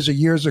of years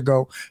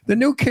ago. The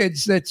new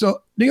kids,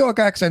 New York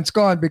accent's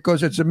gone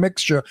because it's a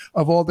mixture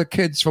of all the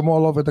kids from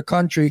all over the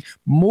country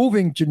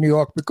moving to New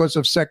York because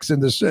of Sex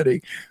in the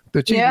City,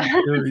 the TV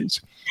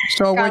series.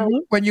 So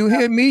when you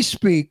hear me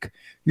speak,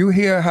 you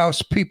hear how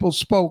people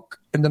spoke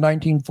in the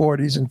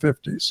 1940s and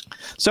 50s.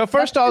 So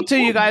first of all, too,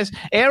 you guys,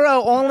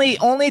 ARO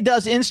only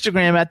does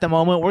Instagram at the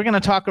moment. We're going to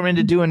talk her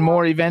into doing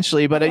more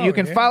eventually, but you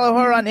can follow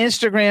her on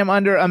Instagram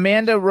under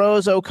Amanda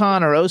Rose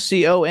O'Connor,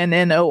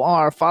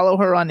 OCONNOR. Follow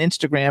her on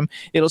Instagram.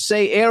 It'll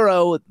say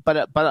ARO,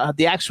 but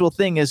the actual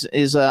thing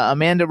is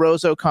Amanda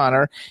Rose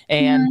O'Connor.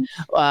 And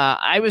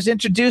I was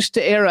introduced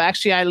to ARO.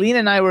 Actually, Eileen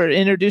and I were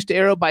introduced to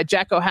ARO by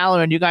Jack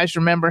O'Halloran. You guys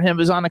remember him?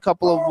 He was on a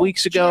couple of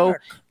weeks ago.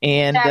 Jack.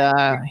 And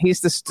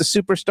he's the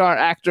superstar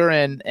actor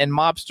and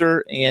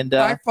mobster. And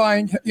I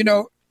find,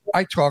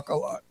 I talk a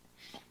lot.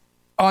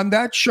 On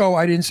that show,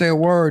 I didn't say a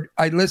word.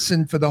 I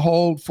listened for the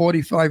whole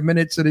 45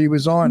 minutes that he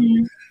was on.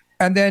 Mm-hmm.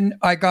 And then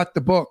I got the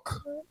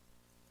book.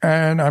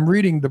 And I'm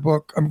reading the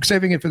book. I'm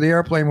saving it for the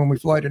airplane when we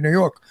fly to New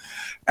York.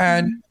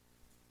 And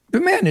the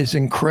man is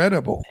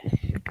incredible.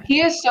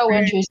 He is so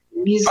interesting.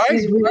 He's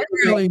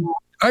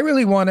I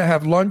really want to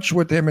have lunch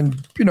with him and,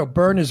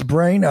 burn his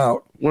brain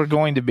out. We're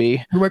going to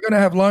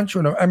have lunch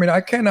with him. I mean, I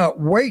cannot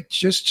wait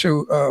just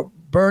to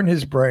burn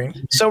his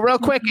brain. So real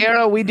quick,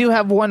 ARO, we do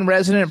have one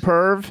resident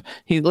perv.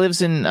 He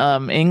lives in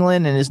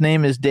England, and his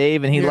name is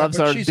Dave, and he loves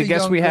the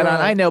guest we had on.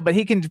 I know, but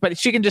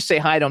she can just say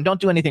hi to him. Don't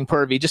do anything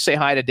pervy. Just say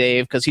hi to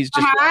Dave because he's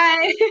just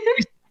hi.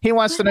 He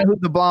wants to know who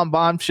the blonde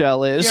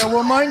bombshell is. Yeah,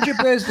 well, mind your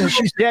business.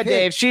 She's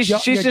Dave. She's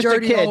just a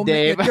kid,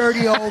 Dave.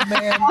 Dirty old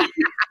man.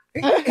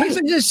 He's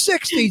in his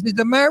 60s. He's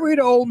a married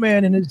old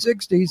man in his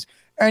 60s,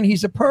 and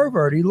he's a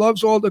pervert. He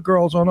loves all the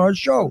girls on our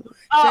show.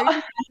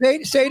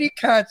 Sadie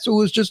Katz, who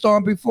was just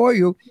on before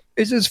you,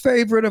 is his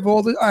favorite of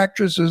all the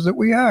actresses that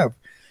we have.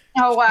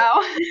 Oh, wow.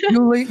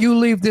 You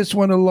leave this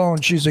one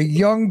alone. She's a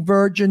young,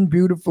 virgin,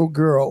 beautiful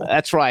girl.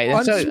 That's right.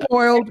 And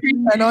unspoiled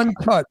and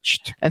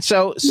untouched. And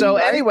so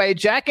anyway,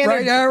 Jack and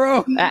right,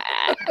 Arrow?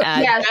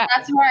 Yes,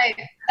 that's right.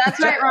 That's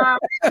right, Ron.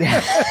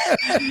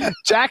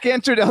 Jack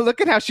entered.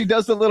 Look at how she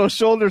does the little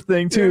shoulder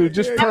thing, too.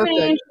 Just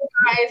perfect.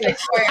 I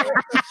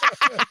swear.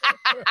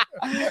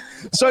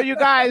 So you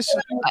guys,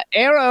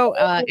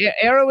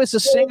 ARO is a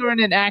singer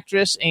and an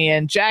actress,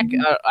 and Jack,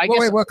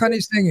 Wait, what kind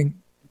of singing?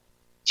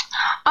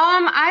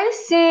 I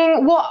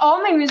sing,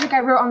 all my music I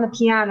wrote on the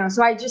piano,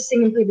 so I just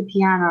sing and play the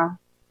piano.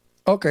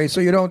 Okay,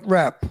 so you don't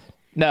rap?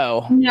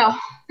 No.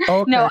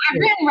 Okay, No, I've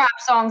written rap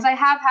songs. I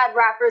have had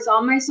rappers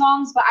on my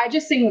songs, but I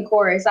just sing the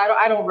chorus.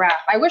 I don't rap.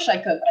 I wish I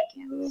could, but I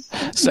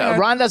can't. So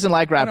Ron doesn't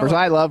like rappers.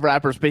 I love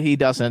rappers, but he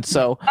doesn't.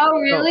 So. Oh,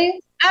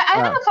 really? I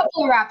have a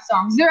couple of rap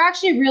songs. They're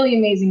actually really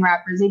amazing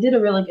rappers. They did a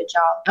really good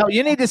job. Oh,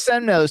 you need to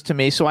send those to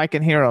me so I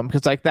can hear them,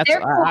 because like that's.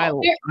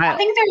 Cool. I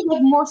think there's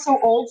like more so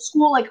old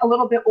school, like a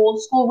little bit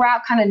old school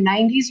rap, kind of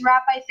 90s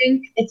rap. I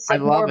think it's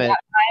like I love more it. rap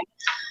time.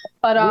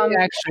 But we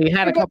actually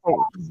had a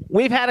couple.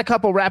 We've had a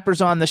couple rappers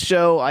on the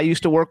show. I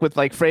used to work with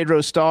like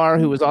Fredo Starr,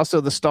 who was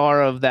also the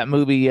star of that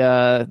movie.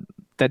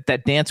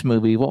 That dance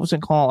movie, what was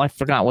it called? I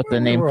forgot what the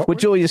name, with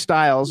Julia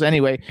Stiles.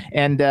 Anyway,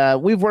 and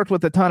we've worked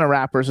with a ton of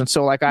rappers, and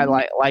so like I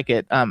like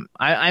it.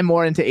 I'm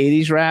more into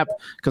 80s rap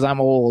because I'm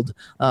old,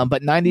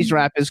 but 90s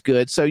rap is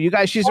good. So you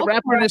guys, she's a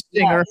rapper and a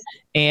singer,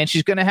 and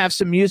she's going to have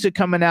some music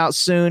coming out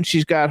soon.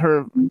 She's got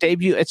her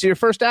debut. It's your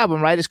first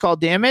album, right? It's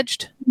called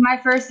Damaged. My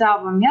first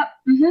album, yep.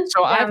 Mm-hmm.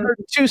 So I've heard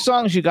 2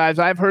 songs, you guys.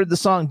 I've heard the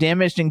song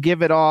Damaged and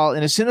Give It All,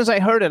 and as soon as I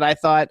heard it, I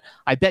thought,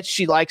 I bet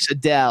she likes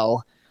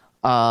Adele.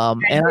 Do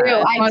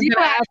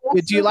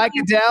you like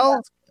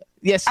Adele?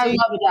 Yes. I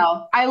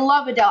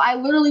love Adele. I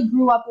literally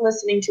grew up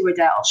listening to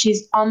Adele.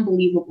 She's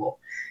unbelievable.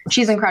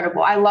 She's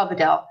incredible. I love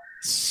Adele.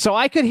 So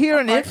I could hear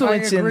an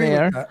influence in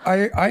there.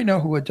 I know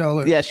who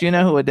Adele is. Yes, you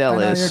know who Adele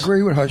is. I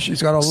agree with her.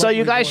 She's got a. So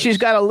you guys, voice. She's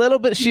got a little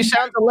bit. She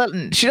sounds a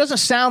little. She doesn't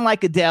sound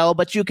like Adele,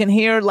 but you can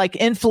hear like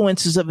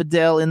influences of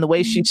Adele in the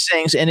way she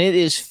sings, and it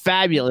is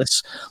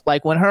fabulous.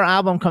 Like when her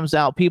album comes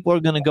out, people are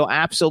going to go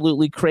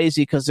absolutely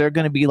crazy because they're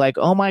going to be like,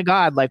 "Oh my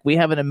God!" Like we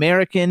have an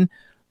American,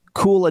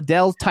 cool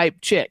Adele type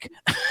chick.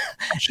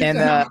 She's a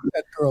heavy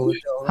set girl,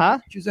 Adele. Huh?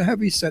 She's a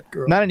heavy set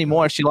girl. Not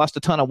anymore. She lost a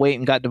ton of weight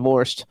and got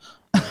divorced.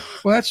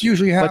 Well, that's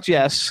usually happens. But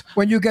yes,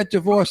 when you get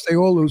divorced, they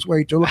all lose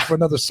weight to look for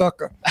another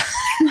sucker.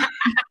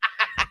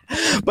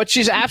 But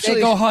she's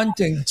absolutely. They go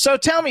hunting. So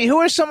tell me, who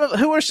are some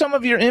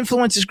of your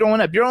influences growing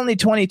up? You're only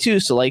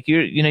 22, so like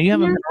you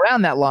haven't been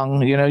around that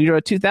long. You're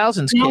a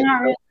 2000s kid.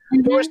 Not really.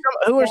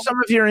 Who are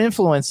some of your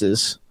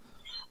influences?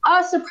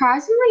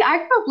 Surprisingly, I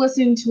grew up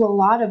listening to a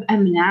lot of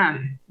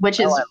Eminem, which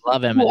is I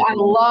love Eminem. Cool. I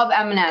love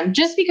Eminem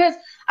just because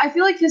I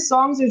feel like his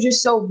songs are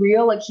just so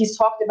real. Like he's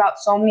talked about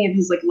so many of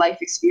his like life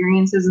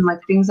experiences and like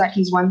things that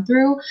he's went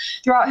through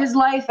throughout his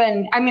life.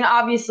 And I mean,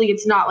 obviously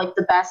it's not like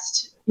the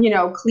best,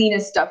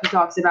 cleanest stuff he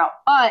talks about,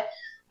 but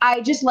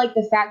I just like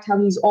the fact how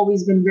he's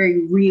always been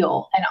very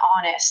real and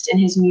honest in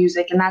his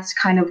music. And that's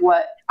kind of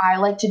what I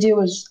like to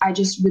do is I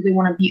just really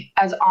want to be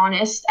as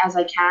honest as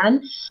I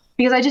can,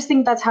 because I just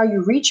think that's how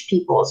you reach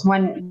people is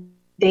when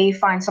they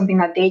find something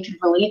that they can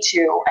relate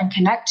to and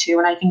connect to.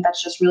 And I think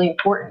that's just really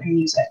important in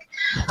music.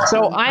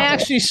 So I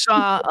actually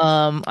saw,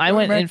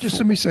 just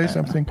let me say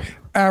something.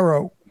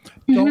 ARO,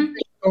 don't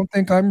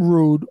think I'm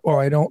rude or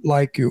I don't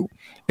like you.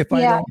 If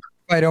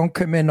I don't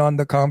come in on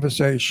the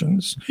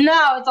conversations.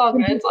 No, it's all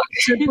good. It's all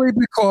good. Simply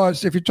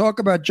because if you talk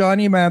about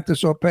Johnny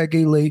Mathis or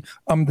Peggy Lee,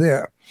 I'm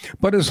there.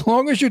 But as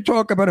long as you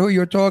talk about who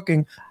you're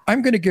talking,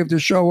 I'm going to give the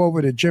show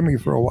over to Jimmy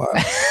for a while.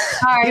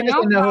 He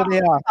doesn't know who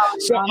they are.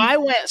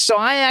 So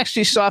I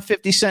actually saw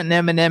 50 Cent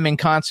and Eminem in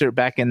concert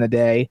back in the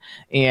day,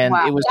 and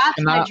it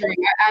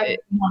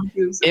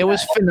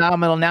was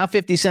phenomenal. Now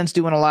 50 Cent's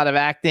doing a lot of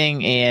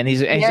acting, and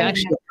he's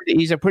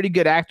a pretty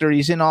good actor.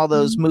 He's in all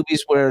those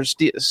movies where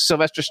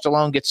Sylvester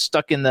Stallone gets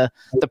stuck in the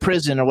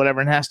prison or whatever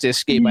and has to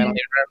escape. I don't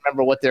even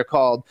remember what they're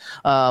called,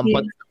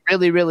 but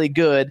really, really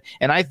good.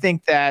 And I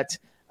think that.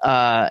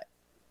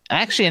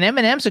 Actually, and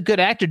Eminem's a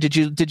good actor. Did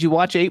you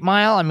watch 8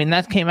 Mile? I mean,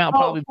 that came out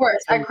probably. Of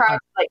course, I cried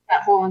like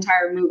that whole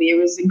entire movie. It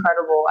was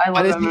incredible. I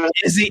love it.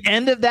 Is the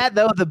end of that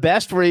though the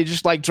best, where he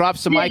just like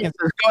drops the mic and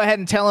says, "Go ahead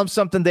and tell him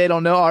something they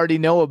don't already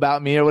know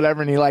about me" or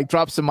whatever, and he like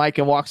drops the mic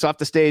and walks off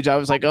the stage? I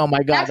was like, "Oh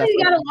my God!" That's what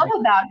you gotta love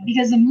about it,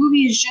 because the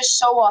movie is just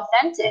so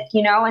authentic,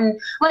 And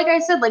like I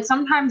said, like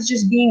sometimes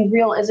just being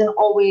real isn't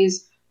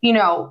always.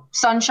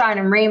 Sunshine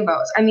and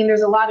rainbows. I mean,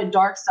 there's a lot of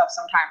dark stuff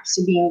sometimes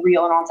to being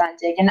real and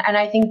authentic. And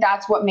I think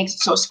that's what makes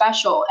it so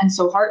special and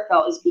so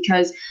heartfelt, is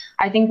because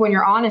I think when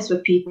you're honest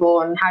with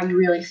people and how you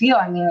really feel,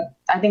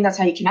 I think that's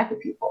how you connect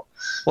with people.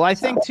 Well, I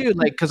think too,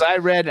 like, because I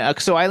read,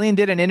 so Eileen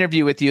did an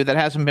interview with you that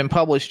hasn't been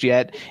published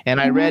yet, and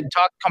I read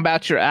talking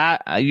about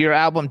your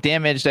album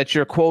Damage, that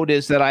your quote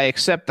is that I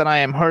accept that I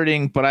am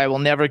hurting, but I will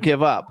never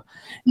give up.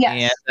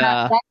 Yes,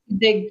 and, that's a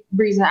big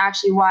reason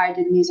actually why I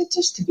did music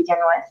just to begin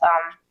with.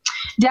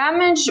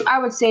 Damage, I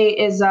would say,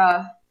 is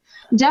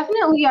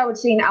definitely, I would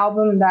say, an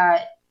album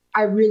that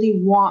I really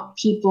want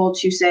people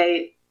to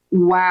say,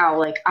 wow,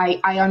 like,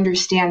 I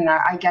understand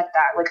that. I get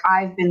that. Like,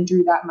 I've been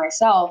through that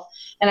myself.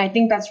 And I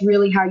think that's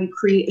really how you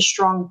create a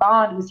strong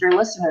bond with your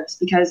listeners,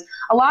 because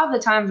a lot of the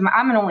times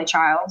I'm an only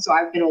child, so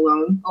I've been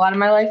alone a lot of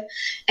my life.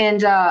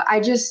 And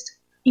I just...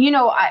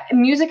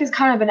 music is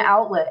kind of an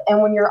outlet.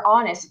 And when you're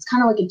honest, it's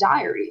kind of like a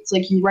diary. It's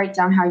like you write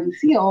down how you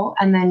feel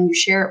and then you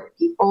share it with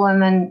people,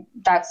 and then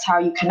that's how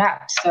you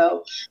connect.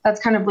 So that's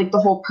kind of like the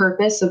whole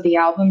purpose of the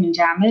album and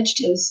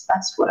Damaged, is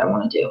that's what I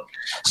want to do.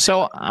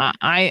 So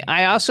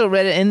I also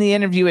read it in the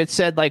interview. It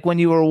said like when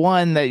you were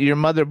 1 that your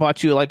mother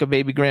bought you like a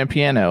baby grand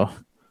piano.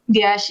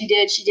 Yeah, she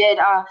did. She did.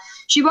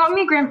 She bought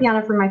me a grand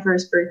piano for my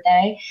first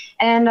birthday,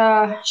 and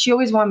she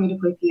always wanted me to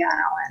play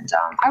piano. And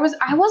I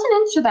wasn't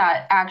into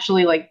that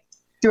actually, like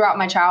throughout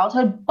my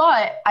childhood,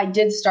 but I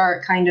did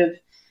start kind of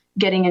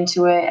getting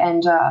into it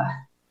and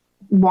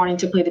wanting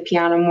to play the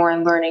piano more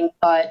and learning.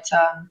 But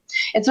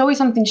it's always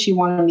something she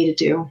wanted me to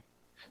do.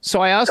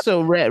 So I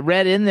also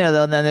read in there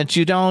though then that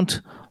you don't.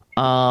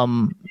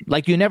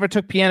 Like you never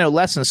took piano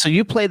lessons. So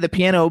you play the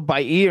piano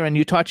by ear and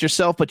you taught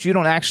yourself, but you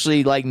don't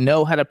actually like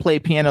know how to play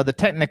piano the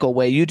technical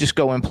way. You just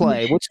go and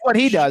play, which is what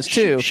he does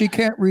too. She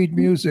can't read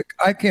music.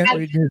 I can't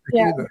read music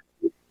either.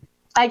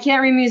 I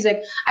can't read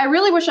music. I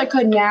really wish I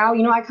could now.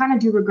 You know, I kind of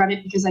do regret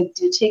it because I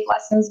did take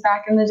lessons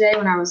back in the day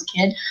when I was a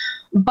kid.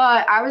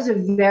 But I was a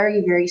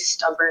very, very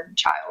stubborn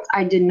child.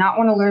 I did not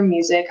want to learn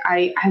music.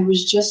 I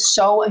was just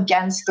so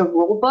against the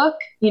rule book.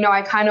 You know,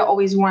 I kind of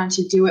always wanted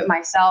to do it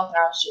myself. And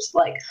I was just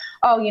like,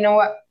 oh, you know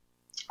what?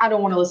 I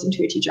don't want to listen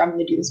to a teacher. I'm going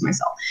to do this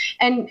myself.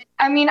 And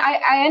I mean,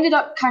 I ended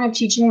up kind of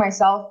teaching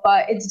myself,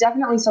 but it's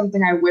definitely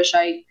something I wish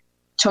I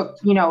took,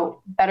 you know,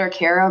 better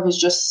care of, is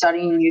just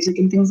studying music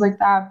and things like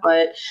that.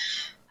 But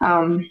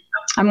I'm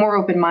more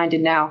open-minded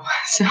now.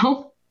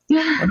 So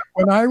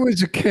when I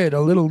was a kid,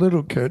 a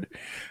little kid,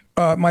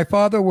 my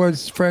father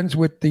was friends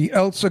with the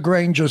Elsa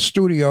Granger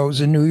Studios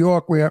in New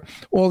York, where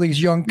all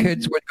these young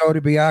kids would go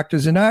to be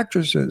actors and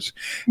actresses.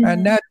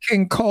 And Nat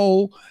King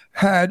Cole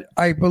had,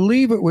 I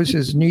believe it was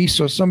his niece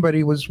or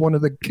somebody was one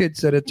of the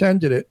kids that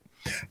attended it.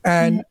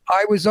 And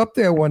I was up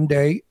there one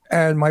day,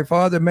 and my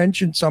father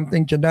mentioned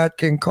something to Nat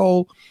King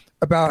Cole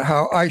about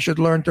how I should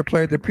learn to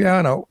play the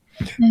piano.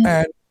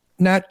 And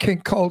Nat King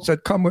Cole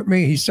said, come with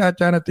me. He sat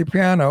down at the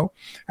piano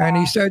and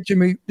he said to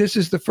me, this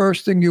is the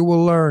first thing you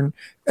will learn.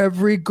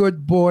 Every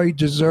good boy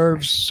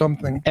deserves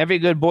something. Every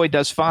good boy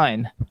does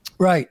fine.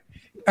 Right.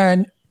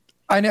 And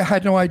I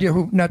had no idea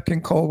who Nat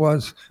King Cole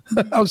was.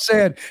 I was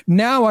sad.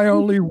 Now I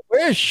only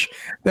wish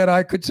that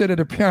I could sit at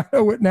a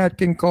piano with Nat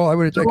King Cole. I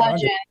would have taken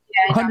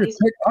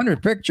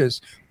 100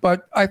 pictures.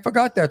 But I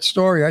forgot that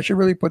story. I should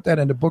really put that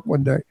in the book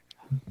one day.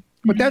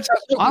 But that's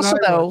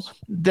also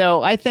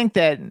though I think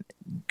that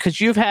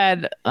because you've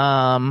had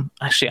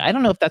actually I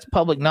don't know if that's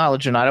public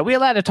knowledge or not. Are we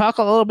allowed to talk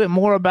a little bit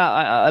more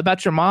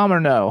about your mom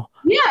or no?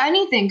 Yeah,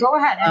 anything. Go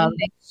ahead.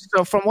 Anything.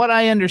 So from what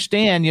I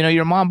understand, you know,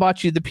 your mom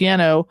bought you the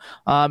piano,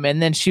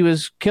 and then she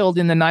was killed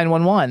in the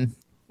 911.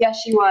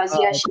 Yes, she was.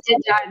 Yeah, she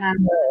did die in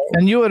 911.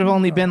 And you would have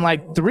only been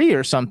like 3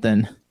 or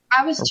something.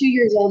 I was 2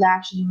 years old,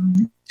 actually.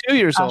 2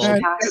 years old.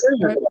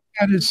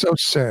 That is so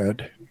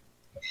sad.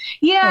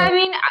 Yeah, I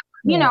mean,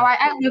 you know,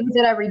 I live with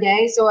it every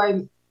day, so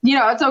you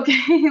know, it's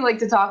okay like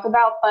to talk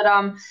about, but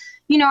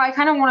you know, I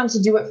kind of wanted to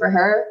do it for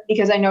her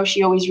because I know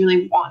she always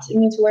really wanted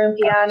me to learn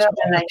piano,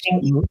 and I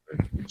think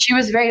she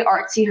was very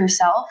artsy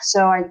herself.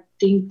 So I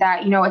think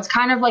that, you know, it's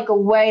kind of like a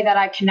way that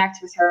I connect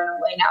with her in a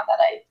way now that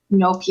I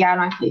know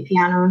piano, I play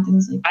piano and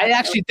things like that. I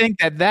actually think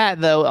that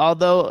though,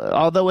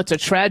 although it's a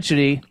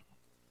tragedy,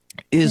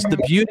 is the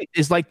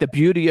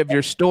beauty of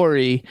your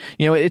story.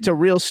 You know, it's a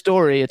real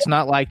story. It's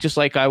not like just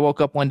like I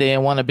woke up one day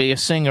and want to be a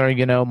singer.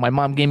 You know, my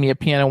mom gave me a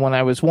piano when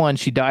I was 1.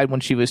 She died when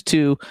she was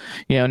 2.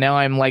 You know, now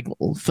I'm like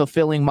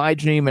fulfilling my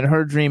dream and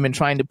her dream and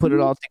trying to put it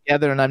all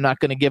together, and I'm not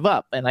going to give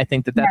up. And I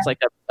think that that's like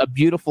a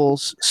beautiful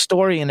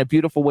story and a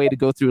beautiful way to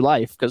go through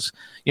life, because,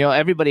 you know,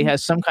 everybody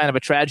has some kind of a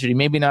tragedy,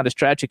 maybe not as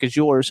tragic as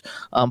yours,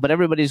 but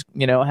everybody's,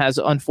 you know, has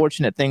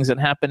unfortunate things that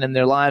happen in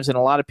their lives, and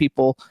a lot of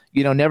people,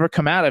 you know, never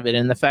come out of it.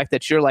 And the fact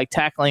that you're like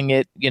tackling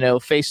it, you know,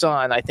 face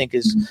on, I think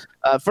is,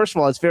 first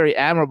of all, it's very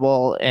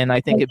admirable. And I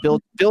think it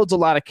builds a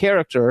lot of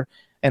character.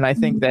 And I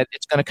think that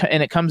it's going to,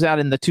 and it comes out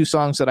in the 2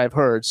 songs that I've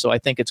heard. So I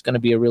think it's going to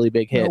be a really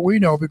big hit. Yeah, we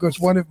know, because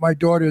one of my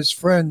daughter's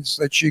friends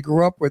that she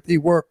grew up with, he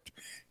worked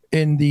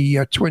in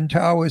the Twin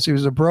Towers. He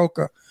was a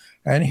broker,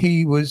 and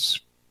he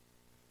was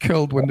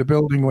killed when the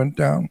building went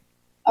down.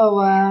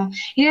 Oh,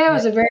 yeah, it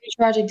was a very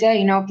tragic day.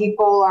 You know,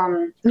 people,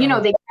 you know,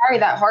 they carry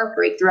that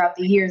heartbreak throughout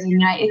the years.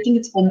 And I think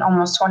it's been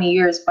almost 20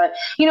 years, but,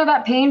 you know,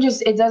 that pain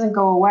just, it doesn't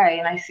go away.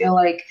 And I feel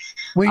like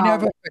we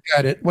never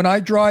forget it. When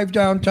I drive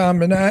downtown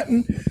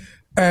Manhattan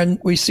and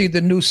we see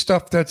the new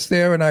stuff that's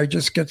there, and I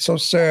just get so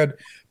sad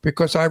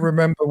because I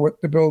remember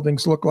what the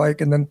buildings look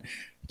like. And then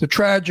the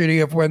tragedy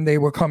of when they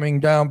were coming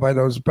down by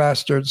those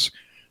bastards,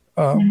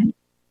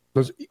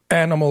 those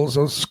animals,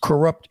 those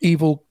corrupt,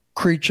 evil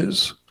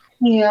creatures.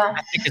 Yeah.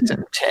 I think it's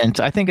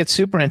intense. I think it's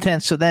super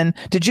intense. So then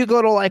did you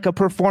go to like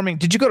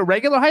did you go to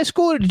regular high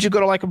school, or did you go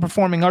to like a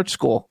performing arts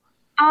school?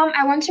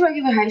 I went to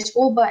regular high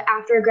school, but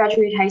after I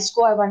graduated high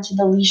school, I went to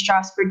the Lee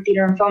Strasberg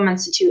Theater and Film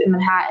Institute in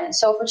Manhattan.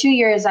 So for 2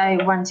 years, I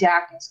went to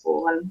acting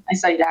school and I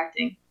studied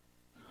acting.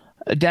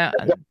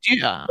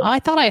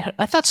 I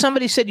thought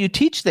somebody said you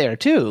teach there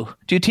too.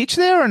 Do you teach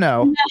there or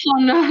no?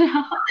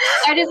 No.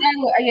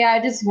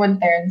 I just went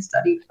there and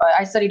studied, but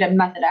I studied at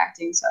method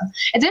acting. So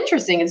it's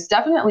interesting. It's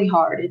definitely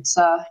hard. It's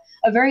a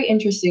very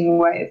interesting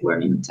way of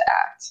learning to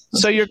act.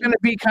 So you're going to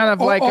be kind of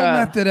like all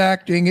method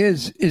acting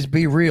is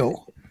be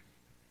real.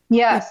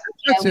 Yes.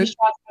 That's it.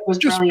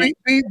 Just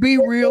be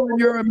real, and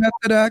you're a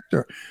method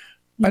actor.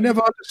 I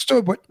never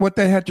understood what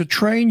they had to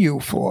train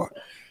you for.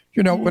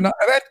 You know, when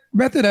that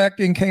method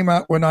acting came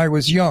out when I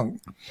was young,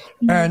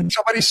 and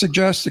somebody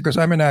suggested, because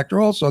I'm an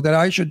actor also, that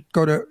I should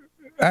go to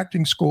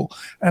acting school.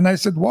 And I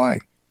said, why?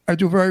 I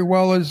do very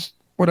well as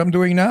what I'm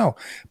doing now.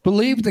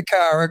 Believe the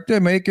character,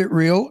 make it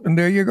real, and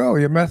there you go,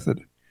 your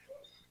method.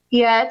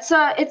 Yeah,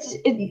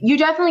 you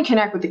definitely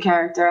connect with the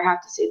character. I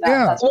have to say that.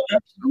 Yeah,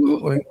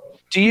 absolutely.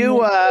 Do you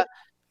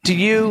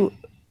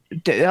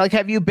like,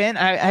 have you been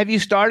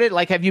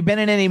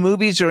in any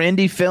movies or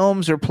indie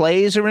films or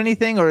plays or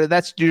anything, or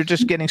you're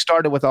just getting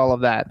started with all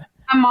of that?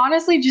 I'm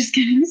honestly just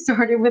getting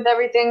started with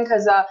everything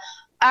because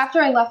after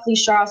I left Lee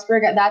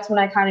Strasberg, that's when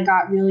I kind of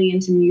got really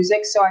into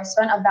music. So I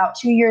spent about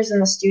 2 years in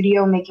the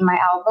studio making my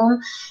album,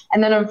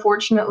 and then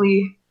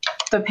unfortunately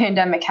the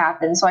pandemic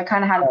happened, so I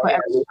kind of had to put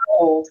everything on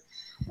hold.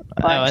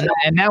 But,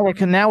 and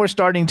now we're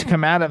starting to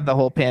come out of the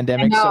whole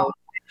pandemic.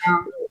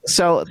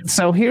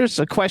 So here's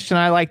a question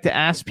I like to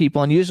ask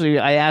people, and usually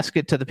I ask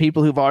it to the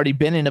people who've already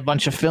been in a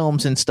bunch of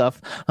films and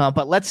stuff.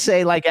 But let's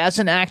say, like, as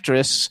an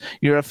actress,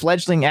 you're a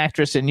fledgling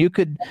actress, and you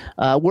could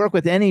work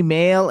with any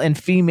male and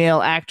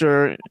female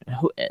actor,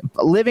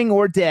 living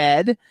or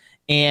dead.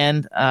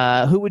 And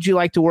who would you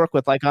like to work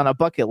with, like on a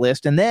bucket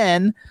list? And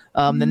then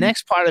the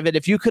next part of it,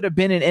 if you could have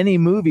been in any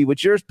movie,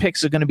 which your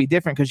picks are going to be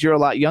different because you're a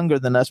lot younger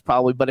than us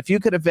probably, but if you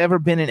could have ever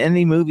been in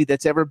any movie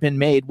that's ever been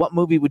made, what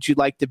movie would you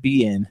like to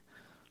be in?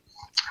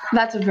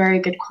 That's a very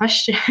good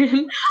question.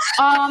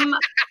 I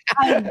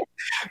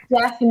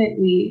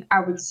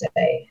would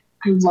say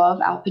I love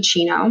Al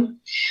Pacino.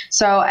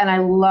 And I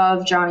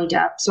love Johnny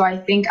Depp. So I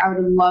think I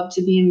would love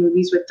to be in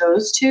movies with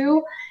those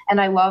two. And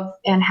I love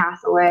Anne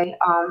Hathaway.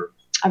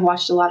 I've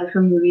watched a lot of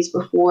her movies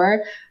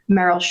before.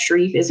 Meryl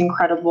Streep is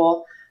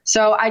incredible.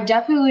 So I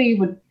definitely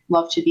would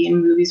love to be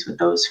in movies with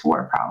those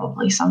four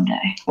probably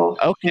someday. Well,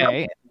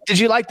 okay. Did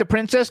you like The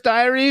Princess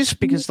Diaries?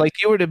 Because like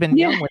you would have been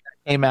young when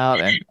that came out.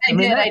 And I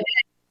did.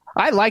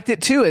 I liked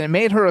it too, and it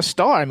made her a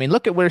star. I mean,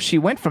 look at where she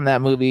went from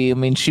that movie. I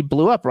mean, she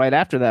blew up right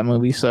after that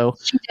movie. So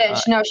she did.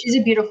 She's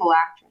a beautiful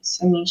actress.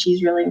 I mean,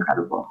 she's really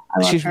incredible.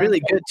 She's really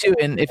good too.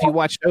 And if you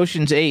watched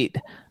Ocean's 8,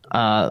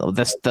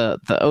 that's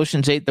the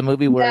Ocean's 8, the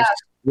movie where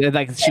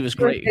like she was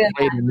great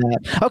in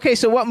that. Okay,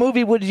 so what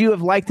movie would you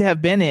have liked to have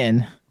been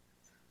in?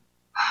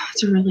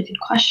 It's a really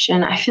good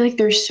question. I feel like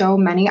there's so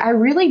many. I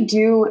really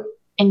do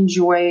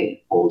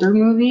enjoy older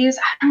movies.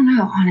 I don't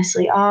know,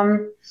 honestly.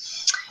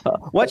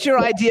 What's your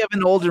idea of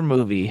an older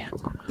movie?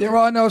 There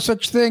are no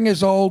such thing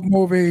as old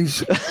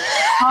movies.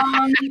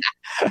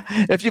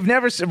 If you've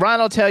never seen, Ron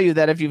will tell you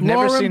that if you've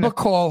never seen Lauren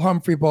Bacall,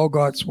 Humphrey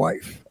Bogart's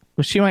wife.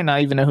 Well, she might not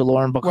even know who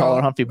Lauren Bacall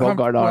or Humphrey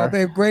Bogart are. Well,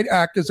 they're great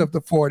actors of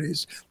the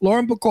 40s.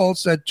 Lauren Bacall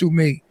said to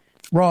me,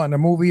 Ron, a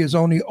movie is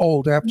only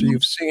old after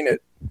you've seen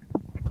it.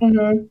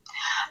 Mm-hmm.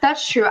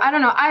 That's true. I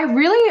don't know.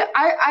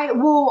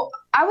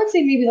 I would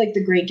say maybe like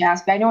The Great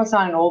Gatsby. I know it's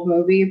not an old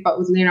movie, but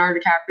with Leonardo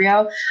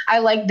DiCaprio, I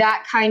like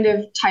that kind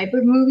of type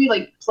of movie,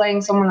 like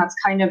playing someone that's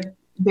kind of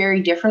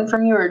very different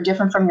from you or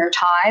different from your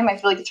time. I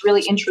feel like it's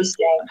really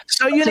interesting.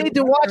 So you need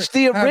to watch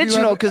the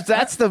original because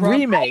that's the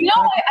remake.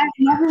 No, I've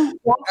never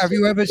watched Have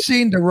you ever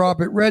seen the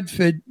Robert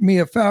Redford,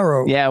 Mia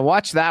Farrow? Yeah,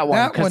 watch that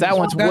one because that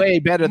one's way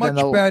better than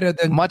better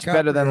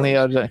than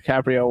Leo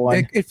DiCaprio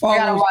one. It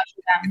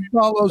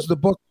follows the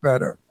book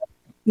better.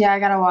 Yeah, I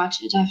gotta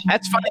watch it. Definitely.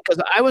 That's funny because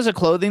I was a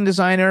clothing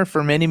designer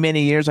for many,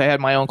 many years. I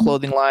had my own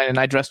clothing line, and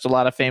I dressed a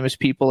lot of famous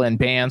people and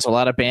bands, a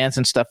lot of bands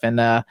and stuff. And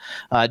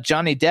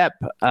Johnny Depp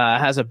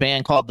has a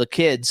band called The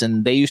Kids,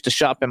 and they used to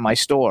shop in my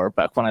store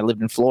back when I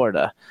lived in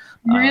Florida.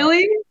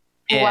 Really?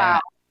 Yeah.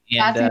 Wow.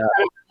 And, that's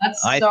incredible.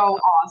 That's so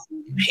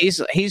awesome.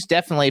 He's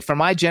definitely, for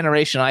my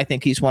generation, I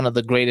think he's one of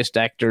the greatest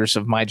actors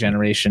of my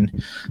generation.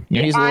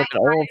 He's a little bit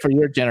old for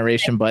your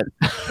generation, but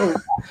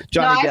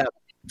Johnny Depp.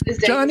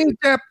 Johnny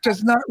Depp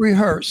does not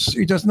rehearse.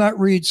 He does not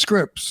read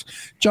scripts.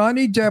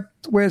 Johnny Depp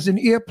wears an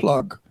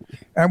earplug.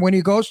 And when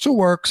he goes to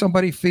work,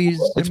 somebody feeds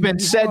him. It's been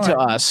said to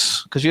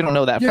us, because you don't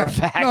know that for a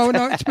fact.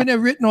 No, it's been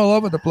written all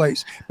over the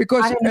place.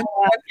 Because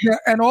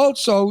and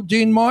also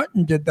Dean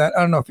Martin did that.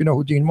 I don't know if you know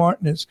who Dean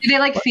Martin is. Do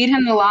they feed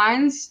him the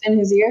lines in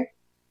his ear?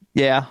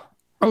 Yeah.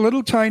 A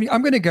little tiny.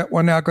 I'm going to get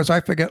one now because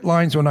I forget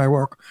lines when I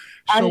work.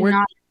 So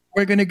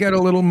we're going to get a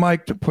little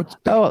mic to put.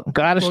 Oh,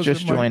 Goddess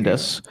just joined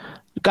us.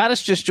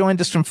 Goddess just joined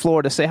us from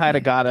Florida. Say hi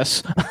to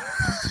Goddess.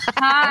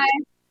 Hi.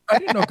 I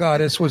didn't know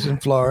Goddess was in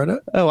Florida.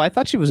 Oh, I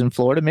thought she was in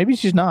Florida. Maybe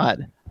she's not.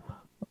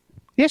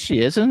 Yes,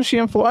 she is. Isn't she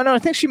in Florida? No, I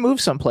think she moved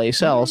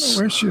someplace else. I don't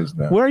know where she is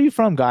now. Where are you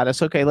from,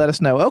 Goddess? Okay, let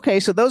us know. Okay,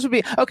 so those would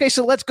be okay.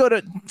 So let's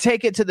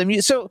take it to the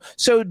music.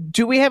 So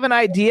do we have an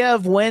idea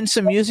of when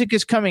some music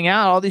is coming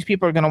out? All these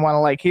people are going to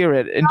want to hear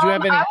it. And do you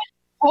have any?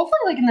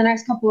 Hopefully, in the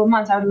next couple of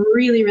months, I would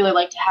really, really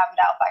like to have it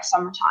out by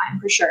summertime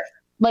for sure.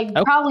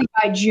 Probably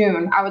by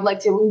June, I would like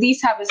to at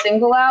least have a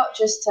single out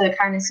just to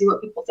kind of see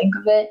what people think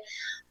of it.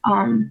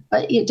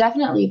 But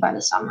definitely by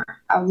the summer,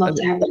 I would love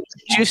to have it.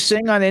 Do you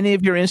sing on any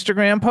of your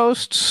Instagram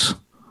posts?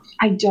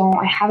 I don't.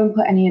 I haven't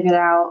put any of it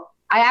out.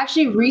 I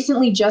actually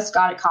recently just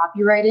got it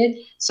copyrighted,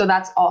 so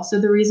that's also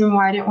the reason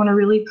why I didn't want to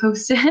really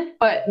post it.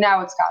 But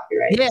now it's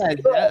copyrighted.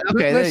 Yeah.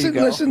 Okay.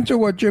 Listen to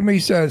what Jimmy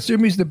says.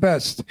 Jimmy's the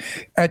best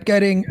at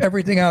getting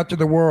everything out to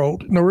the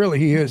world. No, really,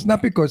 he is.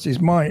 Not because he's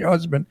my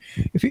husband.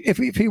 If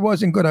he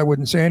wasn't good, I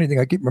wouldn't say anything.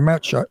 I keep my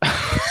mouth shut.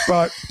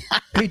 But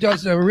he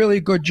does a really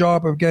good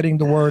job of getting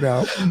the word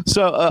out.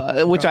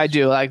 So, which I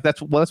do. Like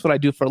that's what I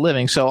do for a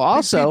living. So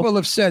also, people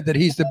have said that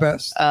he's the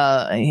best.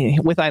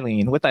 With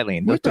Eileen.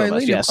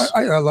 Yes.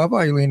 I love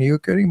Eileen. Are you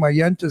kidding? My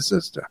Yenta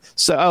sister.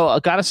 So,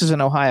 Goddess is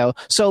in Ohio.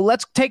 So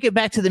let's take it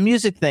back to the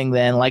music thing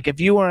then. Like if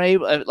you were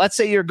able, let's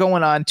say you're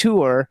going on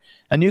tour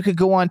and you could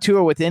go on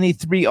tour with any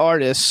 3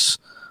 artists,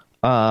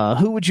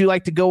 who would you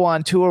like to go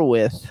on tour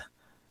with?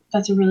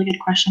 That's a really good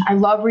question. I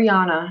love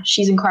Rihanna.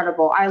 She's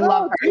incredible. I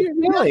love her.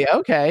 Really?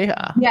 Okay.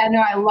 Yeah,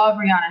 no, I love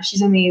Rihanna.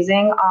 She's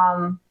amazing.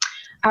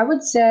 I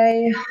would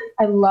say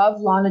I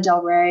love Lana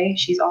Del Rey.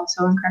 She's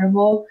also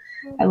incredible.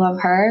 I love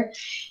her.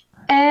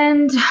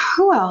 And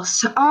who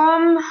else?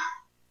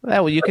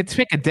 Well, you could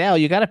pick Adele.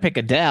 You got to pick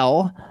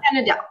Adele. And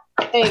Adele.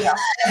 There you go.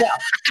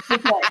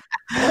 Adele.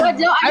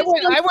 Adele,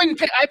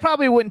 I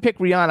probably wouldn't pick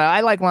Rihanna.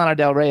 I like Lana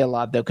Del Rey a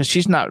lot though, because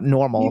she's not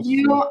normal.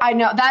 I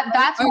know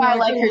that's why I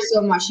like her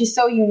so much. She's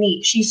so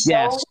unique. She's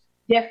so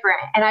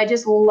different, and I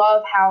just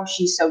love how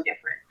she's so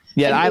different.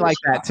 Yeah, I like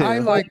that too. I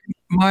like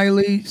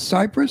Miley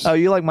Cyrus. Oh,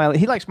 you like Miley?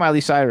 He likes Miley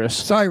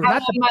Cyrus. I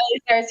love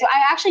Miley Cyrus. So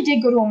I actually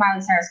did go to a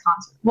Miley Cyrus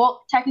concert.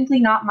 Well, technically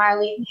not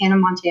Miley, Hannah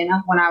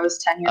Montana when I was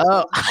 10 years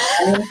old.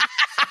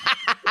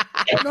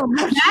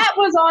 That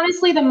was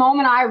honestly the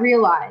moment I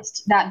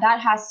realized that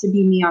has to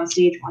be me on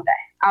stage one day.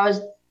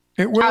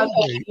 It will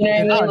be.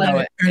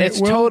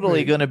 It's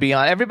totally going to be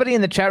on. Everybody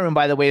in the chat room,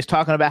 by the way, is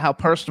talking about how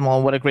personal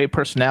and what a great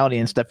personality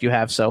and stuff you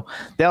have. So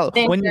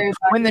when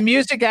the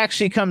music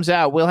actually comes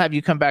out, we'll have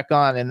you come back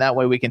on, and that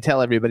way we can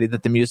tell everybody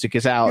that the music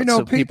is out,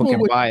 so people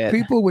can buy it.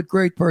 People with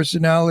great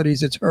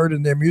personalities, it's heard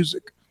in their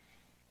music.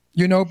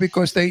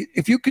 Because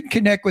if you can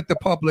connect with the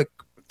public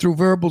through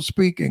verbal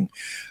speaking,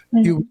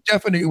 you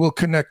definitely will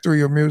connect through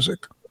your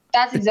music.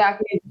 That's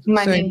exactly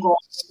my main goal.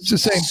 It's the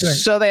same thing.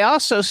 So they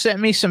also sent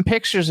me some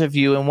pictures of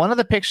you, and one of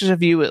the pictures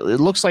of you, it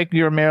looks like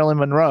you're Marilyn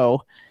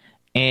Monroe.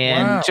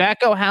 And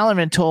Jack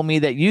O'Halloran told me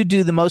that you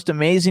do the most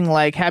amazing,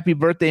 like "Happy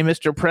Birthday,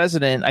 Mr.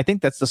 President." I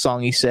think that's the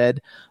song he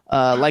said,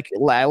 like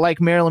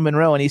Marilyn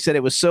Monroe, and he said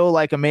it was so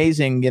like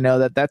amazing,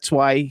 that's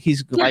why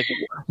he's like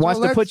wants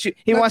to put you.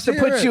 He wants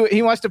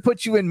to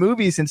put you in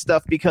movies and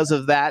stuff because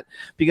of that,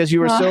 because you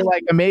were so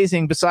like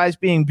amazing. Besides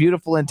being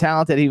beautiful and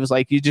talented, he was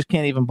like, you just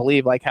can't even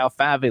believe like how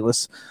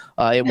fabulous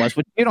it was.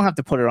 But you don't have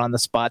to put her on the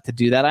spot to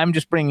do that. I'm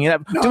just bringing it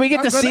up. Do we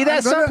get to see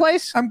that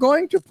someplace? I'm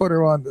going to put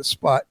her on the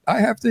spot. I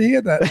have to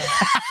hear that.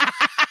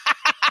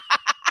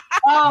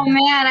 Oh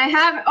man, I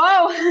haven't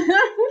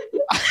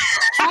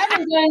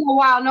done it in a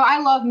while. No, I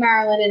love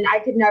Marilyn, and I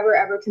could never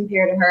ever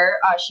compare to her.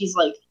 She's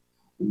like,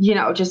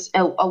 just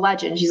a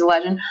legend. She's a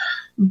legend,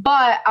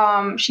 but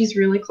she's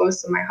really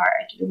close to my heart.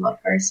 I do love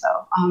her, so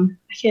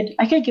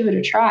I could give it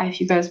a try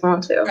if you guys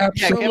want to.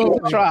 Absolutely, give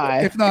it a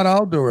try. If not,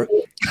 I'll do it.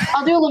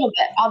 I'll do a little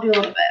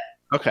bit.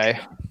 Okay.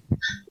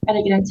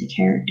 Gotta get into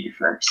character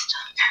first.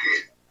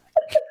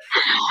 Okay.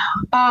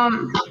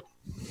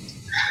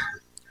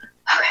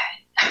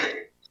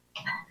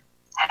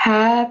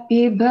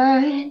 Happy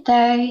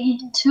birthday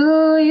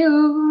to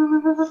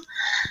you.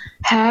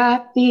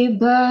 Happy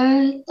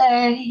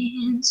birthday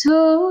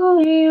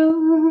to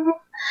you.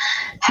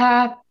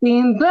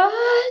 Happy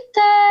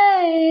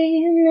birthday,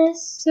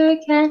 Mr.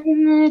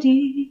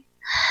 Kennedy.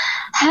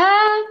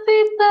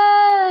 Happy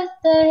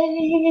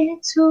birthday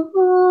to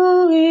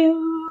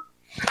you.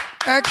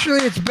 Actually,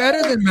 it's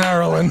better than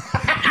Marilyn.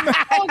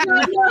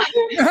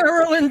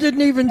 Marilyn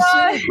didn't even sing.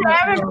 I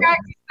haven't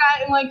practiced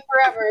that in like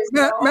forever.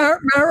 So.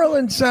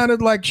 Marilyn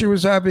sounded like she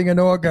was having an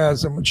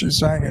orgasm when she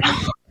sang it.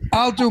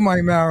 I'll do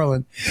my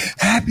Marilyn.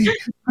 Happy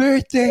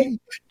birthday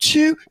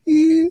to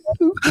you.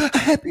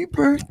 Happy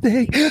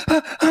birthday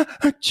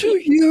to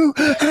you.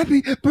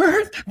 Happy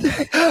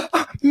birthday,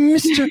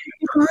 Mr.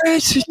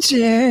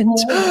 President.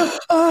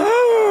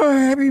 Oh,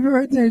 happy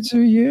birthday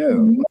to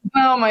you.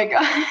 Oh my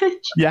gosh.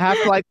 You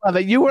have to love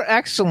it. You were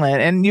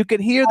excellent, and you could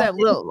hear that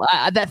little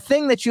that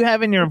thing that you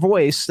have in your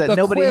voice that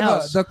nobody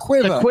else. The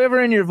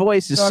quiver in your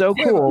voice is so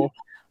cool.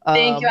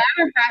 Thank you. I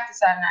haven't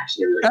practiced that in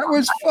actually. Really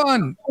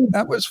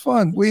That was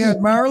fun. We had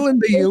Marilyn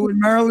the You and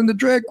Marilyn the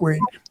drag queen.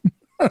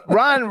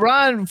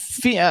 Ron.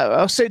 So,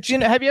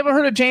 have you ever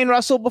heard of Jane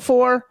Russell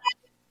before?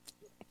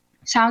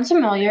 Sounds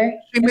familiar.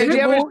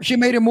 She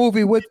made a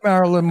movie with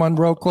Marilyn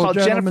Monroe called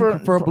Jennifer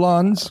for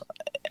Blondes.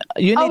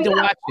 You need to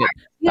watch it.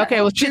 Yeah.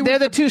 Okay, well, they're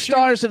the two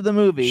stars of the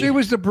movie. She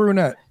was the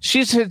brunette. She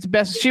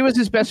was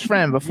his best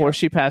friend before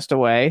she passed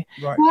away.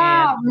 Right.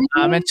 Wow.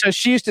 And so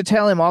she used to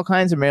tell him all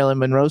kinds of Marilyn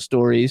Monroe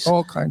stories.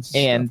 All kinds of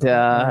and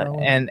stuff.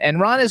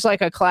 and Ron is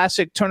like a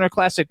classic Turner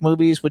Classic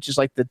Movies, which is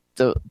like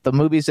the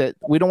movies that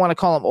we don't want to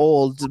call them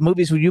old, the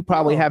movies you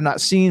probably have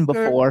not seen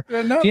before.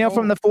 They're not old.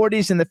 From the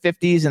 40s and the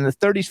 50s and the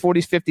 30s,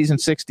 40s, 50s, and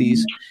 60s.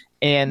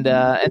 And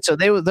so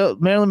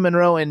Marilyn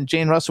Monroe and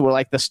Jane Russell were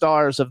like the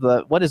stars of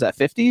the, what is that,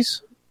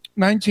 50s?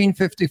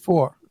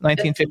 1954.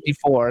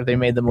 1954, they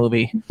made the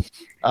movie.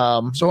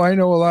 So I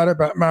know a lot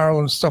about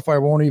Marilyn stuff I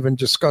won't even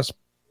discuss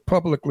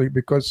publicly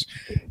because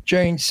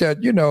Jane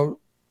said,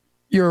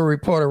 you're a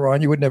reporter,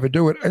 Ron, you would never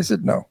do it. I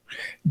said, no.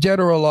 Dead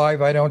or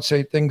alive, I don't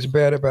say things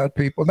bad about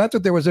people. Not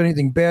that there was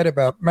anything bad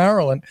about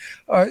Marilyn.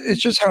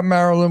 It's just how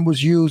Marilyn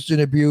was used and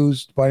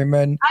abused by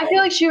men. I feel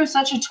like she was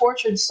such a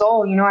tortured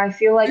soul. I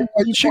feel like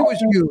she was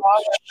used.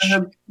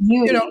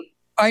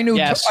 I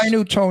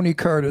knew Tony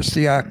Curtis,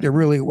 the actor,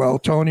 really well.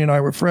 Tony and I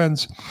were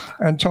friends.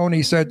 And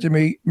Tony said to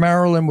me,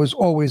 Marilyn was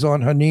always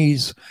on her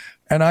knees.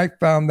 And I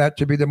found that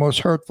to be the most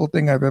hurtful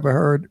thing I've ever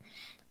heard.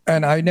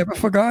 And I never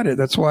forgot it.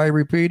 That's why I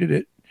repeated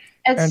it.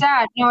 It's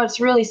sad. It's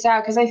really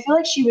sad because I feel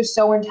like she was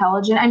so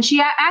intelligent. And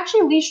she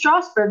actually, Lee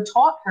Strasberg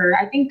taught her.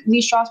 I think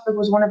Lee Strasberg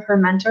was one of her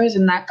mentors,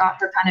 and that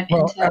got her kind of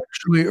into.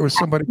 Actually, it was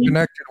somebody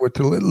connected with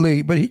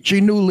Lee, but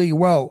she knew Lee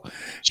well.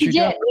 She did.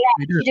 Yeah,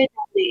 she did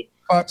know Lee.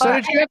 So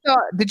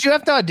did you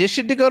have to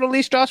audition to go to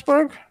Lee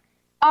Strasberg?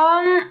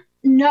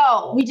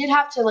 No, we did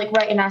have to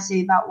write an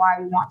essay about why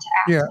we want to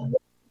act. Yeah.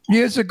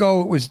 Years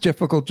ago, it was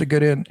difficult to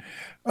get in.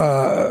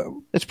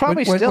 It's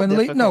probably still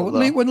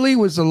difficult. When Lee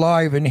was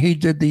alive and he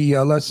did the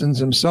lessons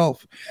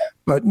himself,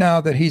 but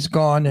now that he's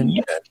gone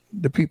and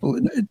the people,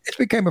 it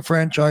became a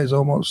franchise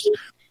almost.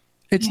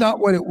 It's not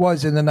what it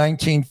was in the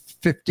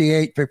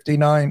 1958,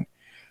 59,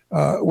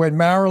 when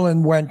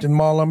Marilyn went and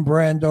Marlon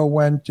Brando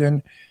went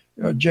and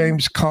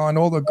James Caan,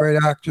 all the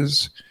great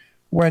actors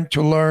went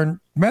to learn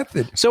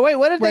method. So wait,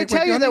 what did they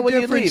tell you that when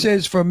you leave? The difference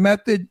is for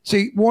method,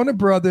 see, Warner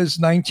Brothers,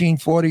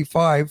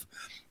 1945,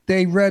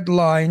 they read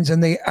lines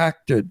and they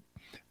acted.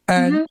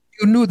 And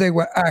you knew they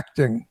were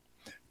acting.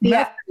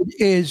 Yeah. Method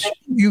is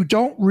you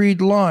don't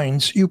read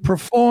lines, you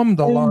perform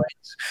the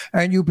lines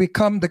and you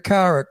become the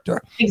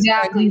character.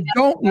 Exactly. And you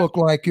don't look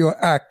like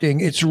you're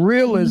acting. It's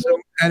realism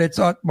at its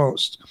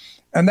utmost.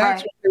 And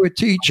that's what they were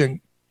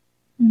teaching.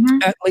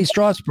 At Lee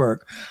Strasberg.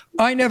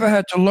 I never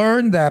had to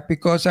learn that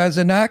because as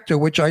an actor,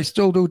 which I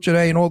still do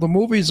today in all the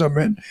movies I'm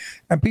in,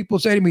 and people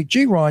say to me,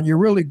 gee, Ron, you're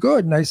really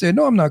good. And I say,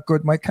 no, I'm not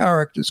good. My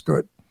character's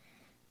good.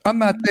 I'm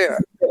not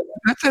there.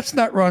 That's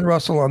not Ron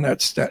Russell on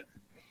that set.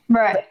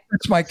 Right.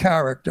 That's my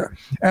character.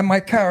 And my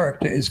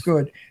character is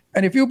good.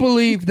 And if you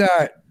believe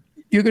that,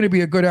 you're going to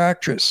be a good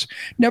actress.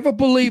 Never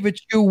believe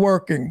it's you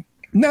working.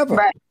 Never.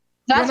 Right.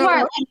 That's why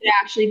I like it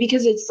actually,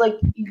 because it's like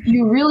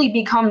you really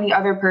become the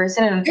other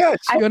person. And yes,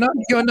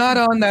 you're not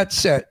on that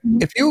set.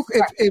 If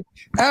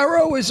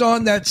ARO is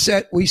on that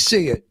set, we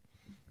see it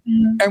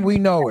and we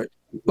know it.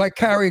 Like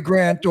Cary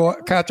Grant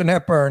or Katharine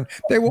Hepburn,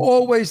 they were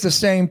always the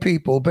same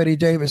people. Betty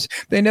Davis,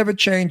 they never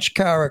changed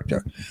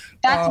character.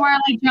 That's why I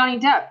like Johnny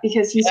Depp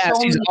because he's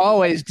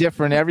always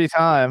different every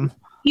time.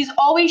 He's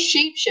always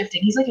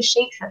shape-shifting. He's like a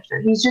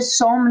shapeshifter. He's just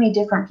so many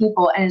different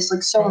people, and it's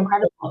like so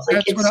incredible.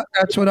 It's like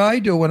that's what I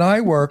do when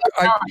I work.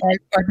 I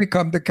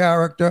become the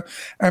character,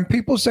 and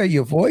people say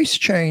your voice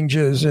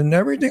changes and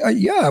everything.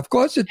 Yeah, of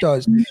course it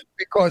does.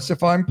 Because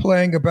if I'm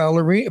playing a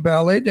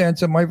ballet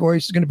dancer, my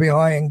voice is going to be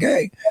high and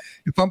gay.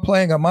 If I'm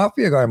playing a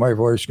mafia guy, my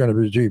voice is going to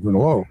be deep and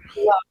low.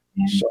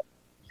 So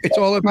it's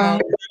all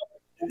about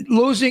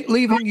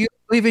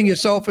leaving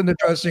yourself in the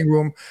dressing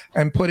room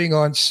and putting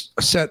on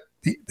set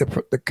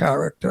the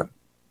character.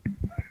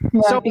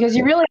 Yeah, so because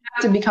you really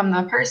have to become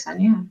that person.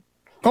 Yeah.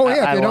 Oh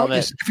yeah.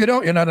 If you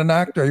don't, you're not an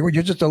actor.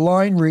 You're just a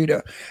line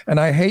reader, and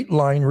I hate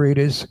line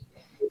readers.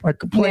 I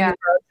complain about,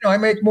 I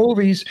make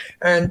movies,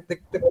 and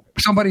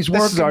somebody's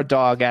working. This is our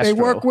dog, Astro.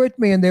 They work with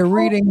me, and they're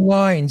reading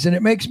lines, and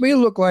it makes me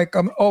look like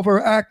I'm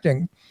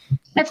overacting.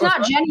 It's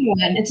not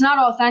genuine. It's not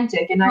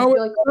authentic. And I feel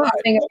like the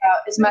thing about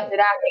is method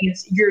acting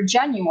is you're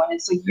genuine.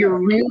 It's like you're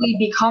really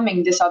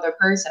becoming this other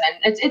person.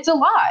 And it's a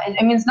lot. I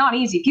mean, it's not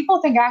easy.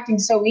 People think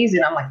acting's so easy.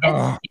 And I'm like,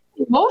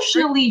 it's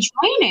emotionally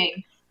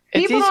draining.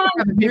 It's easy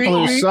for the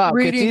people who suck.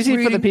 It's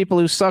easy for the people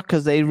who suck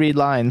because they read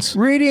lines.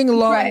 Reading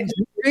lines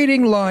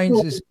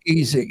is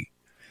easy.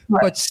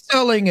 Right. But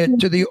selling it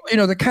to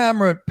the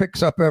camera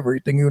picks up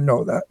everything. You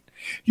know that.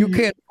 You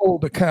can't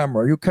hold the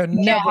camera. You can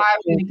never hide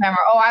from the camera.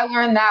 Oh, I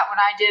learned that when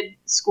I did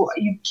school.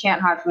 You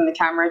can't hide from the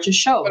camera. It just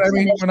shows. But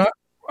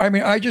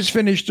I just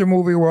finished a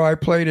movie where I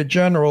played a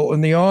general in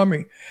the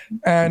army,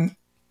 and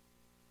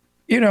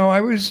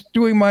I was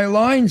doing my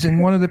lines,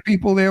 and one of the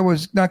people there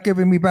was not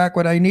giving me back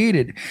what I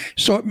needed,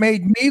 so it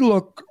made me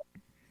look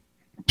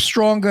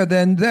stronger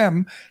than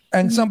them.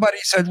 And somebody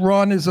said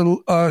Ron is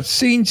a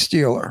scene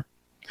stealer.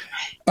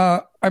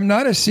 I'm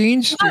not a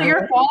scene stealer. It's not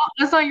your fault.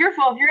 It's not your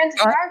fault. If you're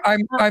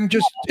into I'm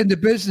just in the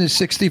business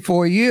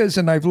 64 years,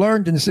 and I've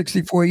learned in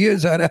 64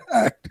 years how to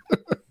act.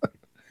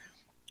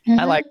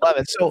 I love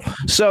it.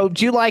 So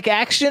do you like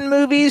action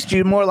movies? Do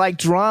you more like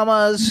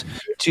dramas?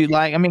 Do you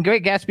like? I mean,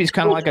 Great Gatsby's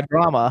kind of like a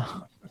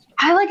drama.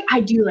 I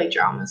do like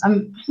dramas.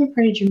 I'm a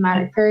pretty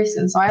dramatic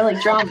person, so I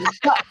like dramas.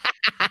 But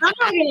I'm not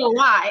gonna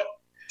lie,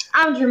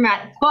 I'm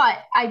dramatic, but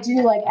I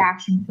do like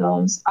action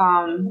films.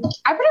 I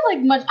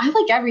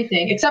like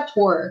everything except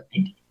horror.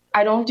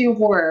 I don't do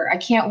horror. I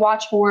can't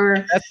watch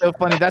horror. That's so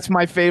funny. That's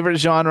my favorite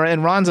genre,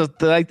 and Ron's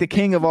like the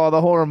king of all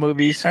the horror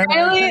movies.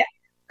 Really?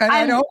 And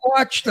I don't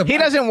watch them. He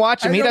doesn't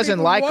watch them. He doesn't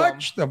like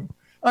them.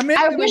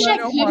 I wish I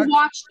could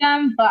watch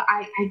them, but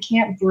I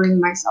can't bring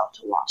myself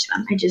to watch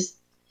them.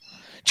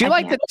 Do you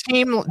like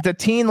the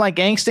teen like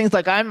angst things?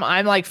 Like I'm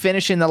like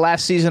finishing the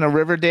last season of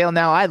Riverdale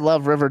now. I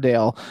love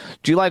Riverdale.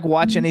 Do you like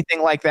watch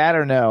anything like that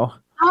or no?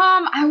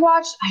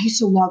 I used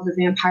to love the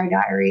Vampire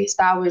Diaries.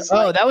 That was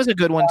that was a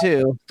good one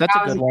too. That's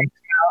a good one.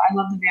 I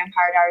love the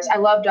Vampire Diaries. I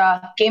loved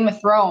Game of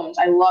Thrones.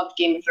 I loved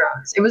Game of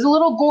Thrones. It was a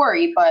little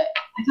gory, but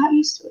I got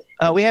used to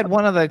it. We had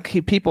one of the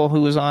key people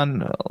who was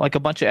on like a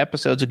bunch of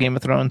episodes of Game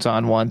of Thrones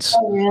on once.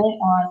 Oh, really?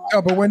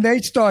 Oh, but when they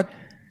start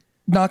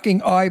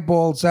knocking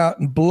eyeballs out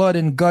and blood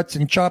and guts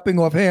and chopping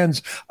off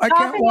hands, I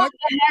can't watch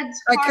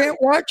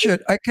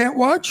it. I can't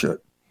watch it.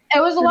 It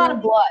was a lot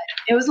of blood.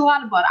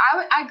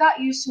 I got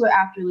used to it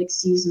after like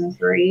season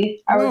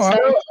 3. I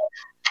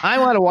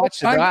want to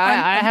watch it.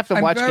 I have to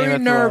watch Game of Thrones.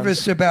 I'm very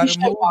nervous about a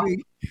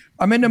movie.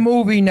 I'm in a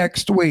movie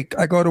next week.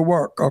 I go to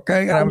work,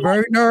 okay? And I'm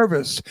very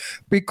nervous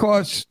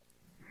because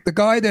the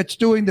guy that's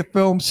doing the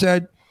film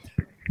said,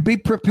 be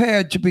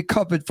prepared to be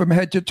covered from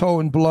head to toe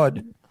in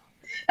blood.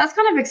 That's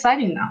kind of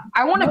exciting, though.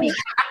 I want to be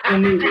in a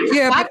movie.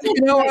 Yeah, but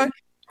you know what?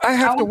 I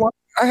have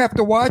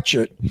to watch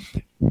it.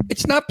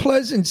 It's not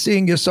pleasant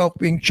seeing yourself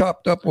being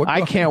chopped up.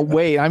 I can't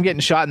wait. I'm getting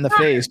shot in the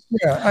face.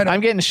 Yeah, I'm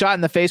getting shot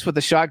in the face with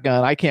a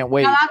shotgun. I can't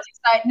wait. Now that's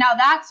exciting.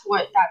 That's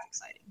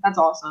exciting. That's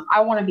awesome.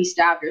 I want to be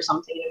stabbed or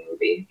something in a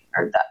movie.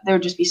 That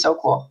would just be so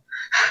cool.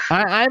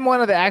 I'm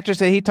one of the actors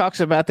that he talks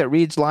about that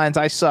reads lines.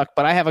 I suck,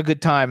 but I have a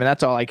good time, and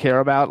that's all I care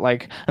about.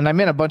 And I'm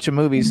in a bunch of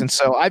movies, and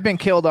so I've been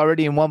killed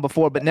already in one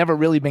before, but never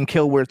really been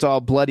killed where it's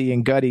all bloody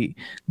and guts.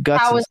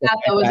 How was that?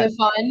 Though? Was it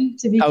fun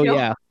to be killed? Oh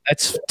yeah,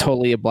 that's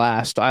totally a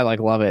blast. I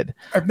love it.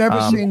 I've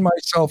never seen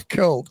myself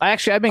killed.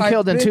 I've been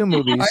killed in 2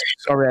 movies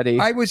already.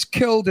 I was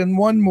killed in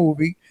one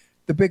movie,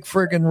 The Big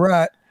Friggin'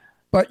 Rat.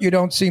 But you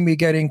don't see me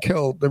getting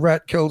killed. The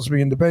rat kills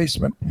me in the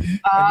basement. And you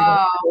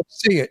don't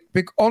see it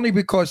only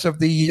because of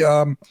the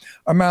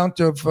amount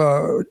of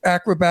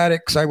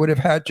acrobatics I would have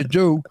had to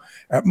do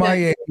at my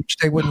age.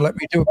 They wouldn't let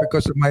me do it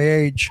because of my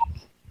age.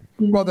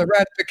 Well, the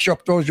rat picks you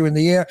up, throws you in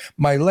the air.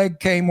 My leg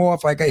came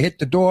off. I got hit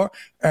the door,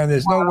 and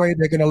there's no way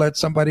they're going to let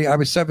somebody. I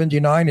was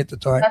 79 at the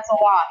time. That's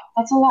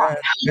a lot.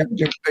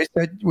 They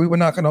said we were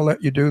not going to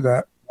let you do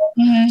that.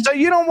 Mm-hmm. So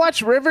you don't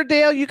watch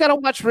Riverdale? You got to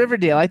watch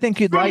Riverdale. I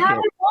think you'd like it. I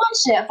haven't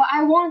watched it, but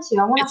I want to.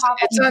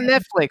 It's on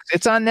Netflix.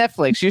 It's on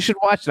Netflix. You should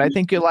watch it. I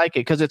think you'll like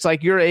it because it's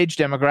like your age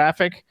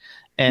demographic.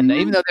 And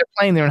even though they're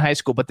playing, they're in high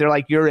school, but they're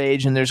like your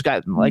age, and there's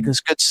got like this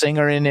good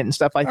singer in it and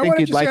stuff. I think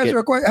you'd like it.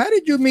 How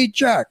did you meet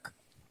Jack?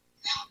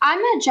 I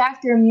met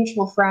Jack through a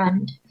mutual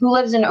friend who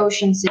lives in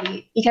Ocean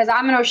City because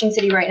I'm in Ocean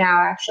City right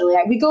now, actually.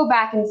 We go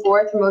back and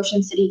forth from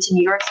Ocean City to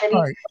New York City.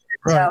 Right.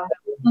 So,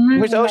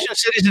 Where's Ocean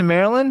City's in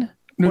Maryland?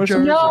 New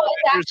Jersey. No,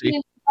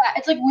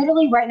 it's like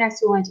literally right next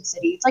to Atlantic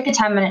City. It's like a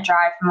 10-minute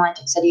drive from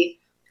Atlantic City.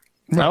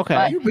 Okay.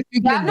 I've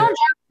known Jack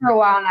for a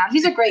while now.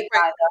 He's a great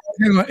guy,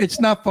 though. Hang on. It's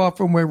not far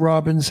from where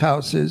Robin's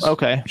house is.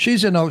 Okay.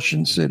 She's in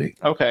Ocean City.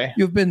 Okay.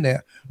 You've been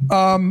there.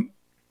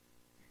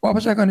 What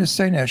was I going to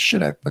say now?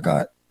 Shit, I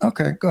forgot.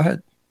 Okay, go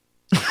ahead.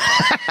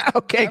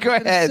 Okay, go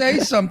ahead. Say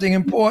something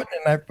important,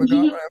 and I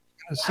forgot what I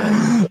was going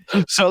to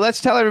say. So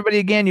let's tell everybody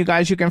again, you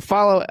guys. You can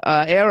follow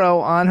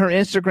ARO on her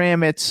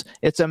Instagram.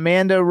 It's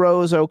Amanda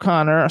Rose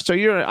O'Connor. So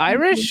you're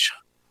Irish?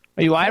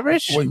 Are you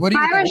Irish? Wait, what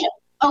are you? Irish,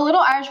 a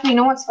little Irish, but you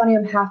know what's funny?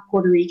 I'm half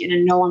Puerto Rican,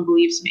 and no one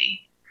believes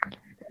me.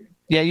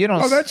 Yeah, you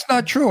don't. Oh, that's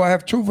not true. I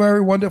have 2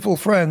 very wonderful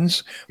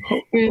friends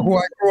who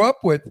I grew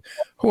up with,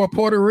 who are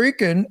Puerto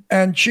Rican,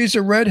 and she's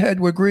a redhead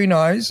with green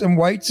eyes and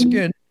white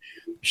skin.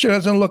 She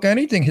doesn't look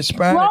anything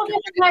Hispanic. We're all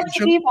different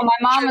types of people. My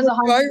mom is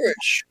 100%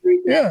 Irish.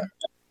 Yeah.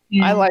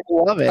 I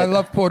love it. I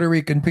love Puerto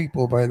Rican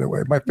people, by the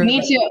way.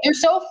 Me too. They're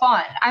so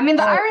fun. I mean,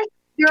 the Irish,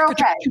 you're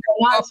okay.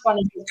 Not as fun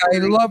as I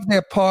love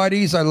their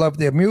parties. I love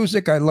their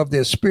music. I love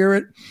their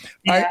spirit.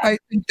 Yeah. I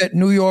think that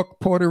New York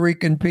Puerto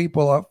Rican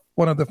people are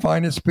one of the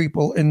finest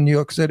people in New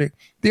York City.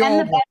 The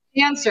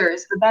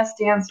best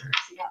dancers.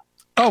 Yeah.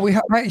 Oh,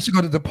 I used to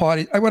go to the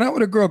party. I went out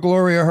with a girl,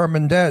 Gloria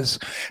Hernandez,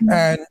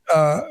 and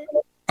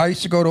I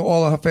used to go to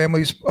all of her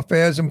family's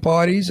affairs and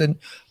parties, and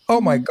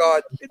oh my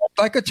God,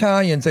 like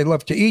Italians, they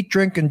love to eat,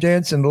 drink, and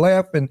dance and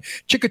laugh and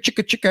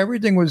chicka.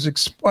 Everything was.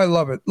 I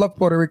love it. Love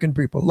Puerto Rican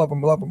people. Love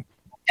them.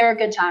 They're a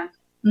good time.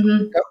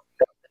 Mm-hmm. Yep.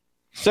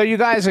 So you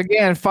guys,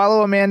 again,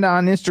 follow Amanda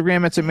on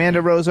Instagram. It's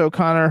Amanda Rose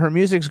O'Connor. Her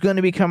music's going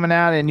to be coming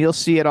out, and you'll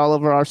see it all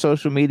over our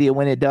social media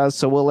when it does.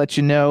 So we'll let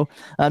you know.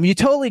 You're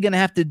totally going to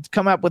have to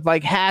come up with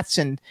like hats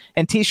and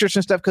T-shirts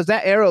and stuff because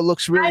that ARO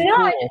looks really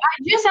cool. I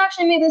just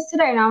actually made this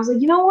today, and I was like,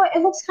 you know what?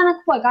 It looks kind of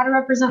cool. I got to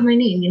represent my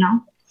name, you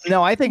know?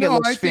 No, I think it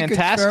looks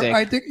fantastic.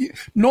 I think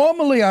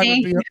normally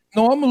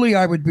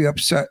I would be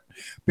upset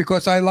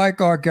because I like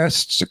our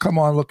guests to come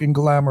on looking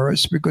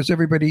glamorous because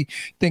everybody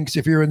thinks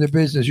if you're in the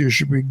business you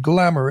should be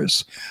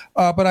glamorous.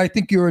 But I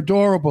think you're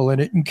adorable in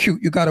it and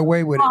cute. You got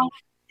away with it.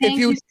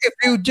 If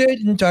you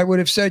didn't, I would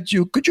have said to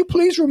you, could you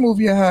please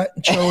remove your hat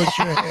and show us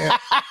your hair?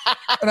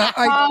 And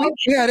I think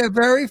we had a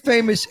very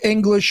famous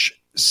English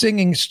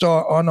singing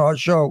star on our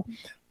show.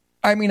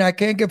 I mean, I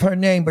can't give her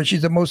name, but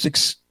she's the most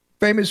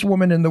famous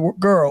woman in the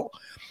girl.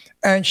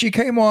 And she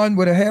came on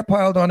with her hair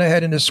piled on her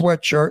head in a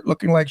sweatshirt,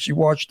 looking like she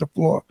washed the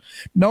floor.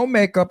 No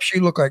makeup.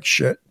 She looked like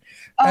shit.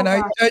 And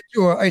I said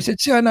to her, I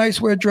said, see how nice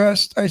we're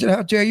dressed? I said,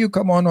 how dare you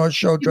come on our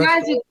show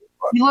dressed? You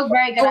look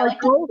very good.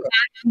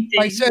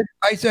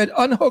 I said,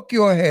 unhook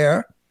your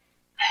hair,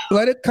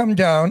 let it come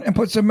down, and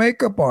put some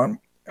makeup on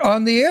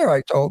the air.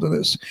 I told her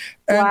this.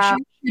 And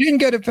she didn't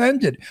get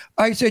offended.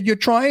 I said, you're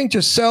trying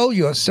to sell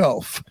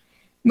yourself.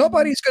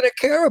 Nobody's going to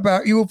care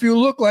about you if you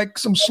look like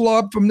some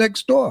slob from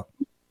next door.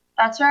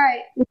 That's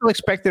right. People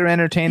expect their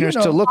entertainers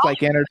to look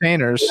like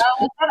entertainers.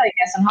 Well, I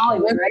guess in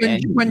Hollywood,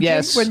 right?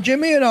 When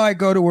Jimmy and I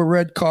go to a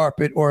red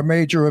carpet or a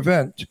major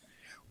event,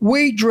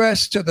 we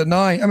dress to the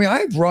nine. I mean, I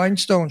have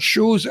rhinestone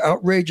shoes,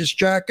 outrageous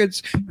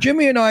jackets.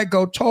 Jimmy and I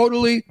go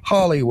totally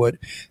Hollywood.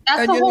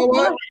 That's and you know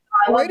what?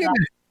 Wait a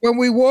minute. When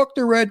we walk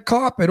the red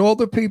carpet, all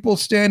the people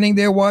standing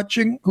there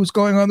watching who's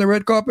going on the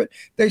red carpet,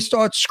 they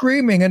start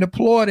screaming and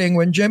applauding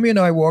when Jimmy and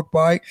I walk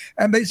by,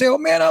 and they say, oh,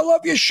 man, I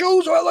love your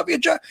shoes, or I love your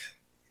jacket.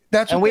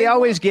 And we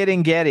always get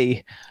in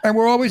Getty. And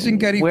we're always in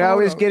Getty. We're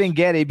always getting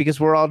Getty because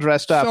we're all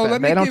dressed up. So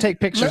they don't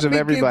take pictures of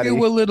everybody. Let me give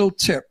you a little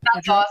tip.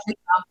 That's awesome.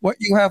 What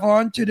you have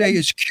on today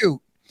is cute.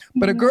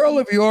 But a girl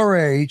of your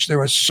age, there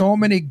are so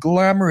many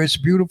glamorous,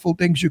 beautiful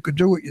things you could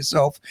do with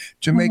yourself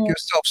to make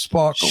yourself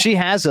sparkle. She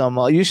has them.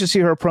 You should see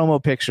her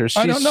promo pictures.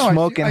 She's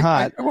smoking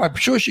hot. I'm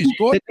sure she's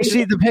gorgeous. Did you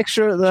see the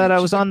picture that I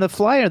was on the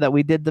flyer that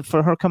we did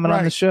for her coming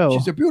on the show?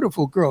 She's a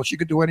beautiful girl. She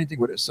could do anything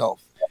with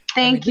herself.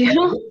 Thank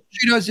you.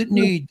 She doesn't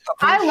need.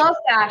 I love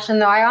fashion,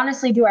 though. I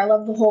honestly do. I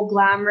love the whole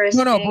glamorous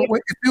thing.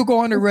 But if you go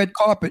on the red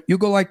carpet, you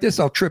go like this,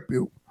 I'll trip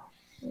you.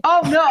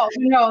 Oh,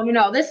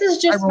 no. This is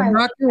just I will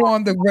not go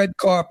on the red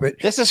carpet.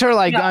 This is her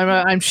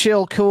I'm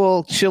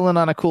chilling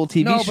on a cool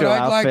TV show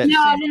outfit.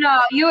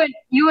 No.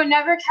 You would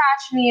never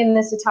catch me in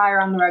this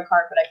attire on the red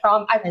carpet.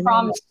 I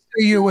promise.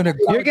 You're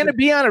going to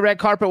be on a red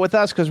carpet with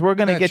us because we're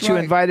going to get you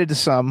invited to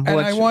some. And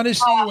I want to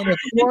see you in a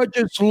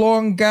gorgeous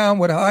long gown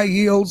with high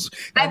heels.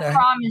 I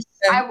promise.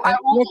 I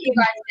won't let you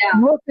guys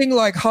down. Looking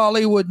like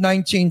Hollywood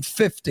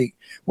 1950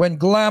 when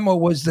glamour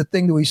was the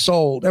thing that we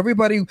sold.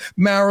 Everybody,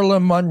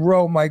 Marilyn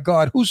Monroe, my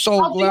God, who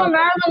sold glamour?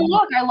 Marilyn,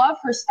 look, I love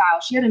her style.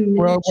 She had a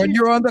when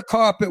you're on the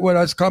carpet with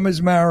us, come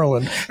as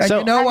Marilyn. And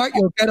you know what?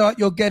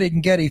 You'll get it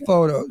in Getty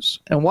photos.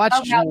 And watch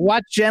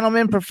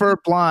Gentlemen Prefer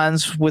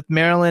Blondes with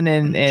Marilyn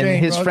and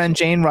his friend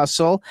Jane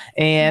Russell,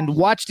 and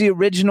watch the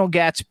original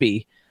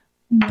Gatsby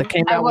that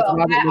came out with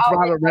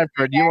Robert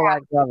Redford. You will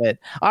love it.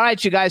 All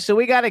right, you guys. So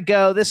we got to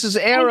go. This is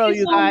ARO,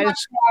 you guys.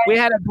 We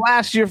had a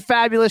blast. You're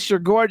fabulous. You're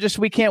gorgeous.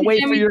 We can't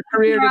wait for your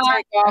career to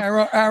take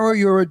off. ARO,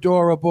 you're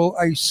adorable.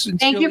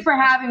 Thank you for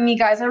having me,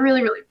 guys. I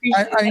really, really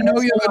appreciate it.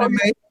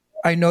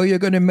 I know you're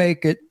going to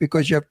make it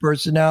because you have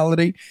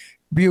personality,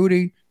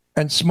 beauty,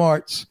 and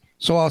smarts.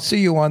 So I'll see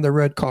you on the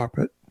red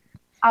carpet.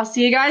 I'll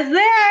see you guys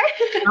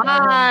there.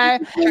 Bye.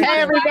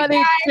 Hey,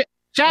 everybody.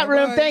 Chat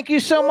room, thank you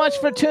so much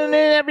for tuning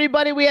in,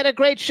 everybody. We had a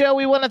great show.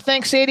 We want to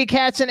thank Sadie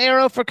Katz and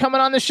ARO for coming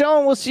on the show,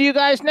 and we'll see you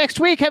guys next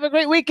week. Have a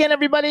great weekend,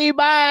 everybody.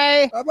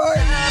 Bye. Bye-bye.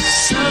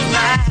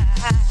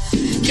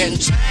 Can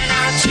turn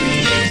out to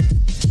be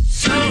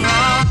so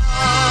wrong.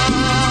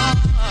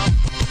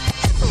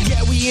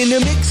 Yeah, we in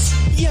the mix.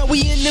 Yeah,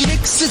 we in the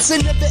mix. It's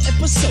another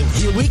episode.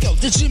 Here we go.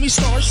 The Jimmy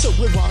Star Show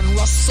with Ron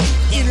Russell.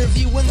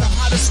 Interviewing the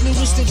hottest,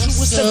 newest, and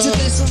truest of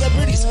today's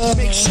celebrities.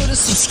 Make sure to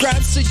subscribe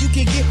so you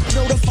can get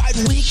notified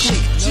weekly.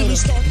 Jimmy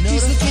Star,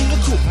 he's the king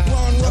of cool.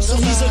 Ron Russell,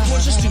 he's a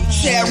gorgeous dude.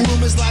 Chat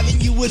room is live and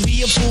you would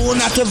be a fool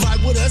not to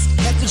vibe with us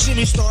at the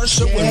Jimmy Star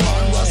Show with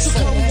Ron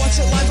Russell. Come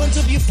watch it live on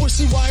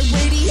W4CY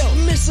Radio.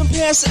 Miss some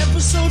past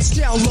episodes?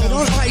 Download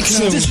on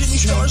iTunes. The Jimmy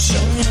Star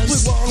Show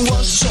with Ron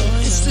Russell.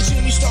 It's the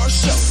Jimmy Star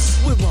Show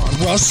with Ron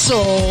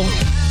Russell.